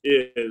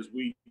is,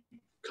 we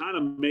kind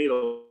of made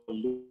a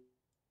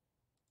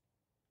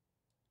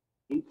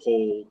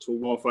loophole to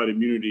qualified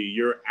immunity.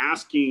 You're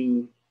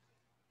asking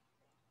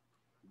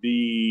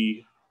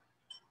the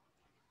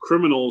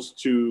criminals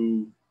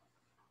to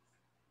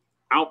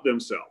out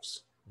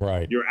themselves.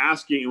 Right. You're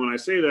asking, and when I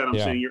say that, I'm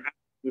saying you're asking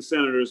the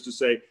senators to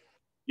say,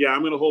 yeah,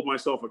 I'm going to hold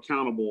myself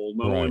accountable.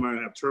 Not only am I going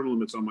to have term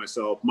limits on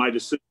myself, my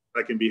decisions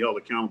I can be held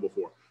accountable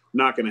for.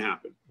 Not going to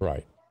happen.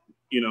 Right.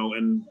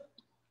 And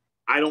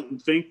I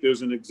don't think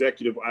there's an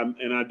executive,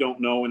 and I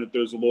don't know, and if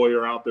there's a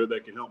lawyer out there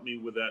that can help me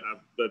with that,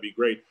 that'd be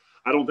great.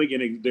 I don't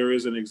think there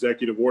is an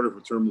executive order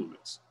for term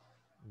limits.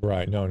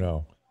 Right.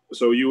 No.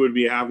 So you would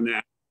be having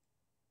that,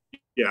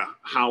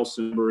 House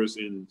members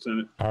in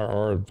Senate.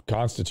 Or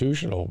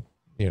constitutional,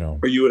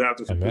 Or you would have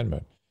to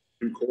amendment.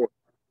 In court.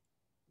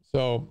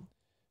 So,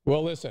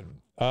 well, listen,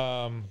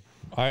 I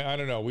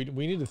don't know. We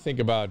need to think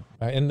about,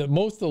 and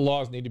most of the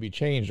laws need to be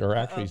changed are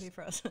actually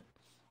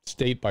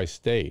state by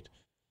state,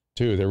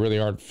 too. There really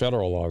aren't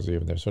federal laws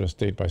even. They're sort of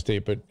state by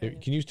state. But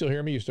can you still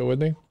hear me? You still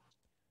with me?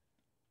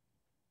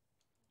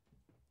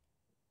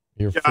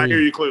 I hear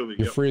you clearly.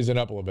 You're freezing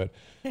up a little bit.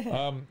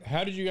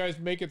 How did you guys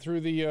make it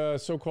through the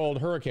so-called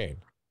hurricane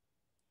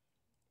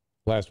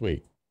last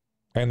week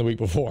and the week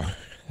before?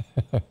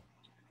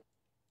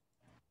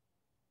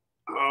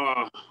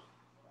 I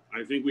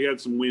think we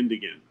had some wind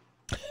again.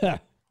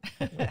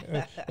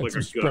 Like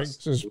some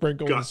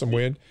sprinkles and some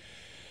wind.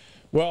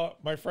 Well,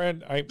 my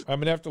friend, I'm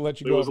going to have to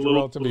let you go.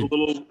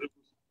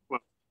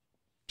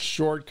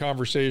 short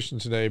conversation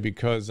today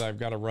because I've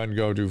got to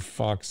go to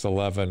Fox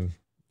 11,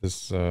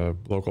 this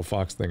local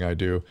Fox thing I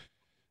do.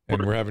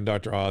 And we're having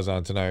Dr. Oz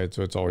on tonight,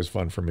 so it's always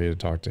fun for me to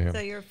talk to him. So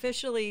you're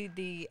officially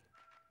the...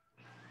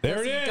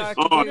 There it is.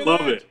 Dr. Oh, I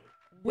love it.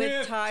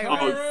 With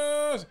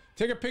Tyrus.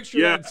 Take a picture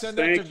Yes, and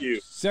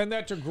send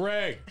that to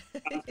Greg.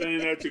 I'm sending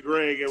that to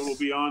Greg. It will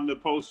be on the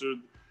poster.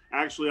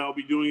 Actually, I'll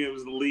be doing it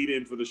as the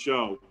lead-in for the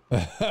show.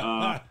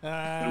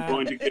 I'm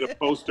going to get a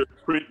poster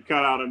print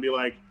cut out and be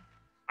like,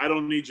 I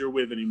don't need your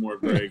with anymore,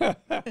 Greg.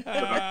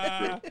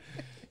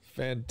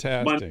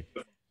 Fantastic.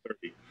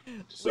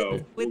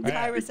 So with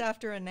Tyrus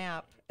after a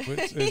nap.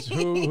 It's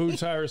who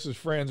Tyrus's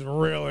friends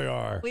really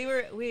are.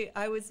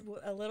 I was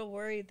a little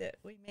worried that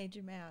we made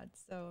you mad,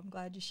 so I'm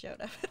glad you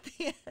showed up at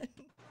the end.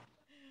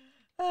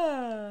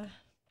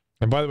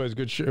 And by the way,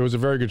 it was a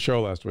very good show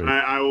last week.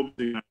 I will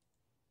be.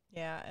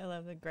 Yeah, I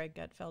love the Greg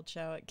Gutfeld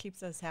Show. It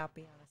keeps us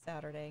happy on a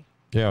Saturday.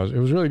 Yeah, it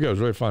was really good. It was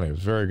really funny. It was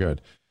very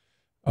good.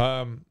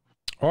 All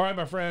right,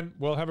 my friend.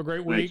 Well, have a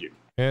great week. Thank you.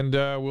 And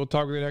we'll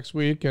talk with you next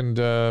week. And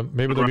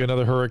maybe there'll be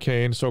another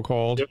hurricane,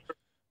 so-called. Yep.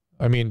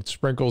 I mean,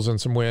 sprinkles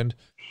and some wind.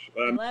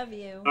 Love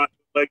you. Not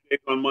like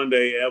on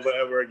Monday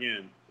ever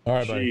again. All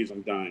right, Jeez, buddy.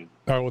 I'm dying.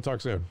 All right, we'll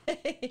talk soon. All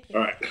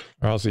right.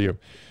 I'll see you.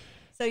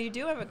 So you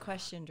do have a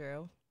question,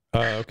 Drew.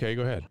 Okay,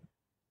 go ahead.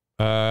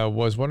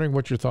 Was wondering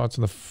what your thoughts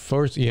on the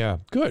first. Yeah,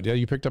 good. Yeah,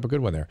 you picked up a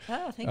good one there.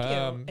 Oh, thank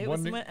you. It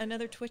was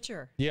another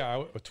Twitcher.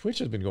 Yeah, Twitch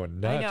has been going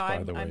nuts, I know,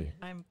 by the way.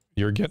 I'm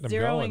You're getting them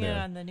going zeroing in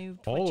there. on the new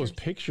Twitchers. All those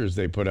pictures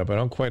they put up, I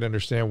don't quite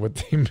understand what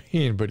they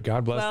mean, but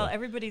God bless them. Well,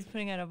 everybody's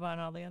putting it up on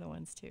all the other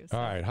ones, too. So.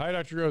 All right. Hi,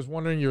 Dr. Drew. I was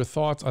wondering your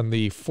thoughts on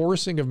the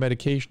forcing of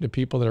medication to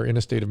people that are in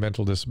a state of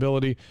mental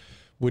disability.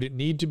 Would it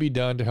need to be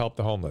done to help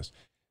the homeless?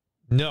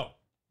 No.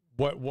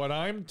 What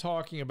I'm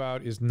talking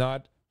about is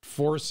not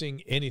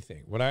forcing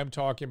anything. What I'm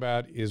talking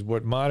about is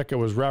what Monica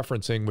was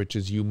referencing, which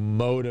is you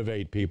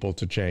motivate people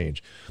to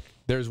change.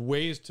 There's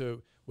ways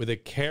to, with a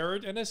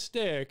carrot and a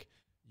stick,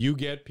 you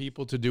get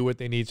people to do what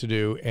they need to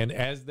do. And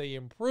as they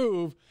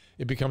improve,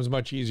 it becomes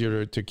much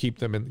easier to keep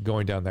them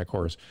going down that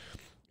course.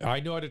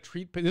 I know how to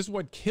treat, this is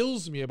what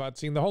kills me about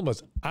seeing the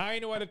homeless. I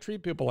know how to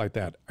treat people like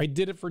that. I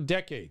did it for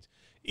decades.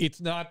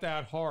 It's not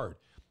that hard,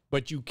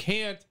 but you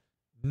can't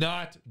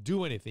not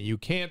do anything. You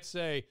can't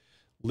say,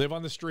 live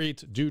on the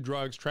streets, do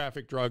drugs,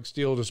 traffic drugs,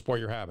 steal to support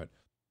your habit.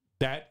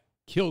 That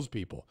kills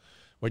people.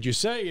 What you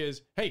say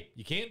is, hey,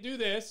 you can't do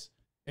this,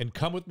 and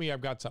come with me, I've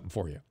got something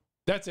for you.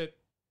 That's it.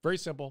 Very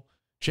simple.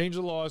 Change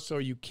the laws so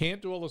you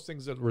can't do all those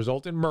things that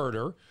result in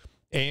murder,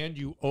 and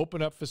you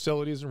open up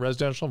facilities and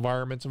residential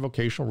environments and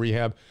vocational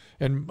rehab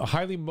and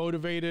highly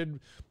motivated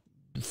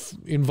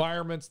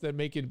environments that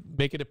make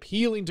it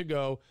appealing to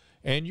go,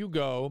 and you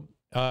go.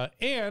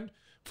 And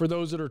for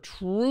those that are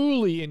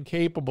truly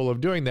incapable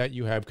of doing that,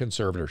 you have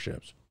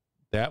conservatorships.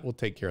 That will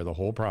take care of the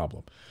whole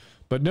problem.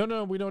 But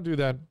no, we don't do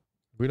that.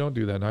 We don't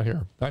do that. Not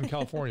here. Not in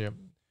California.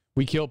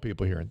 We kill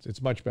people here.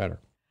 It's much better.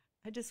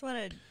 I just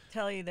want to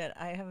tell you that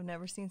I have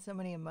never seen so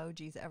many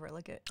emojis ever.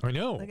 Look at I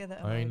know. Look at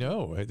that. I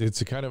know.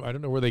 It's a kind of, I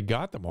don't know where they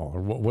got them all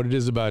or what it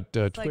is about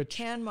Twitch. Like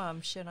Tan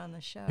Mom shit on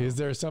the show. Is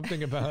there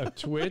something about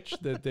Twitch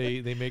that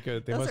they make a,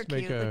 they Those must are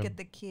make cute. a, Look at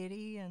the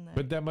kitty and the,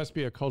 but that must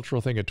be a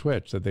cultural thing at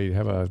Twitch that they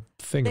have a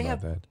thing they about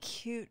have that.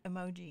 cute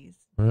emojis.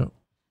 Well,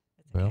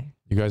 Okay.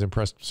 you guys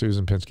impressed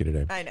Susan Pinsky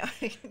today. I know.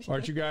 All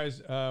right, you guys,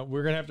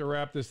 we're going to have to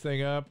wrap this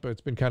thing up.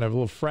 It's been kind of a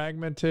little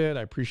fragmented.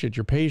 I appreciate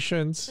your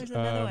patience. There's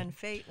another one,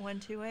 Fate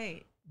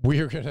 128. We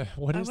are going to,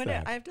 what is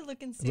that? I have to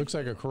look and see. It looks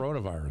like a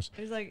coronavirus.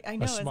 It was like, I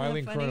know, A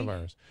smiling isn't it funny?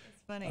 coronavirus.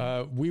 It's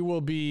funny. We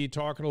will be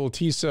talking a little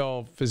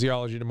T-cell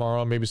physiology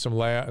tomorrow, maybe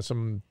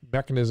some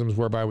mechanisms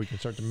whereby we can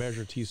start to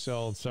measure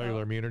T-cell and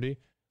cellular immunity.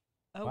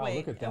 Oh, wow, wait.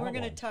 look at that And we're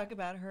going to one. talk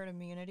about herd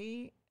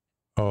immunity.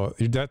 Oh,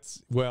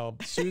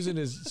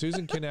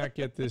 Susan cannot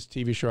get this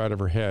TV show out of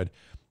her head.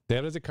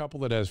 That is a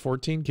couple that has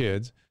 14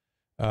 kids,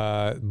 many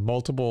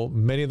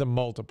of them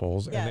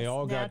multiples, Yes, and they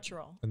all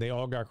natural.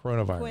 got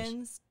coronavirus.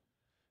 Twins.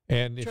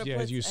 And as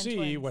Triplets you and see,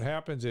 twins. what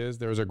happens is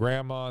there's a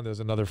grandma and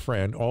there's another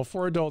friend. All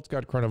 4 adults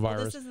got coronavirus.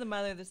 Well, this is the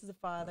mother. This is the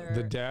father.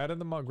 The dad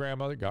and the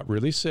grandmother got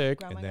really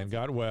sick Grandma and then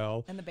got got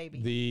well. and the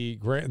baby.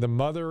 The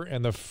mother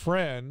and the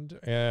friend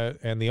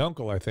and the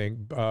uncle, I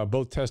think,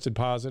 both tested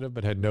positive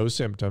but had no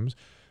symptoms.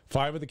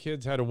 5 of the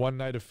kids had a one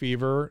night of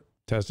fever,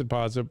 tested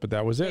positive, but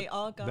that was it. They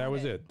all got that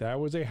was it. it. That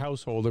was a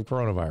household of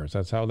coronavirus.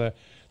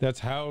 That's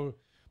how.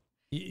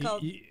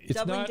 Called It's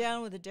doubling not.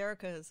 down with the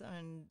Derrickas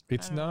on.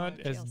 It's I don't know, not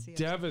as TLC or something.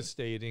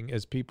 devastating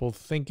as people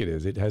think it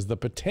is. It has the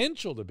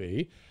potential to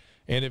be.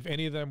 And if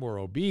any of them were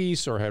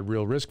obese or had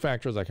real risk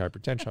factors like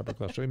hypertension,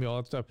 hypercholesterolemia, all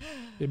that stuff,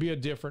 it'd be a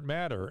different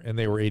matter. And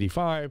they were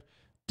 85,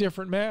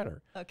 different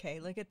matter. Okay,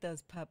 look at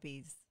those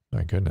puppies.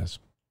 My goodness.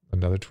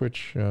 Another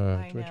Twitch.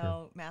 I Twitcher.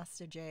 know,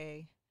 Master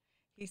J.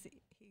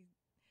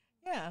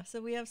 Yeah,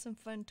 so we have some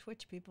fun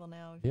Twitch people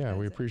now. if you Yeah,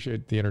 we guys are-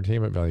 appreciate the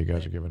entertainment value you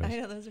guys are giving us. I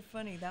know, those are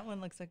funny. That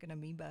one looks like an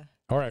amoeba.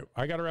 All right,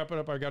 I got to wrap it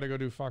up. I got to go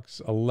do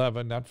Fox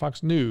 11, not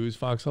Fox News,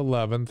 Fox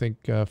 11.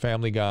 Think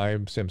Family Guy,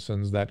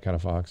 Simpsons, that kind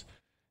of Fox.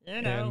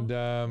 You know,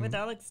 And with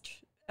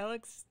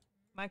Alex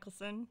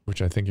Michelson.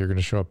 which I think you're going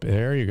to show up.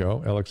 There you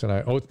go. Alex and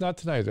I. Oh, it's not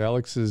tonight.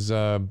 Alex is,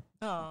 Oh.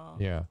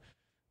 yeah.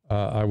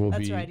 I will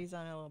That's be. right. He's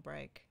on a little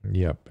break.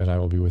 Yep. And I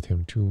will be with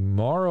him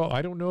tomorrow.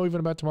 I don't know even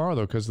about tomorrow,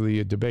 though, because of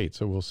the debate.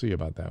 So we'll see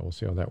about that. We'll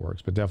see how that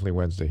works. But definitely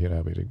Wednesday, he and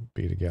I will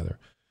be together.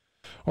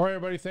 All right,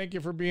 everybody. Thank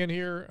you for being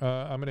here.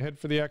 I'm going to head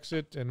for the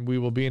exit, and we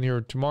will be in here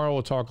tomorrow.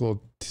 We'll talk a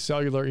little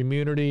cellular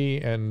immunity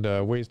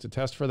and ways to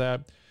test for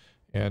that.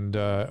 And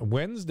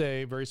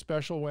Wednesday, very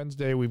special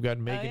Wednesday, we've got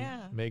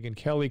Megan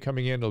Kelly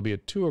coming in. It'll be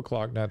at 2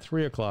 o'clock, not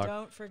 3 o'clock.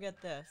 Don't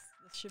forget this.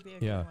 This should be a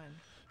good one.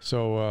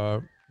 So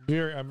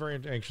I'm very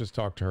anxious to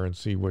talk to her and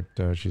see what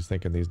she's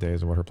thinking these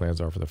days and what her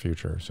plans are for the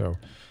future. So,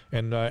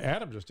 and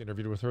Adam just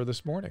interviewed with her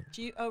this morning.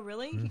 Oh,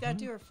 really? You got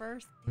to do her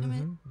first? Damn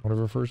it. One of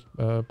her first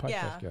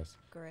podcast guests.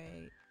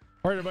 Great.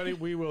 All right, everybody.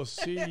 We will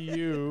see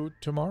you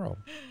tomorrow.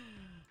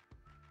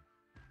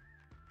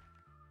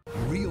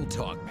 Real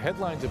talk.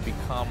 Headlines have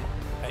become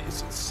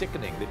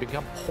sickening. They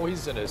become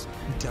poisonous.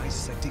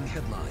 Dissecting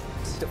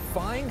headlines.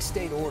 Defying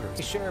state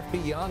orders. Sheriff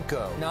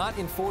Bianco not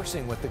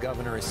enforcing what the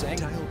governor is saying.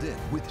 Dialed in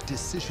with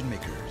decision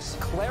makers.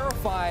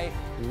 Clarify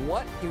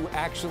what you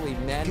actually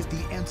meant. Get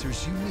the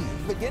answers you need.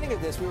 At the beginning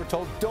of this, we were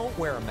told don't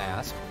wear a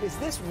mask. Is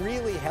this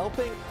really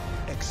helping?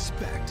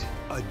 Expect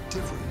a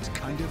different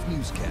kind of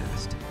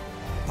newscast.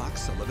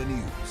 Fox 11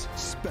 News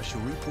Special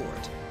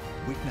Report.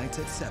 Weeknights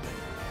at 7.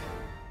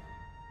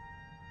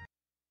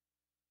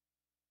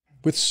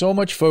 With so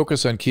much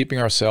focus on keeping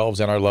ourselves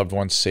and our loved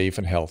ones safe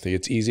and healthy,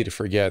 it's easy to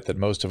forget that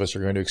most of us are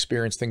going to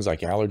experience things like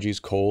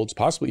allergies, colds,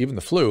 possibly even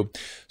the flu.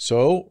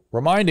 So,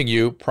 reminding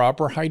you,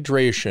 proper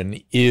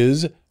hydration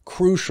is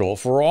crucial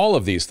for all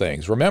of these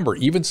things. Remember,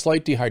 even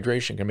slight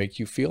dehydration can make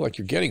you feel like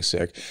you're getting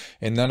sick,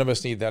 and none of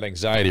us need that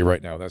anxiety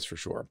right now, that's for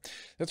sure.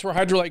 That's where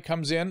Hydralyte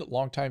comes in.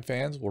 Longtime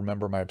fans will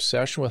remember my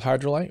obsession with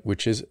Hydralyte,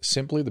 which is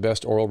simply the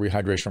best oral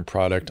rehydration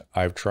product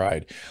I've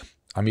tried.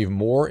 I'm even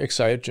more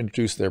excited to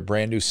introduce their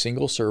brand new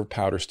single-serve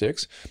powder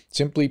sticks.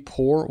 Simply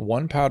pour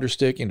 1 powder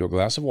stick into a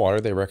glass of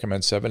water. They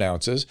recommend 7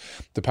 ounces.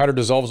 The powder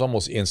dissolves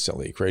almost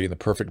instantly, creating the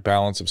perfect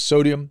balance of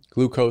sodium,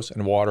 glucose,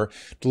 and water.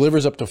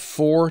 Delivers up to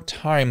 4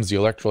 times the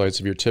electrolytes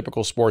of your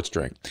typical sports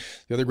drink.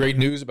 The other great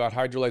news about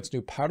Hydralyte's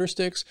new powder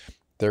sticks,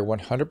 they're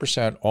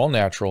 100% all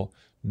natural.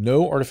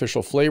 No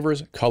artificial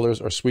flavors, colors,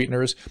 or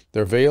sweeteners.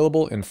 They're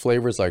available in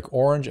flavors like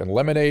orange and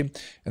lemonade,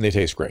 and they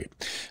taste great.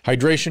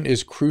 Hydration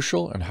is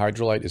crucial, and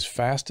Hydralyte is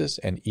fastest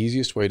and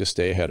easiest way to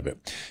stay ahead of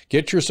it.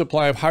 Get your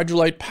supply of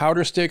Hydralyte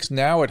powder sticks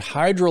now at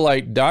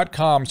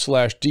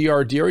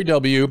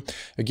hydralyte.com/DRDREW.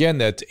 Again,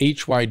 that's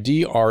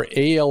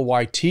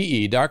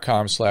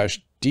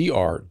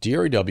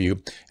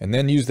HYDRALYTE.com/DRDREW, and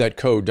then use that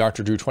code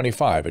Dr. Drew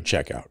 25 at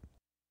checkout.